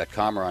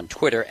talkoffamenetwork.com or on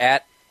Twitter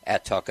at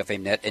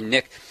TalkOfFameNet. And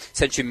Nick,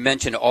 since you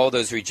mentioned all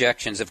those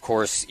rejections, of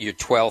course, your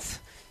 12th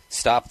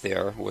stop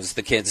there was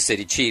the Kansas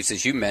City Chiefs,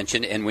 as you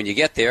mentioned. And when you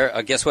get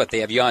there, guess what?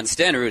 They have Jan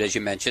Stenerud, as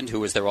you mentioned, who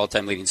was their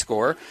all-time leading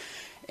scorer,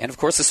 and, of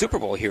course, the Super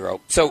Bowl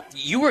hero. So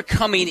you were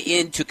coming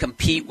in to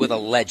compete with a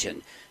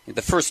legend,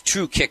 the first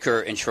true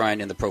kicker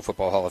enshrined in the Pro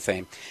Football Hall of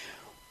Fame.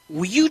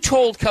 Were you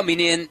told coming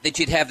in that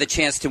you'd have the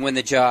chance to win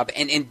the job,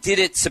 and did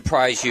it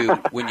surprise you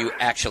when you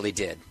actually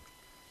did?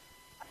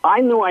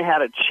 I knew I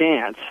had a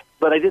chance,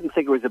 but I didn't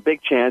think it was a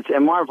big chance.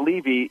 And Marv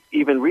Levy,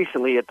 even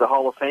recently at the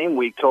Hall of Fame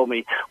week, told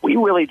me we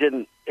really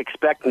didn't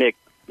expect Nick,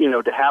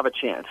 to have a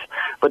chance.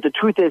 But the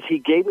truth is, he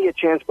gave me a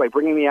chance by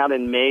bringing me out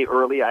in May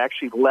early. I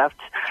actually left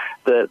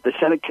the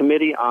Senate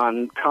Committee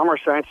on Commerce,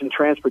 Science, and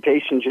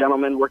Transportation,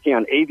 gentlemen, working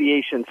on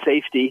aviation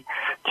safety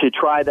to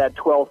try that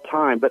 12th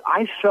time. But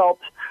I felt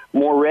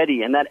more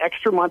ready, and that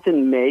extra month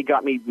in May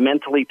got me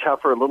mentally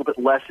tougher, a little bit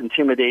less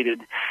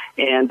intimidated,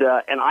 and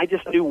I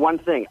just knew one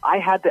thing. I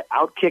had to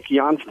outkick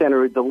Jan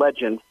Stenerud, the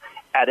legend,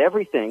 at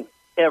everything,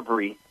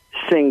 every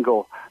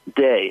single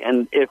day.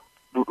 And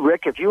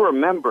Rick, if you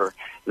remember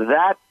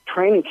that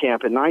training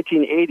camp in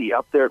 1980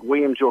 up there at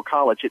William Jewell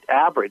College, it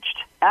averaged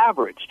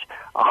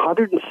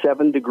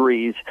 107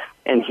 degrees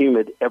and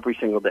humid every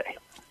single day.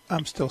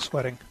 I'm still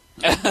sweating.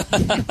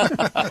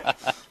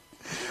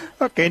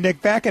 Okay,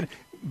 Nick, back in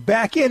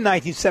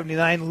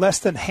 1979, less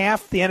than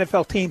half the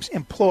NFL teams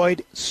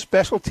employed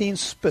special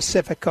teams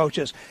specific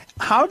coaches.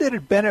 How did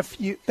it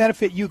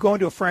benefit you going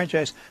to a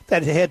franchise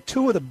that had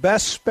two of the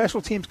best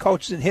special teams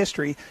coaches in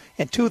history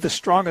and two of the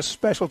strongest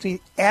special team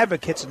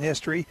advocates in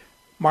history,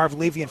 Marv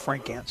Levy and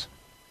Frank Gans?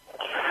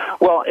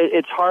 Well,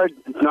 it's hard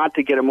not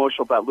to get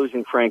emotional about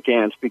losing Frank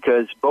Gans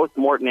because both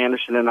Morton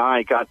Anderson and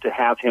I got to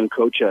have him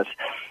coach us.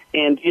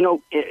 And,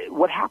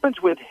 what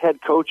happens with head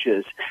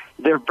coaches,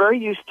 they're very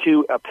used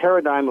to a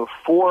paradigm of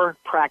 4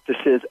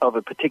 practices of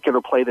a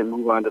particular play, then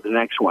move on to the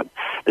next one.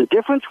 The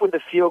difference with a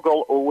field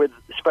goal or with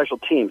special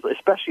teams,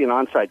 especially an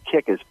onside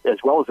kick as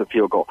well as a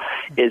field goal,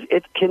 is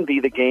it can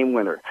be the game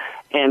winner.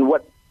 And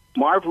what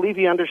Marv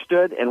Levy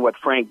understood and what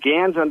Frank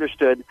Gans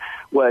understood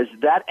was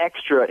that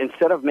extra,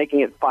 instead of making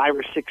it 5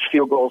 or 6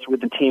 field goals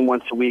with the team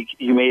once a week,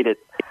 you made it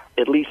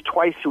at least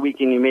twice a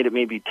week, and you made it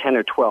maybe 10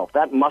 or 12.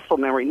 That muscle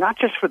memory, not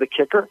just for the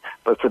kicker,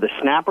 but for the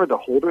snapper, the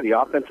holder, the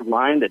offensive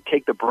line that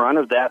take the brunt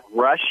of that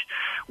rush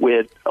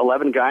with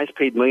 11 guys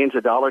paid millions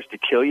of dollars to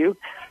kill you.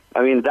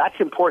 I mean, that's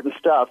important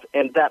stuff.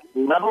 And that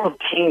level of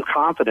team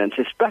confidence,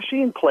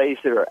 especially in plays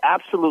that are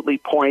absolutely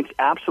points,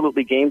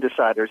 absolutely game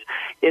deciders,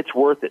 it's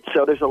worth it.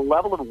 So there's a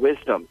level of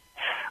wisdom.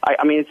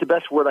 I mean, it's the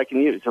best word I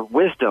can use, of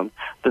wisdom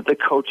that the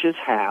coaches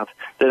have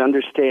that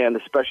understand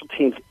the special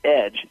teams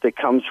edge that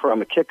comes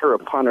from a kicker, a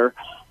punter,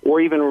 or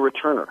even a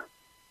returner.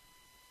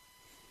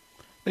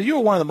 Now, you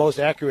were one of the most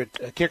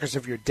accurate kickers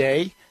of your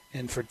day,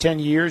 and for 10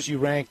 years you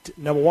ranked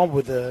number 1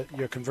 with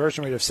your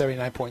conversion rate of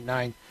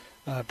 79.9%,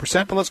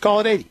 but let's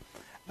call it 80.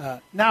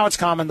 Now it's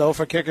common, though,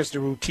 for kickers to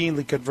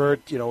routinely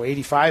convert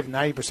 85,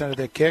 90% of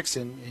their kicks,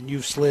 and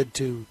you've slid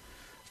to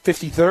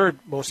 53rd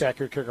most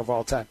accurate kicker of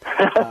all time.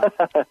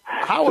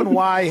 How and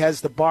why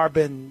has the bar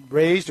been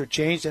raised or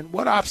changed, and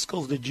what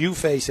obstacles did you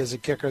face as a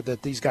kicker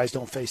that these guys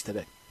don't face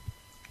today?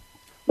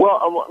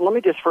 Well, let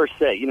me just first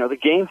say, the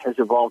game has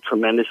evolved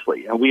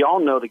tremendously, and we all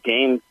know the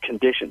game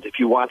conditions. If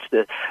you watch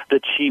the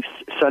Chiefs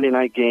Sunday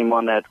night game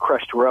on that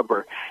crushed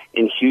rubber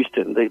in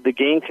Houston, the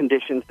game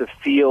conditions, the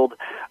field,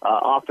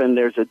 often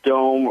there's a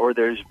dome or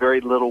there's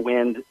very little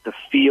wind. The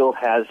field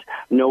has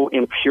no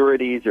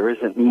impurities. There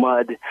isn't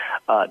mud.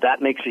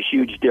 That makes a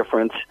huge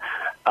difference.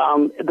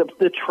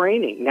 The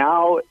training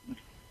now.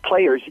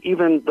 Players,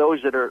 even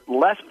those that are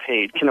less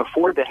paid, can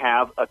afford to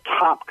have a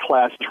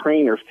top-class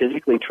trainer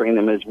physically train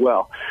them as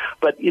well.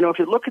 But, if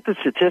you look at the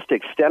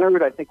statistics,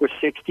 Stenard, I think, was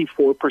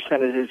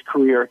 64% of his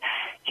career.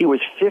 He was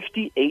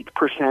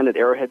 58% at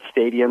Arrowhead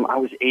Stadium. I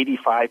was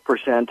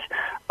 85%.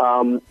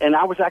 And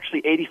I was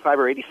actually 85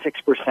 or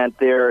 86%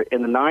 there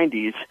in the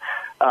 90s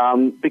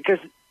because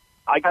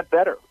I got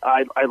better.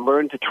 I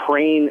learned to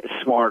train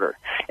smarter.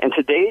 And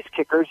today's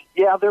kickers,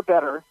 yeah, they're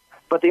better,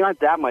 but they aren't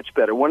that much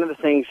better. One of the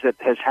things that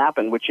has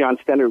happened, which John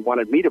Stenard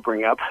wanted me to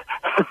bring up,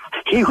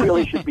 he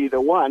really should be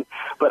the one.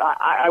 But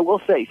I will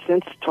say,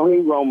 since Tony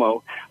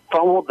Romo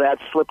fumbled that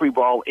slippery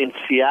ball in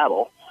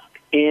Seattle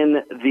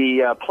in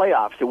the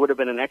playoffs, it would have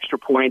been an extra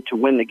point to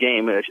win the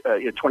game, a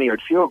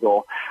 20-yard field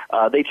goal.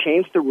 They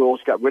changed the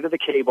rules, got rid of the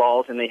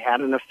K-balls, and they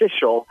had an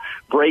official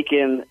break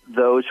in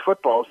those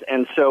footballs.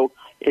 And so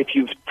if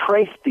you've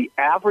traced the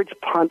average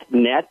punt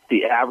net,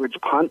 the average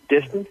punt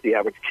distance, the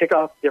average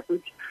kickoff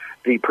difference,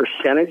 the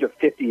percentage of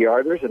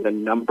 50-yarders and the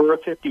number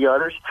of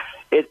 50-yarders,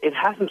 it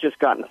hasn't just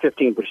gotten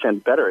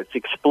 15% better. It's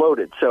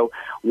exploded. So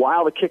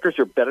while the kickers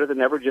are better than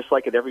ever, just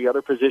like at every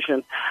other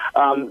position,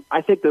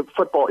 I think the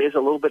football is a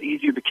little bit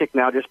easier to kick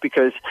now just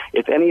because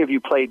if any of you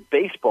played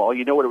baseball,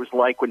 you know what it was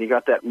like when you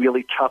got that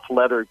really tough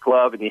leather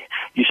glove and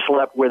you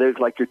slept with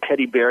it like your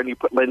teddy bear and you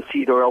put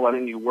linseed oil on it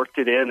and you worked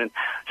it in and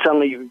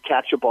suddenly you could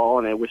catch a ball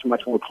and it was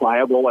much more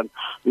pliable. And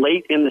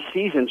late in the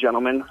season,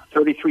 gentlemen,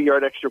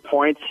 33-yard extra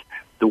points,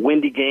 the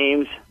windy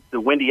games, the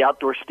windy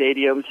outdoor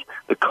stadiums,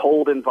 the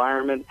cold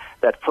environment,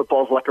 that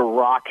football's like a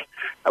rock.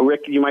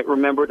 Rick, you might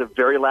remember the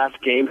very last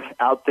game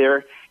out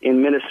there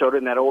in Minnesota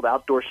in that old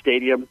outdoor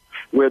stadium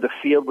where the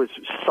field was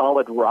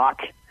solid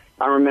rock.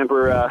 I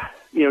remember,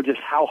 just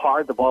how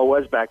hard the ball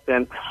was back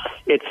then.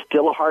 It's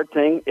still a hard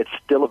thing. It's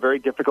still a very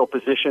difficult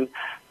position.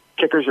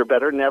 Kickers are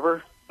better than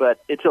ever,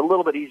 but it's a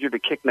little bit easier to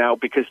kick now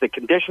because the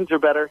conditions are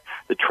better,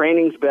 the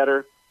training's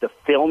better, the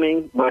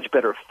filming, much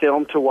better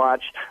film to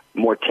watch,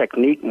 more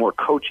technique, more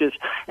coaches,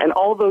 and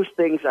all those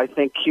things, I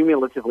think,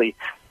 cumulatively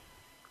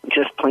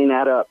just clean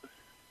that up.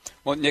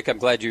 Well, Nick, I'm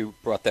glad you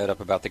brought that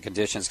up about the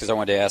conditions because I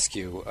wanted to ask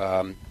you,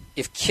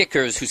 if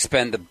kickers who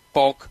spend the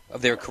bulk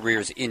of their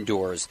careers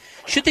indoors,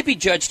 should they be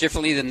judged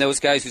differently than those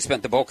guys who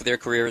spent the bulk of their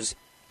careers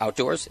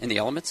outdoors in the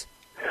elements?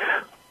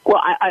 Well,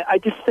 I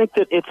just think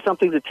that it's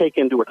something to take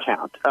into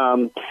account.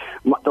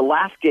 The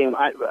last game,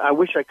 I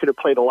wish I could have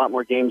played a lot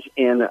more games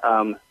in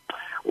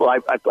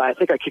I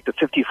think I kicked a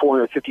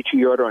 54 and a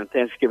 52-yarder on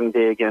Thanksgiving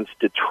Day against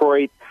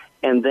Detroit.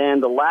 And then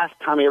the last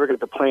time I ever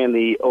got to play in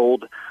the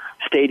old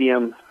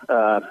stadium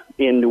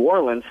in New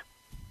Orleans,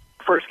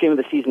 first game of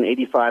the season,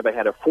 85, I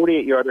had a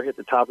 48-yarder hit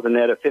the top of the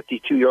net, a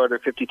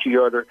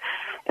 52-yarder,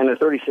 and a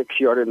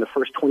 36-yarder in the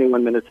first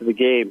 21 minutes of the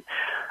game.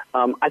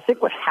 I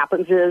think what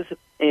happens is,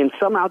 in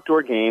some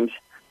outdoor games,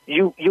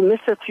 you miss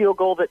a field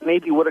goal that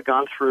maybe would have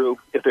gone through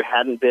if there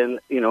hadn't been,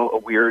 a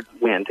weird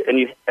wind. And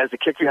you, as a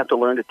kicker, you have to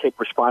learn to take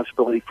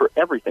responsibility for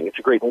everything. It's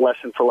a great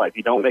lesson for life.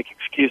 You don't make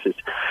excuses.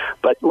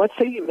 But let's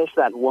say you miss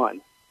that one.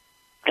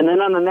 And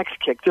then on the next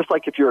kick, just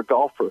like if you're a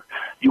golfer,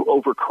 you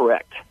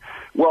overcorrect.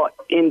 Well,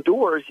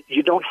 indoors,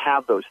 you don't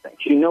have those things.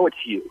 You know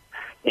it's you.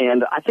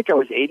 And I think I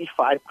was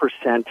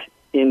 85%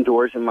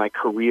 indoors in my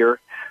career.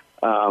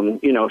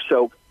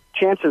 So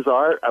chances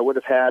are I would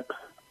have had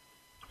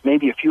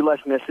maybe a few less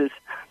misses,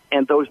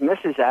 and those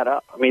misses add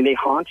up. I mean, they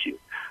haunt you.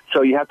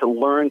 So you have to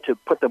learn to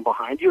put them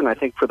behind you, and I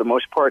think for the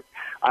most part,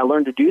 I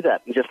learned to do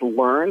that and just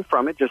learn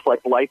from it, just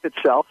like life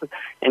itself,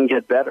 and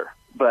get better.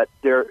 But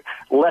there are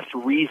less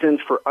reasons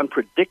for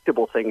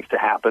unpredictable things to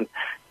happen,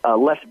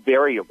 less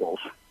variables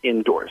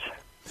indoors.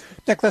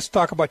 Nick, let's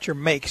talk about your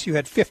makes. You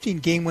had 15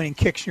 game-winning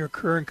kicks in your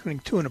career, including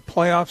 2 in the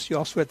playoffs. You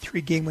also had 3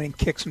 game-winning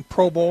kicks in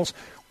Pro Bowls.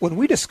 When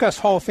we discuss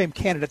Hall of Fame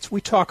candidates, we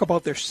talk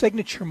about their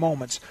signature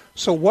moments.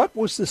 So what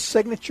was the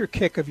signature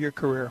kick of your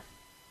career?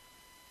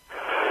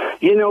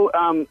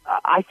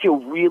 I feel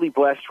really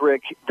blessed,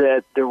 Rick,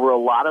 that there were a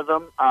lot of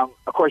them.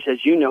 Of course,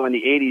 as you know, in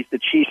the 80s, the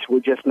Chiefs were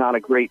just not a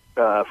great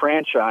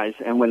franchise.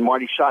 And when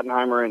Marty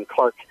Schottenheimer and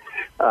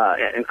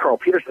Carl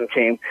Peterson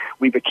came,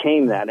 we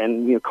became that.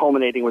 And,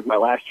 culminating with my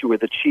last 2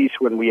 with the Chiefs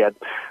when we had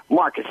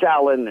Marcus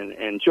Allen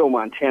and Joe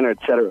Montana, et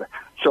cetera.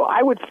 So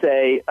I would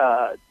say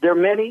there are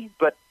many,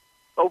 but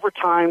over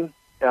time,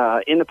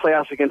 in the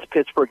playoffs against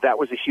Pittsburgh, that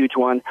was a huge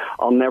one.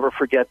 I'll never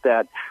forget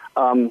that.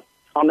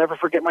 I'll never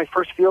forget my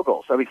first field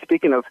goals. I mean,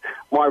 speaking of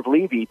Marv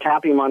Levy,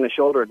 tapping him on the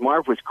shoulder, and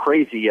Marv was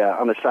crazy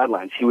on the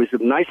sidelines. He was the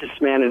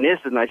nicest man and is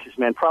the nicest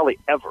man probably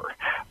ever.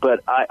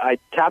 But I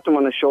tapped him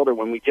on the shoulder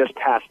when we just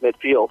passed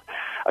midfield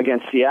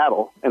against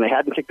Seattle, and they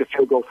hadn't kicked the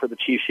field goal for the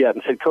Chiefs yet,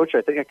 and said, "Coach,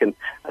 I think I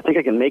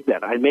can make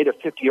that." I made a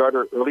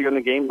 50-yarder earlier in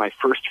the game, my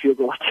first field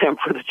goal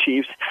attempt for the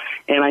Chiefs,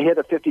 and I hit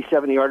a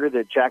 57-yarder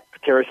that Jack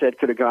Patera said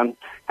could have gone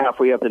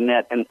halfway up the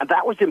net, and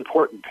that was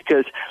important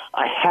because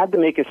I had to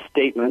make a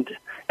statement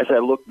as I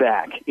look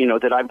back,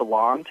 that I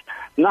belonged,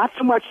 not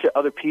so much to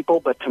other people,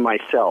 but to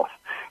myself.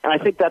 And I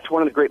think that's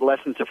one of the great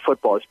lessons of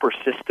football is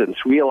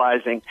persistence,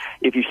 realizing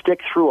if you stick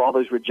through all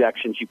those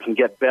rejections, you can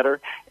get better,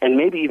 and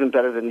maybe even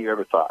better than you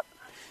ever thought.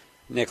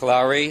 Nick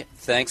Lowry,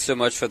 thanks so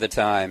much for the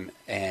time,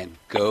 and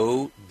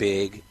go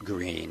Big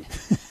Green.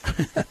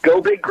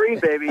 Go Big Green,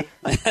 baby.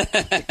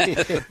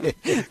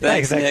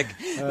 Thanks, Nick.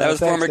 That was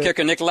former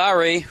kicker Nick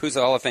Lowry, who's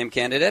a Hall of Fame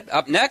candidate.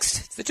 Up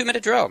next, it's the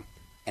 2-minute drill.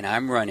 And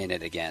I'm running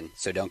it again,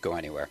 so don't go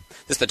anywhere.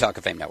 This is the Talk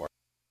of Fame Network.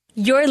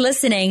 You're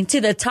listening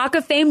to the Talk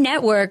of Fame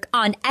Network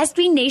on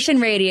SB Nation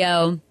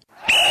Radio.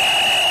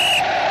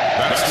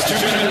 That's the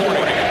 2-minute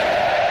warning.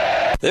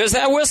 There's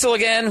that whistle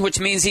again, which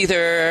means either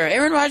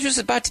Aaron Rodgers is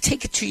about to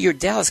take it to your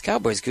Dallas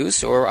Cowboys,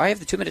 Goose, or I have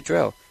the 2-minute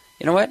drill.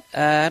 You know what?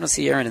 I don't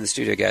see Aaron in the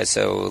studio, guys,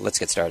 so let's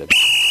get started.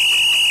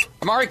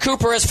 Amari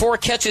Cooper has 4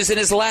 catches in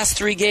his last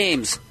 3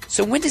 games.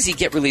 So when does he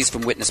get released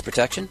from witness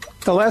protection?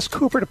 The last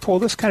Cooper to pull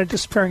this kind of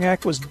disappearing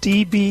act was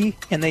DB,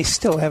 and they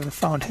still haven't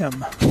found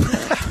him.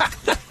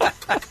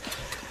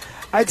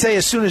 I'd say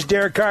as soon as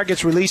Derek Carr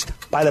gets released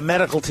by the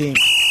medical team.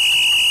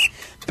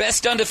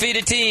 Best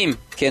undefeated team,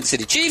 Kansas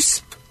City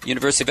Chiefs,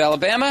 University of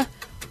Alabama,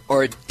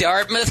 or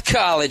Dartmouth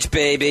College,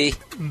 baby?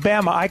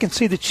 Bama. I can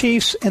see the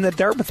Chiefs and the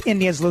Dartmouth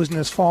Indians losing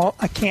this fall.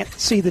 I can't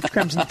see the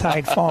Crimson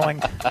Tide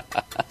falling.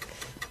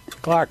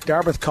 Clark,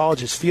 Dartmouth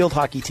College's field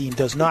hockey team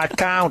does not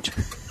count.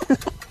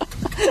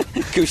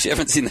 Goose, you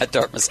haven't seen that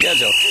Dartmouth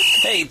schedule.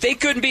 Hey, they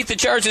couldn't beat the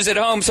Chargers at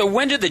home, so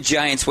when did the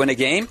Giants win a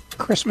game?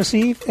 Christmas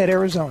Eve at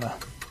Arizona.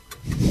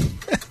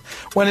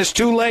 When it's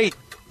too late,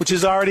 which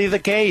is already the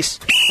case.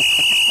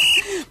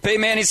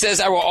 Peyton Manning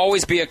says, "I will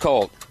always be a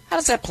Colt." How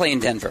does that play in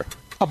Denver?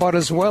 About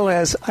as well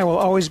as I will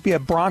always be a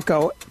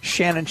Bronco,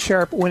 Shannon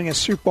Sharp winning a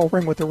Super Bowl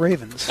ring with the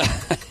Ravens.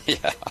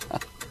 Yeah.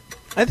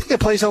 I think it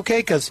plays okay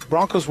because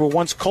Broncos were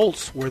once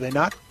Colts, were they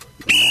not?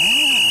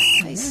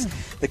 Nice.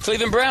 The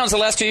Cleveland Browns the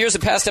last 2 years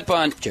have passed up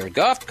on Jared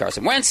Goff,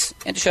 Carson Wentz,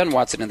 and Deshaun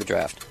Watson in the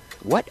draft.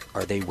 What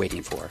are they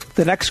waiting for?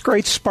 The next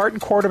great Spartan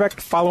quarterback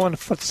to follow in the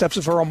footsteps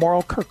of Earl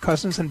Morrall, Kirk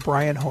Cousins, and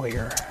Brian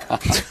Hoyer.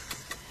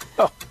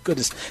 Oh,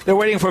 goodness. They're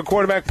waiting for a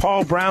quarterback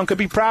Paul Brown could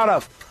be proud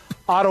of.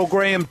 Otto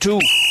Graham, too.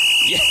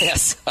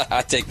 Yes,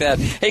 I'll take that.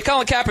 Hey,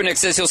 Colin Kaepernick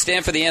says he'll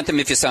stand for the anthem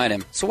if you sign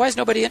him. So why is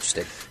nobody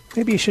interested?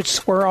 Maybe you should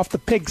swear off the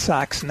pig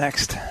socks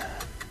next.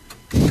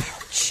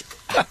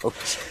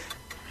 Ouch.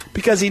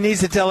 Because he needs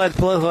to tell that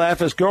political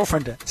activist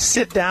girlfriend to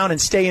sit down and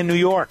stay in New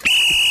York.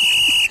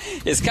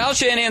 Is Kyle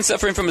Shanahan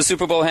suffering from a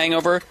Super Bowl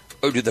hangover,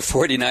 or do the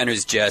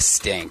 49ers just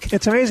stink?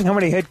 It's amazing how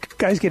many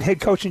guys get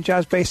head coaching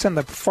jobs based on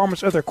the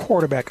performance of their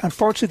quarterback.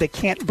 Unfortunately, they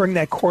can't bring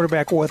that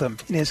quarterback with them.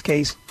 In his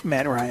case,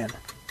 Matt Ryan.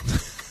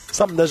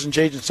 Something doesn't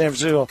change in San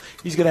Francisco.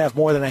 He's going to have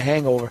more than a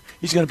hangover.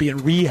 He's going to be in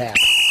rehab.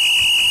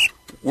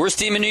 Worst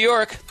team in New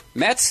York,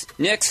 Mets,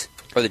 Knicks,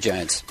 or the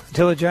Giants?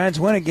 Until the Giants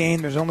win a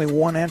game, there's only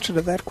one answer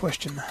to that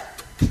question.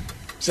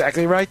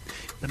 Exactly right.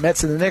 The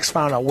Mets and the Knicks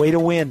found a way to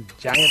win.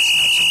 Giants,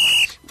 not so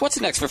much. What's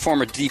next for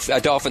former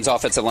Dolphins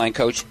offensive line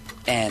coach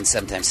and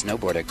sometimes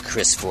snowboarder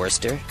Chris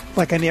Forster?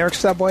 Like a New York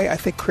subway, I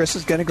think Chris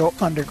is going to go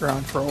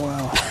underground for a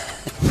while.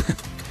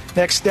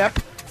 Next step,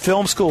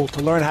 film school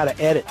to learn how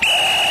to edit.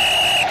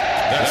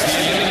 That's the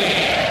end of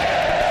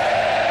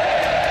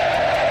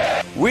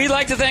the game. We'd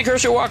like to thank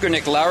Herschel Walker,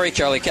 Nick Lowry,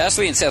 Charlie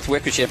Castley, and Seth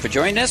Wickersham for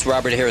joining us,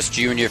 Robert Harris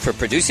Jr. for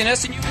producing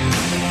us, and you...